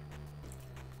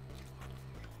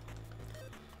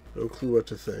 No clue what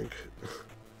to think.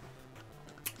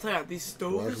 So yeah, these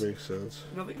stoves. Black makes sense.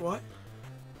 Nothing. What?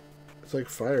 It's like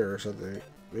fire or something.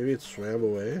 Maybe it swam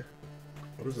away.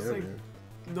 What does that like, mean?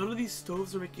 None of these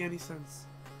stoves are making any sense.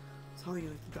 I'm telling you,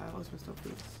 like, the dialogue's messed up for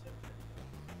this.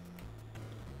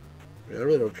 Yeah, I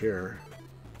really don't care.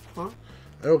 Huh?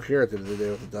 I don't care at the end of the day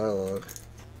with the dialogue.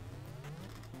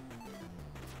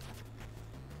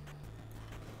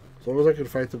 As long as I can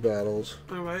fight the battles.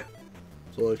 Alright.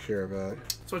 That's all I care about.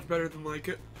 It's much better than, like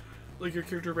your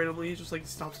character randomly just, like,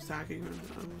 stops attacking and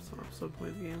I'm so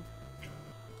playing the game.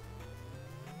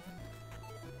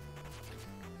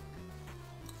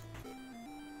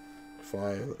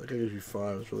 Five. I think I give you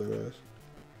 5. It's really nice.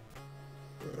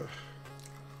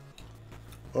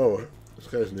 Oh, this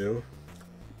guy's new.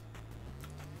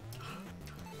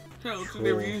 Yeah, looks Cool.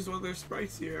 like they reused one of their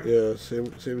sprites here. Yeah, same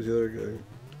as the other guy.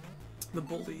 The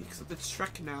bully, except it's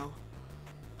Shrek now.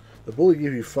 The bully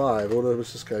gave you 5. I wonder how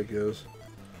much this guy gives.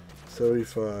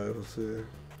 75. Let's see.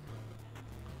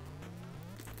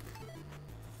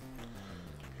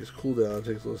 His cooldown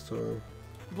takes less time.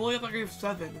 The bully I thought gave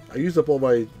 7. I used up all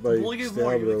my The bully gave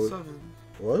more, stamina. like 7.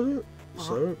 Was it? Uh-huh.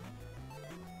 7?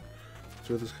 Let's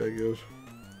see what this guy gives.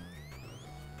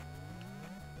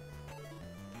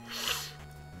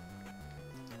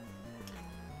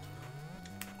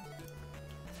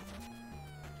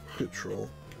 Troll.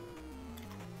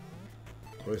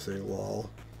 What am I saying? Lol.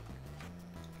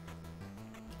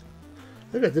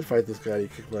 I think I did fight this guy. He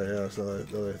kicked my ass. Now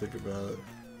that I think about it.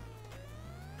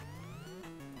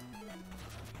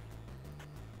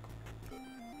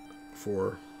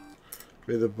 Four.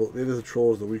 Maybe the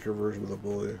troll is the weaker version of the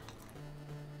bully.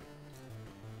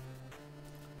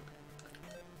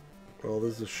 Well,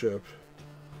 this is a ship.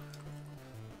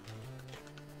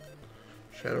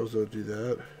 Shadows don't do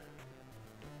that.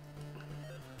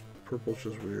 Purple's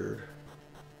just weird.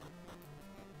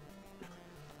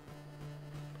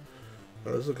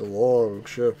 Oh, this is like a long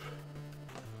ship.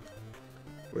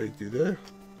 Wait, do they?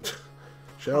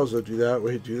 Shadows don't do that.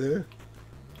 Wait, do they?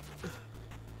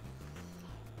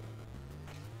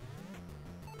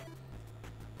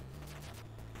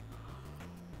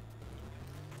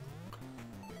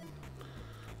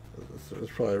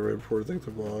 That's probably a very important thing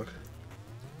to block.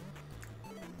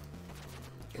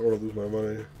 I don't want to lose my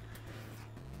money.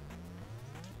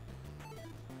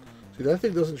 See, that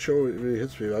thing doesn't show it really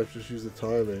hits me. I just use the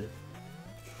timing.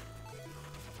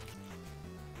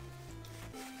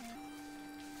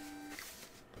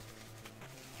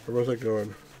 Where was I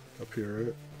going? Up here,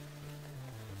 right?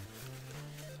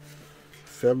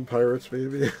 Femme pirates,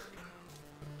 maybe?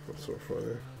 That's so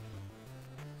funny.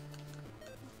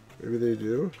 Maybe they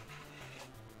do?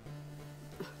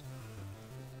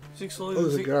 Oh,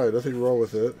 there's a guy. Nothing wrong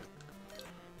with it.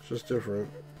 It's just different.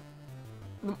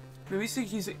 Maybe he's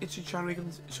trying to make him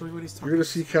show me what he's talking. You're gonna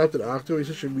see Captain Octo. He's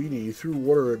such a meanie. He threw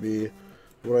water at me.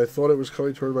 When I thought it was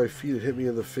coming toward my feet, it hit me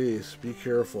in the face. Be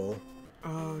careful.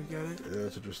 Oh, you got it? Yeah,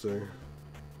 that's interesting.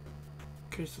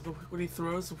 Okay, so when he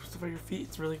throws the stuff at your feet,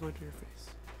 it's really going to your face.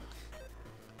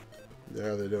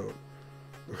 Yeah, they don't.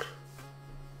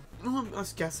 You know, I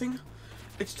was guessing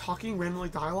it's talking randomly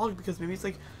dialogue because maybe it's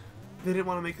like they didn't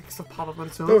want to make like, stuff pop up on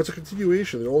its own. No, it's a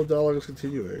continuation. All the dialogue is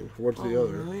continuing from one to the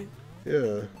other. Really?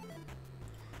 Yeah.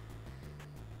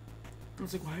 I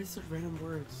was like, why is there random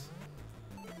words?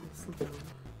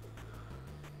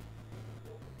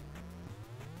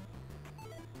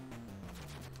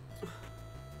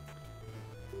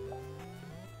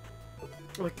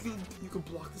 Like, you could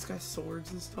block this guy's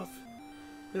swords and stuff.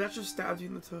 And that just stabs you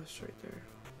in the tush right there.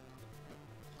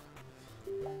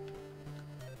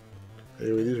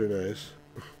 Anyway, these are nice.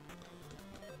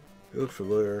 They look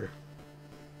familiar.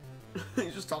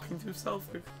 He's just talking to himself.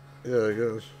 Like, Yeah, I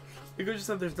guess. you could just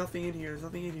said there's nothing in here, there's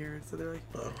nothing in here. So they're like,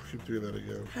 Oh, keep doing that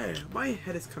again. hey, my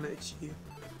head is kind of itchy.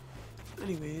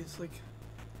 Anyways, like...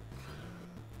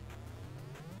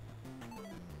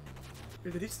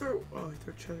 Wait, did he throw... Oh, he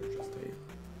threw treasure chest at you.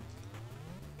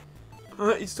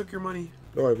 He just took your money.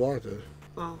 No, I blocked it.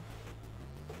 Oh.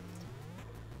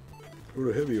 It would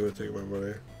have hit me when I take my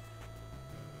money.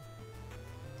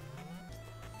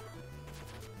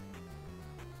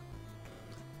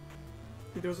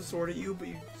 He throws a sword at you, but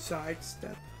you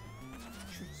sidestep.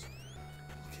 Shoots.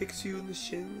 Kicks you in the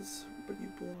shins, but you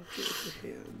block it with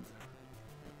your hand.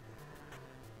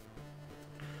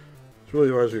 This really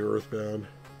reminds me of Earthbound.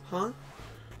 Huh?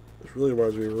 This really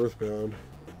reminds me of Earthbound.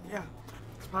 Yeah.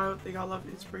 That's probably what they got a lot of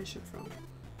inspiration from.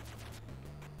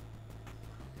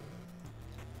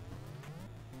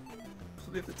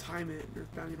 So they have to time it. In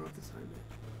Earthbound, you don't have to time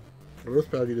it. In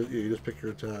Earthbound, you just pick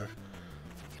your attack.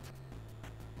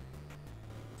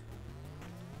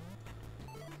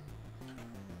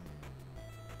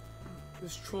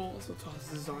 This troll also tosses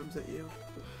his arms at you.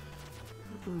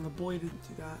 The boy didn't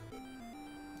do that.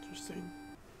 Interesting.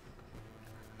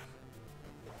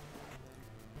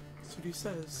 what he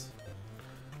says.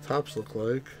 Tops look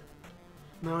like.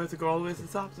 Now I have to go all the way to the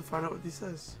top to find out what he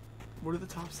says. What do the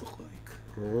tops look like?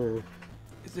 Oh.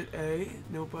 Is it A,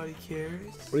 nobody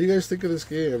cares? What do you guys think of this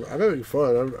game? I'm having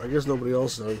fun. I guess nobody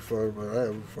else is having fun, but I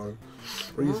am fun.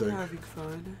 What do you think? I'm having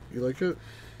fun. You like it?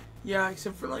 Yeah,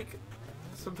 except for like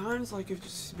sometimes like it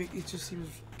just seems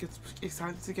it's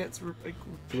time to get like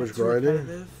too much grinding.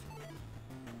 Repetitive.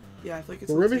 Yeah, I feel like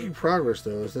it's. Well, we're making progress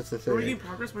though. That's the thing. We're making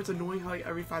progress, but it's annoying how like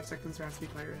every 5 seconds there has to be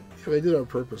pirate. Yeah, they did it on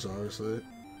purpose, obviously.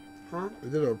 Huh? They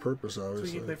did it on purpose, obviously.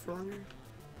 So you can play for longer.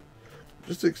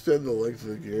 Just to extend the length of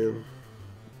the game.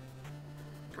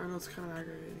 I know it's kind of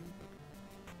aggravating.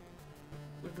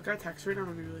 Like, if a guy attacks right now, I'm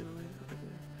gonna be really annoyed.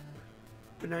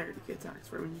 But now you're gonna get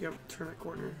attacked right when you get turn that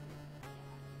corner.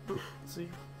 See?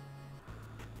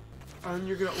 And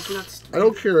you're gonna open that. I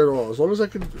don't care at all. As long as I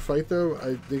can fight them,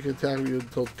 they can attack me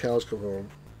until cows come home.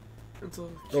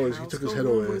 Until oh, he took his head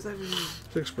away. What does that mean?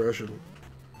 It's an expression.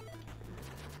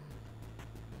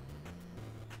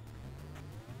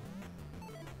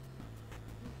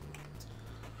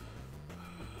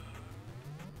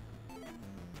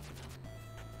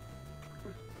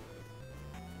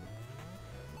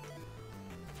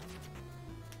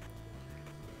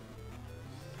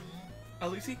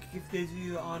 At least he gives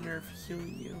you the honor of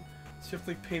healing you. So you have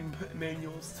to like pay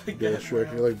manuals to Yeah, get sure. I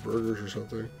could get like burgers or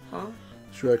something. Huh?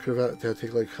 Sure, I could have had to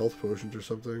take like health potions or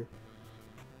something.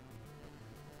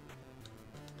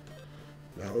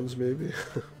 Mountains, maybe.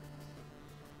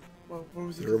 Well, what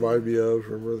was it? They remind me of.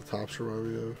 Remember the tops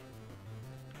remind me of.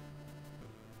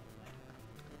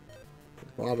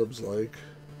 The bottoms like.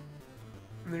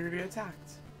 And they're gonna get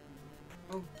attacked.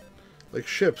 Oh. Like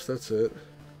ships. That's it.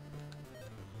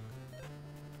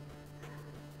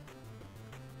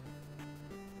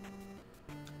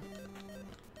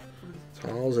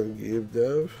 Tiles and game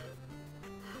dev.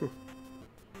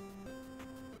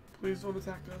 Please don't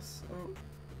attack us. Oh.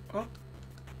 Oh.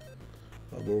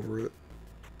 I'm over it.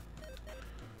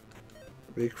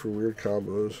 Make for weird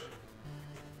combos.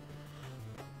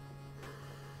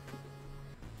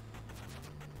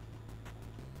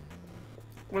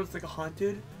 What, it's like a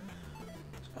haunted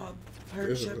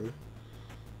pirate ship? Isn't it?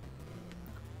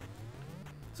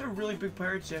 It's a really big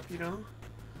pirate ship, you know?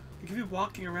 You could be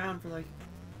walking around for like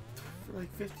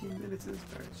 15 minutes in this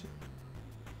pirate ship.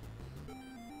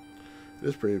 It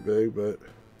is pretty big, but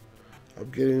I'm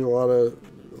getting a lot of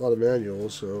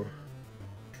manuals, so.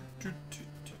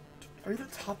 Are you the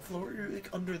top floor or you're like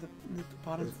under the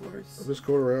bottom floors? I'm just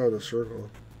going around in a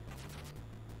circle.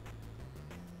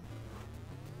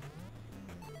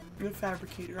 You're a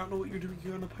fabricator. I don't know what you're doing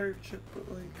here on a pirate ship, but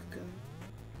like, okay.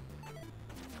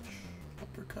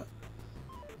 Uppercut.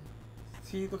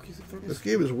 See, look, he's throwing. This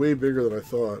game is way bigger than I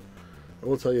thought. I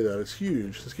will tell you that. It's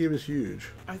huge. This game is huge.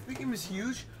 I think the game is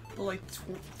huge, but like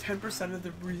 10% of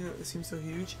the reason that it seems so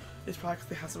huge is probably because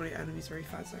they have so many enemies every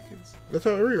 5 seconds. That's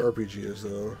how every RPG is,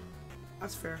 though.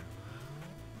 That's fair.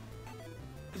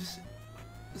 Is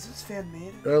this fan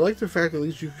made? And I like the fact that at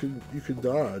least you can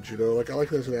dodge. You know, like I like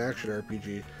this as an action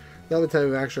RPG. Not the type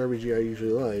of action RPG I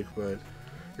usually like, but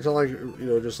it's not like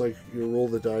just like you roll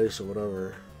the dice or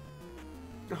whatever.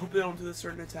 I hope they don't do this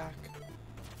certain attack,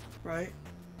 right?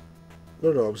 No,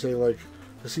 I'm saying like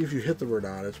to see if you hit them or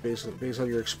not. It's based on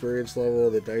your experience level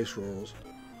and the dice rolls.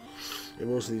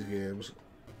 In most of these games,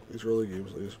 these early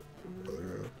games at least.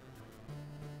 Mm-hmm.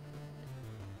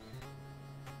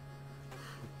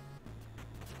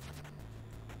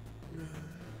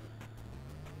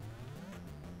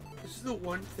 This is the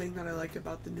one thing that I like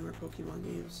about the newer Pokemon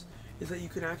games is that you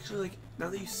can actually like now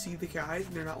that you see the guys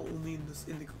and they're not only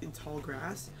in tall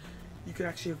grass, you can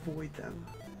actually avoid them.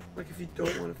 Like if you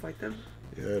don't want to fight them.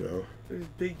 Yeah, I know. There's a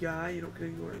big guy, you don't get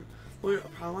ignore him. Well, the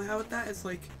problem I have with that is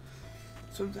like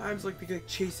sometimes like they can like,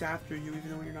 chase after you even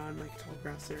though you're not in like tall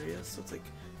grass areas. So it's like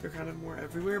they're kind of more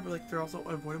everywhere, but like they're also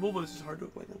unavoidable. But it's just hard to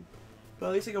avoid them. But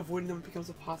at least like avoiding them becomes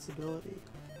a possibility.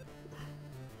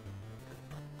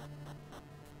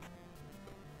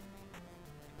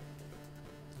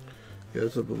 Yeah,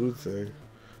 it's a balloon thing.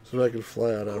 So I can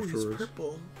fly out afterwards. He's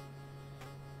purple.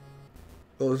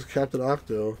 Oh, this is Captain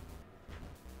Octo.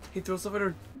 He throws stuff at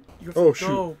her. You have to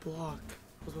go block.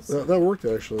 That worked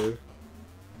actually.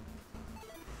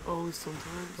 Oh,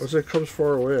 sometimes. Oh, so it comes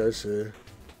far away, I see.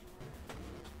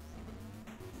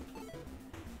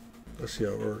 Let's see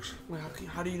how it works. Wait,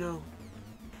 how do you know?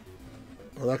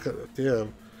 Oh, that kind of,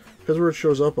 damn. Because where it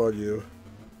shows up on you.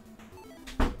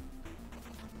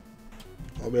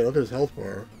 Oh man, look at his health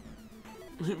bar.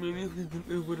 Maybe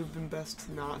it would have been best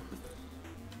to not.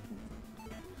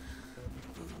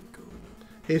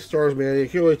 Hey Stars Man, you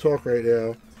can't really talk right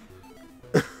now.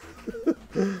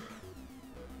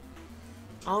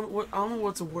 I don't know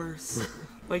what's worse.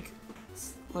 like,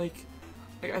 I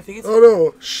think it's. Oh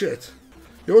no! Shit.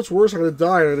 You know what's worse? I'm gonna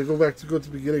die and I'm gonna go to the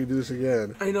beginning and do this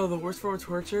again. I know, the worst form of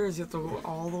torture is you have to go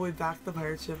all the way back to the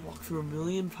pirate ship, walk through a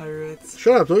million pirates.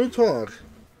 Shut up, don't even talk.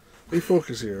 Let me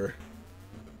focus here.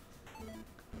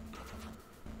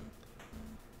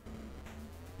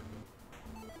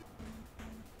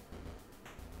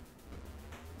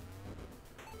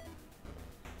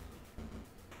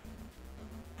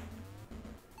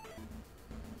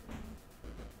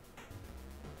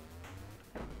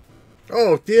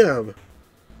 Oh, damn. What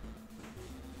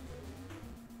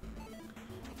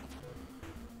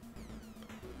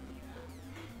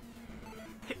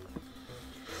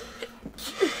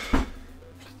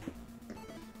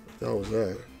the hell was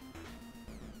that?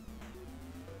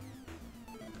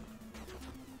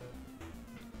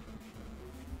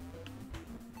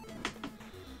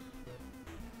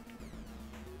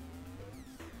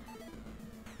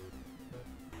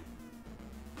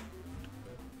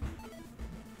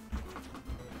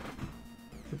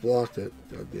 You blocked it.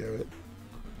 God damn it.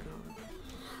 God.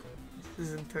 This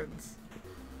is intense.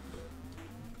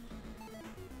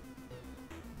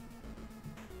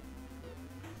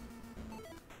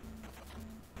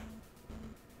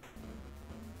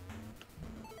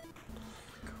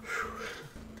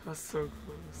 That's so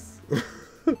close.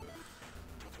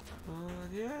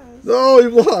 Yes. No, you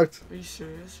blocked. Are you sure?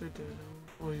 Yes, you did.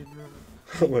 Oh, you know.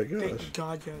 Oh my gosh. Thank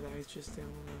God you had eyes just down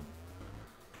low.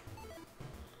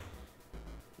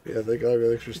 Yeah, thank God I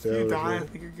got extra If stamina. you die, I here.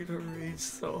 think you're gonna rage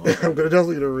so hard. I'm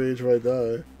definitely gonna rage if I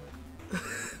die.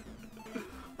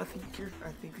 I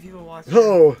think people watching.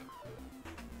 No!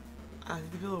 I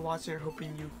think the people watching are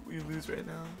hoping you lose right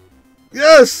now.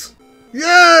 Yes!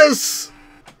 Yes!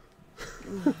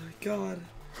 Oh my God.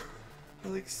 I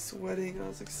was like sweating. I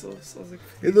was like.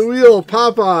 In the wheel,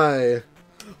 Popeye!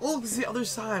 Oh, this is the other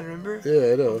side, remember? Yeah,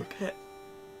 I Oh, know. the pit.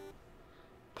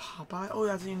 Popeye? Oh,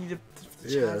 that's what you need to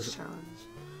Yeah. challenge.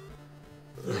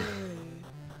 Yay.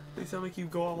 They sound like you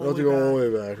go all I have the to way go all back.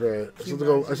 the way back, right. I Can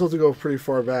still you have to go pretty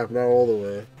far back, not all the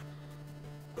way.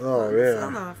 Oh, It's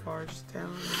not yeah. that far, just down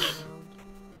and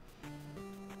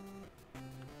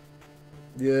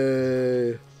around.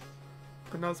 Yay.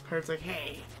 But now this pirate's like,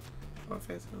 hey! Oh,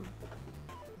 fancy him.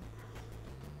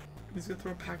 He's gonna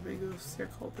throw a pack mango, see I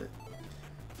called it.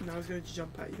 And now he's gonna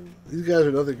jump at you. These guys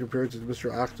are nothing compared to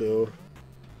Mr. Octo.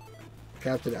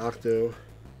 Captain Octo.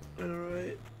 I know,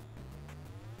 right?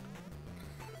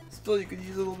 Still, you could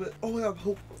use a little bit. Oh, yeah,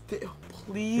 hope.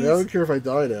 Please. I don't care if I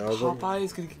die now. Popeye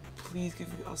is gonna please give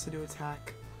us a new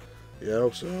attack. Yeah, I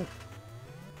hope so.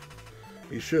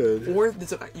 You should. Or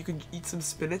you can eat some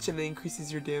spinach and it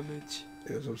increases your damage.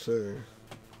 Yeah, that's what I'm saying.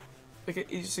 Like it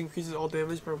just increases all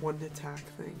damage by one attack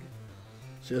thing.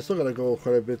 See, I still gotta go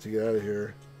quite a bit to get out of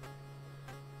here.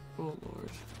 Oh lord.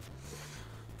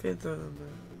 Phantom.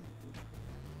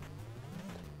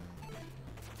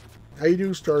 How you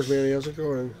doing, Stars Manny? How's it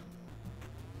going?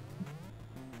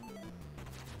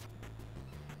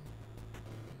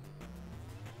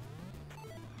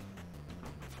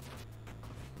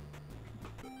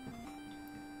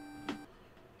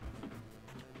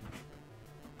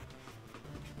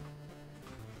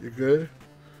 You good?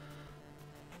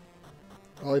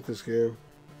 I like this game.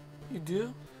 You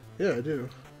do? Yeah, I do.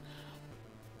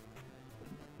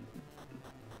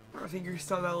 I think you're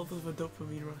still that little bit of a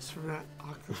dopamine rush from that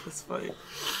octopus fight.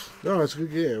 No, it's a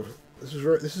good game. This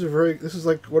is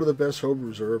like one of the best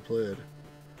homebrews I've ever played.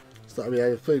 It's not, I mean,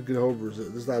 I've played good homebrews. This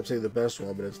is not saying the best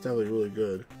one, but it's definitely really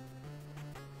good.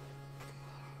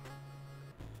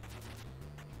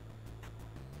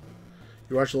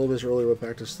 You watched a little bit earlier, went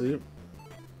back to sleep.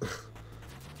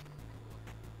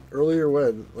 Earlier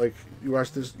when? Like, you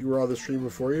watched this, you were on the stream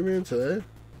before you, man, today?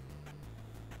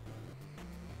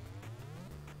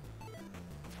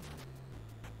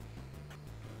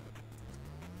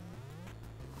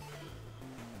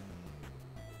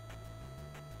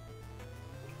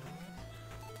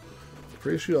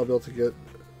 Pretty sure I'll be able to get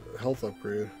a health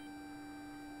upgrade.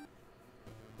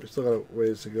 We still got a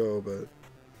ways to go, but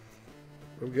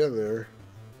I'm getting there.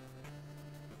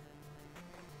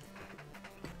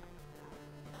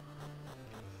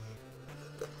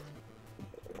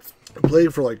 I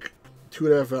played for like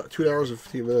 2 hours and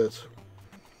 15 minutes.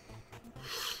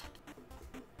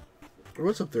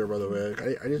 What's up there, by the way?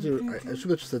 I assume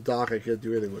that's just a dock. I can't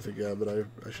do anything with again, but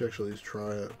I should actually at least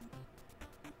try it.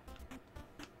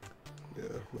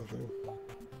 Yeah, nothing.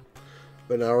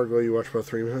 But an hour ago, you watched about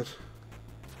 3 minutes.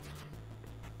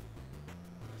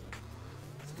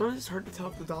 Sometimes it's hard to tell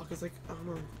if the dock is like, I don't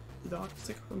know. The dock is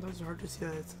like, sometimes it's hard to see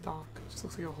that it's a dock. It just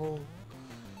looks like a hole.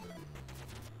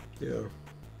 Yeah.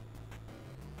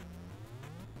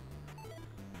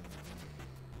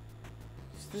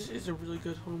 This is a really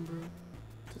good homebrew.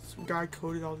 Some guy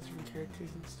coded all these different characters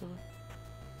and stuff.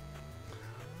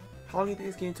 How long do you think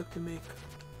this game took to make?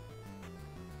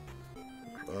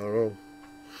 I don't know.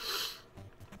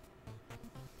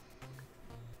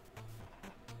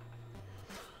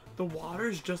 The water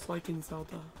is just like in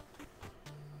Zelda.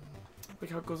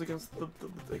 Like how it goes against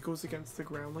the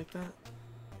ground like that.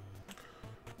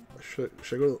 Should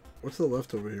I go? What's to the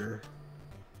left over here?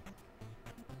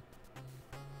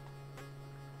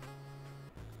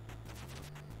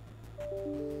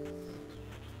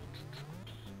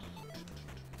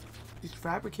 These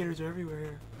fabricators are everywhere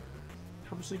here.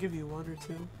 How much do they give you? 1 or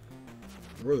 2?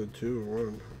 More than 2 or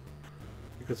 1.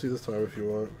 You can see this time if you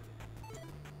want.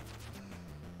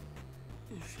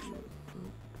 If you...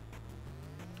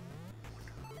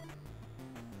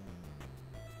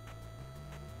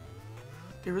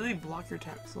 They really block your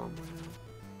attacks a lot more now.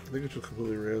 I think it's just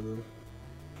completely random.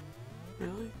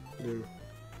 Really? Yeah.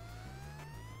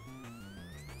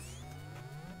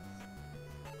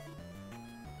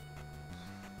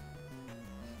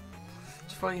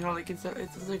 It's funny how like it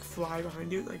doesn't like fly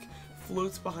behind you, it, like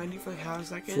floats behind you for like half a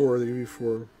second. 4, they give you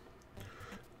 4.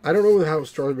 I don't know how it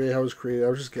started, maybe how it was created. I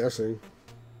was just guessing.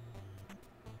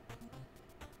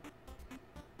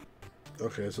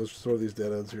 Okay, so let's just throw these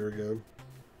dead ends here again.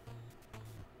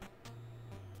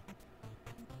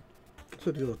 What's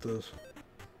the deal with this?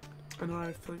 I know,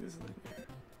 I feel like there's something there.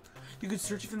 You could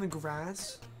search it in the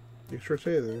grass. You can search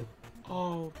anything.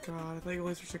 Oh god, I thought you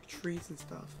only search like trees and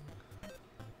stuff.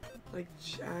 Like,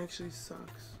 actually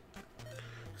sucks.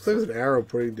 It's like there's an arrow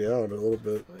pointing down a little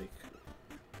bit. Like,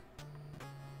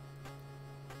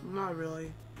 not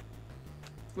really.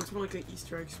 Looks more like an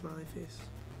Easter egg smiley face.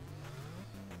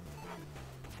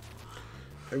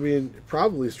 I mean,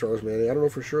 probably Stars Manny. I don't know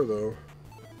for sure though.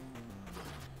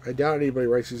 I doubt anybody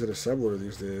writes these in assembler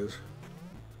these days.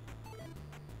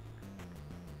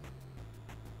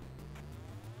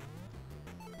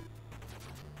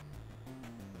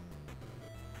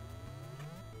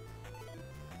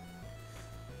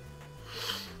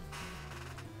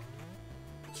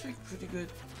 It's like pretty good.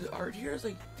 The art here is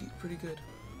like pretty good.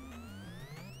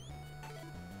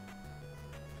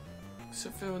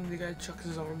 Except for when the guy chucks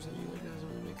his arms at you, like that doesn't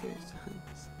really make any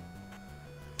sense.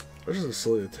 That's just a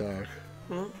silly attack.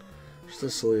 Huh? Just a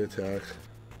silly attack.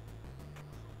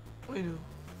 I know.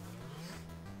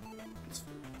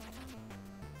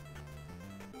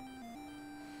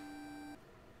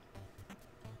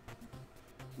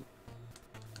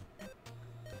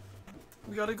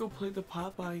 We gotta go play the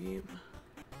Popeye game.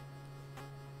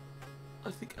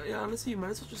 I think, yeah, honestly, you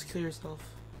might as well just kill yourself.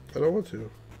 I don't want to.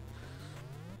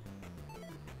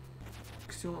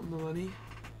 Because you want the money?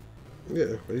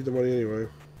 Yeah, I need the money anyway.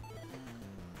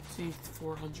 So you need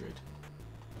 400.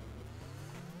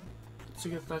 So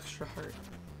you get the extra heart.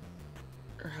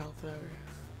 Or health, whatever.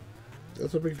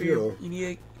 That's a big deal. You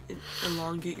need to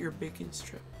elongate your bacon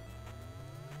strip.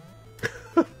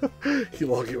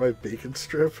 Elongate my bacon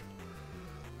strip?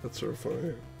 That's sort of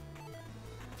funny.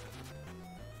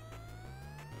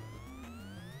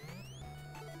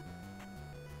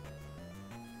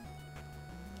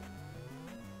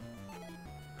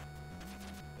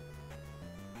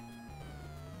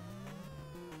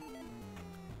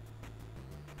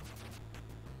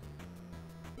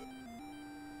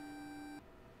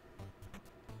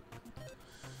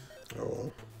 Oh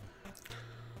well.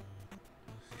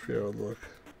 See how it look.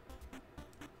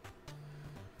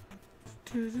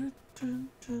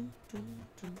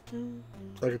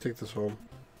 I can take this home.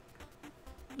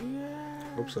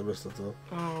 Yeah. Oops, I missed it though.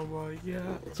 Oh my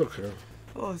god. It's okay.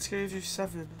 Oh, this guy gives you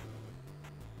 7.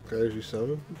 Can I give you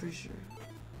 7? I'm pretty sure.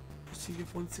 So you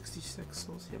get 166,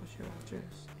 so we'll see how much you have after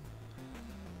this.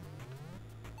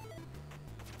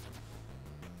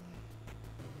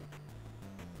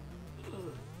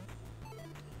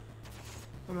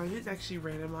 Imagine it's actually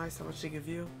randomized how much they give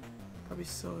you. Probably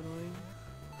so annoying.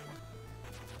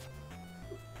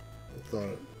 It's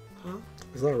not. Huh?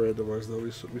 It's not randomized though.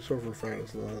 We saw for a fact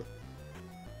it's not.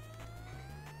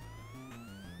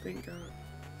 Thank God.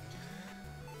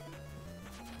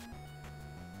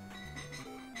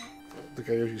 I think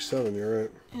I gave you 7. You're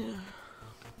right. Yeah.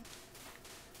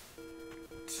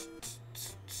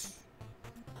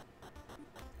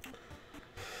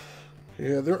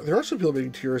 Yeah, there are some people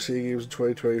making TRC games in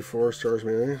 2024. Stars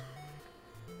Manny.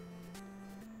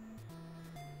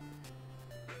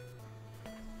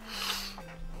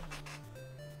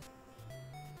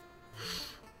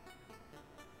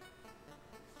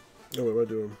 Oh, what am I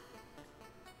doing?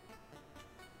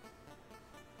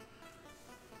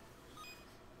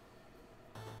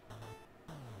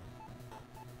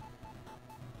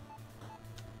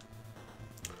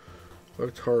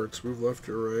 Collect hearts. Move left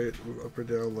or right. Move up or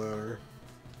down ladder.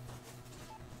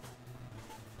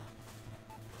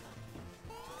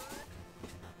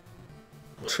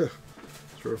 It's sort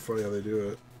of funny how they do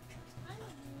it.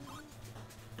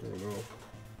 I don't know.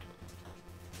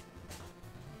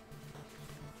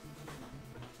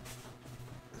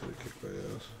 They kicked my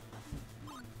ass.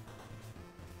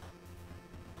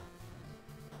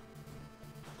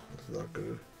 That's not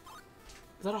good.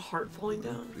 Is that a heart falling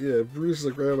down? Yeah, Bruce is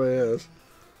like right on my ass.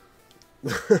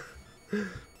 That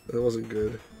wasn't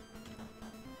good.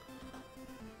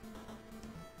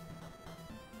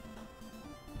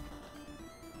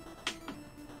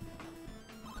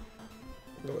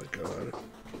 Oh my god.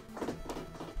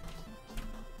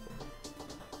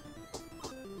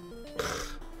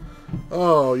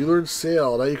 Oh, you learned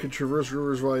sail. Now you can traverse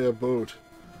rivers via a boat.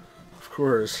 Of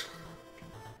course.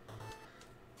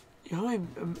 You know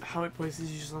how many places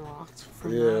you just unlocked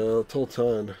from Yeah, that? a whole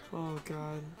ton. Oh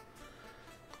god.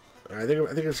 I think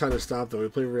it's time to stop though. We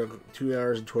played for around 2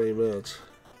 hours and 20 minutes.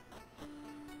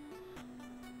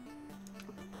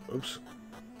 Oops.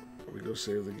 Let me go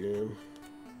save the game.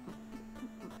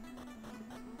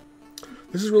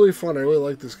 This is really fun. I really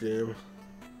like this game.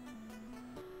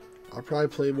 I'll probably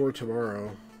play more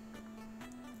tomorrow.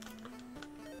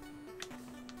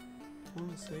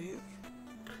 Want to save?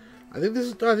 I think this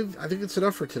is. I think it's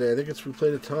enough for today. I think we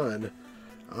played a ton.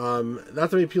 Not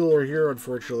that many people are here,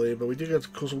 unfortunately, but we did get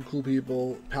some cool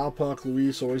people. Pal Puck,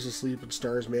 Luis, Always Asleep, and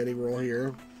Stars Manning were all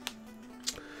here.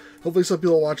 Hopefully some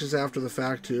people will watch this after the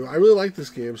fact, too. I really like this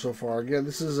game so far. Again,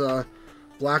 this is a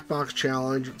black box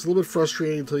challenge. It's a little bit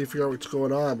frustrating until you figure out what's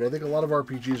going on, but I think a lot of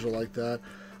RPGs are like that.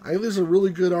 I think this is a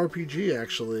really good RPG,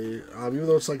 actually. Even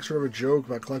though it's like sort of a joke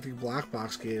about collecting black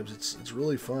box games, it's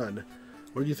really fun.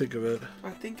 What do you think of it?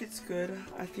 I think it's good.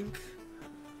 I think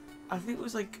it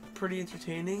was like pretty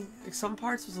entertaining. Like some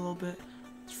parts was a little bit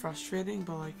frustrating,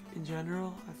 but like in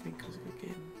general, I think it was a good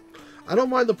game. I don't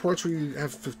mind the parts where you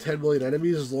have 10 million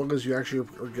enemies as long as you actually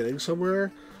are getting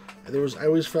somewhere. And I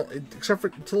always felt, except for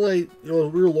until we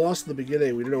were lost in the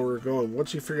beginning, we didn't know where we were going.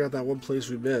 Once you figure out that one place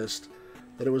we missed,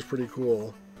 then it was pretty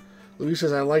cool. Louis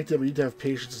says, I liked it, but you need to have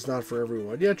patience. It's not for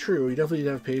everyone. Yeah, true. You definitely need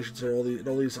to have patience in all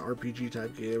these RPG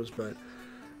type games, but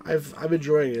I'm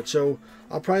enjoying it. So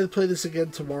I'll probably play this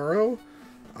again tomorrow.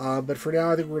 But for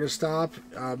now, I think we're going to stop.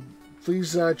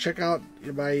 Please check out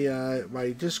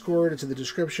my Discord. It's in the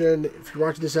description. If you're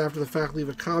watching this after the fact, leave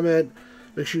a comment.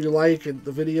 Make sure you like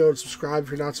the video and subscribe if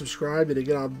you're not subscribed. And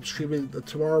again, I'm streaming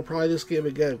tomorrow probably this game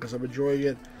again because I'm enjoying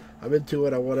it. I'm into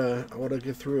it. I wanna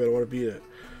get through it. I want to beat it.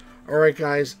 All right,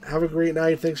 guys. Have a great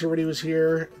night. Thanks everybody who was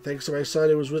here. Thanks to my son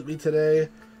who was with me today.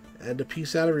 And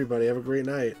peace out, everybody. Have a great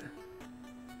night.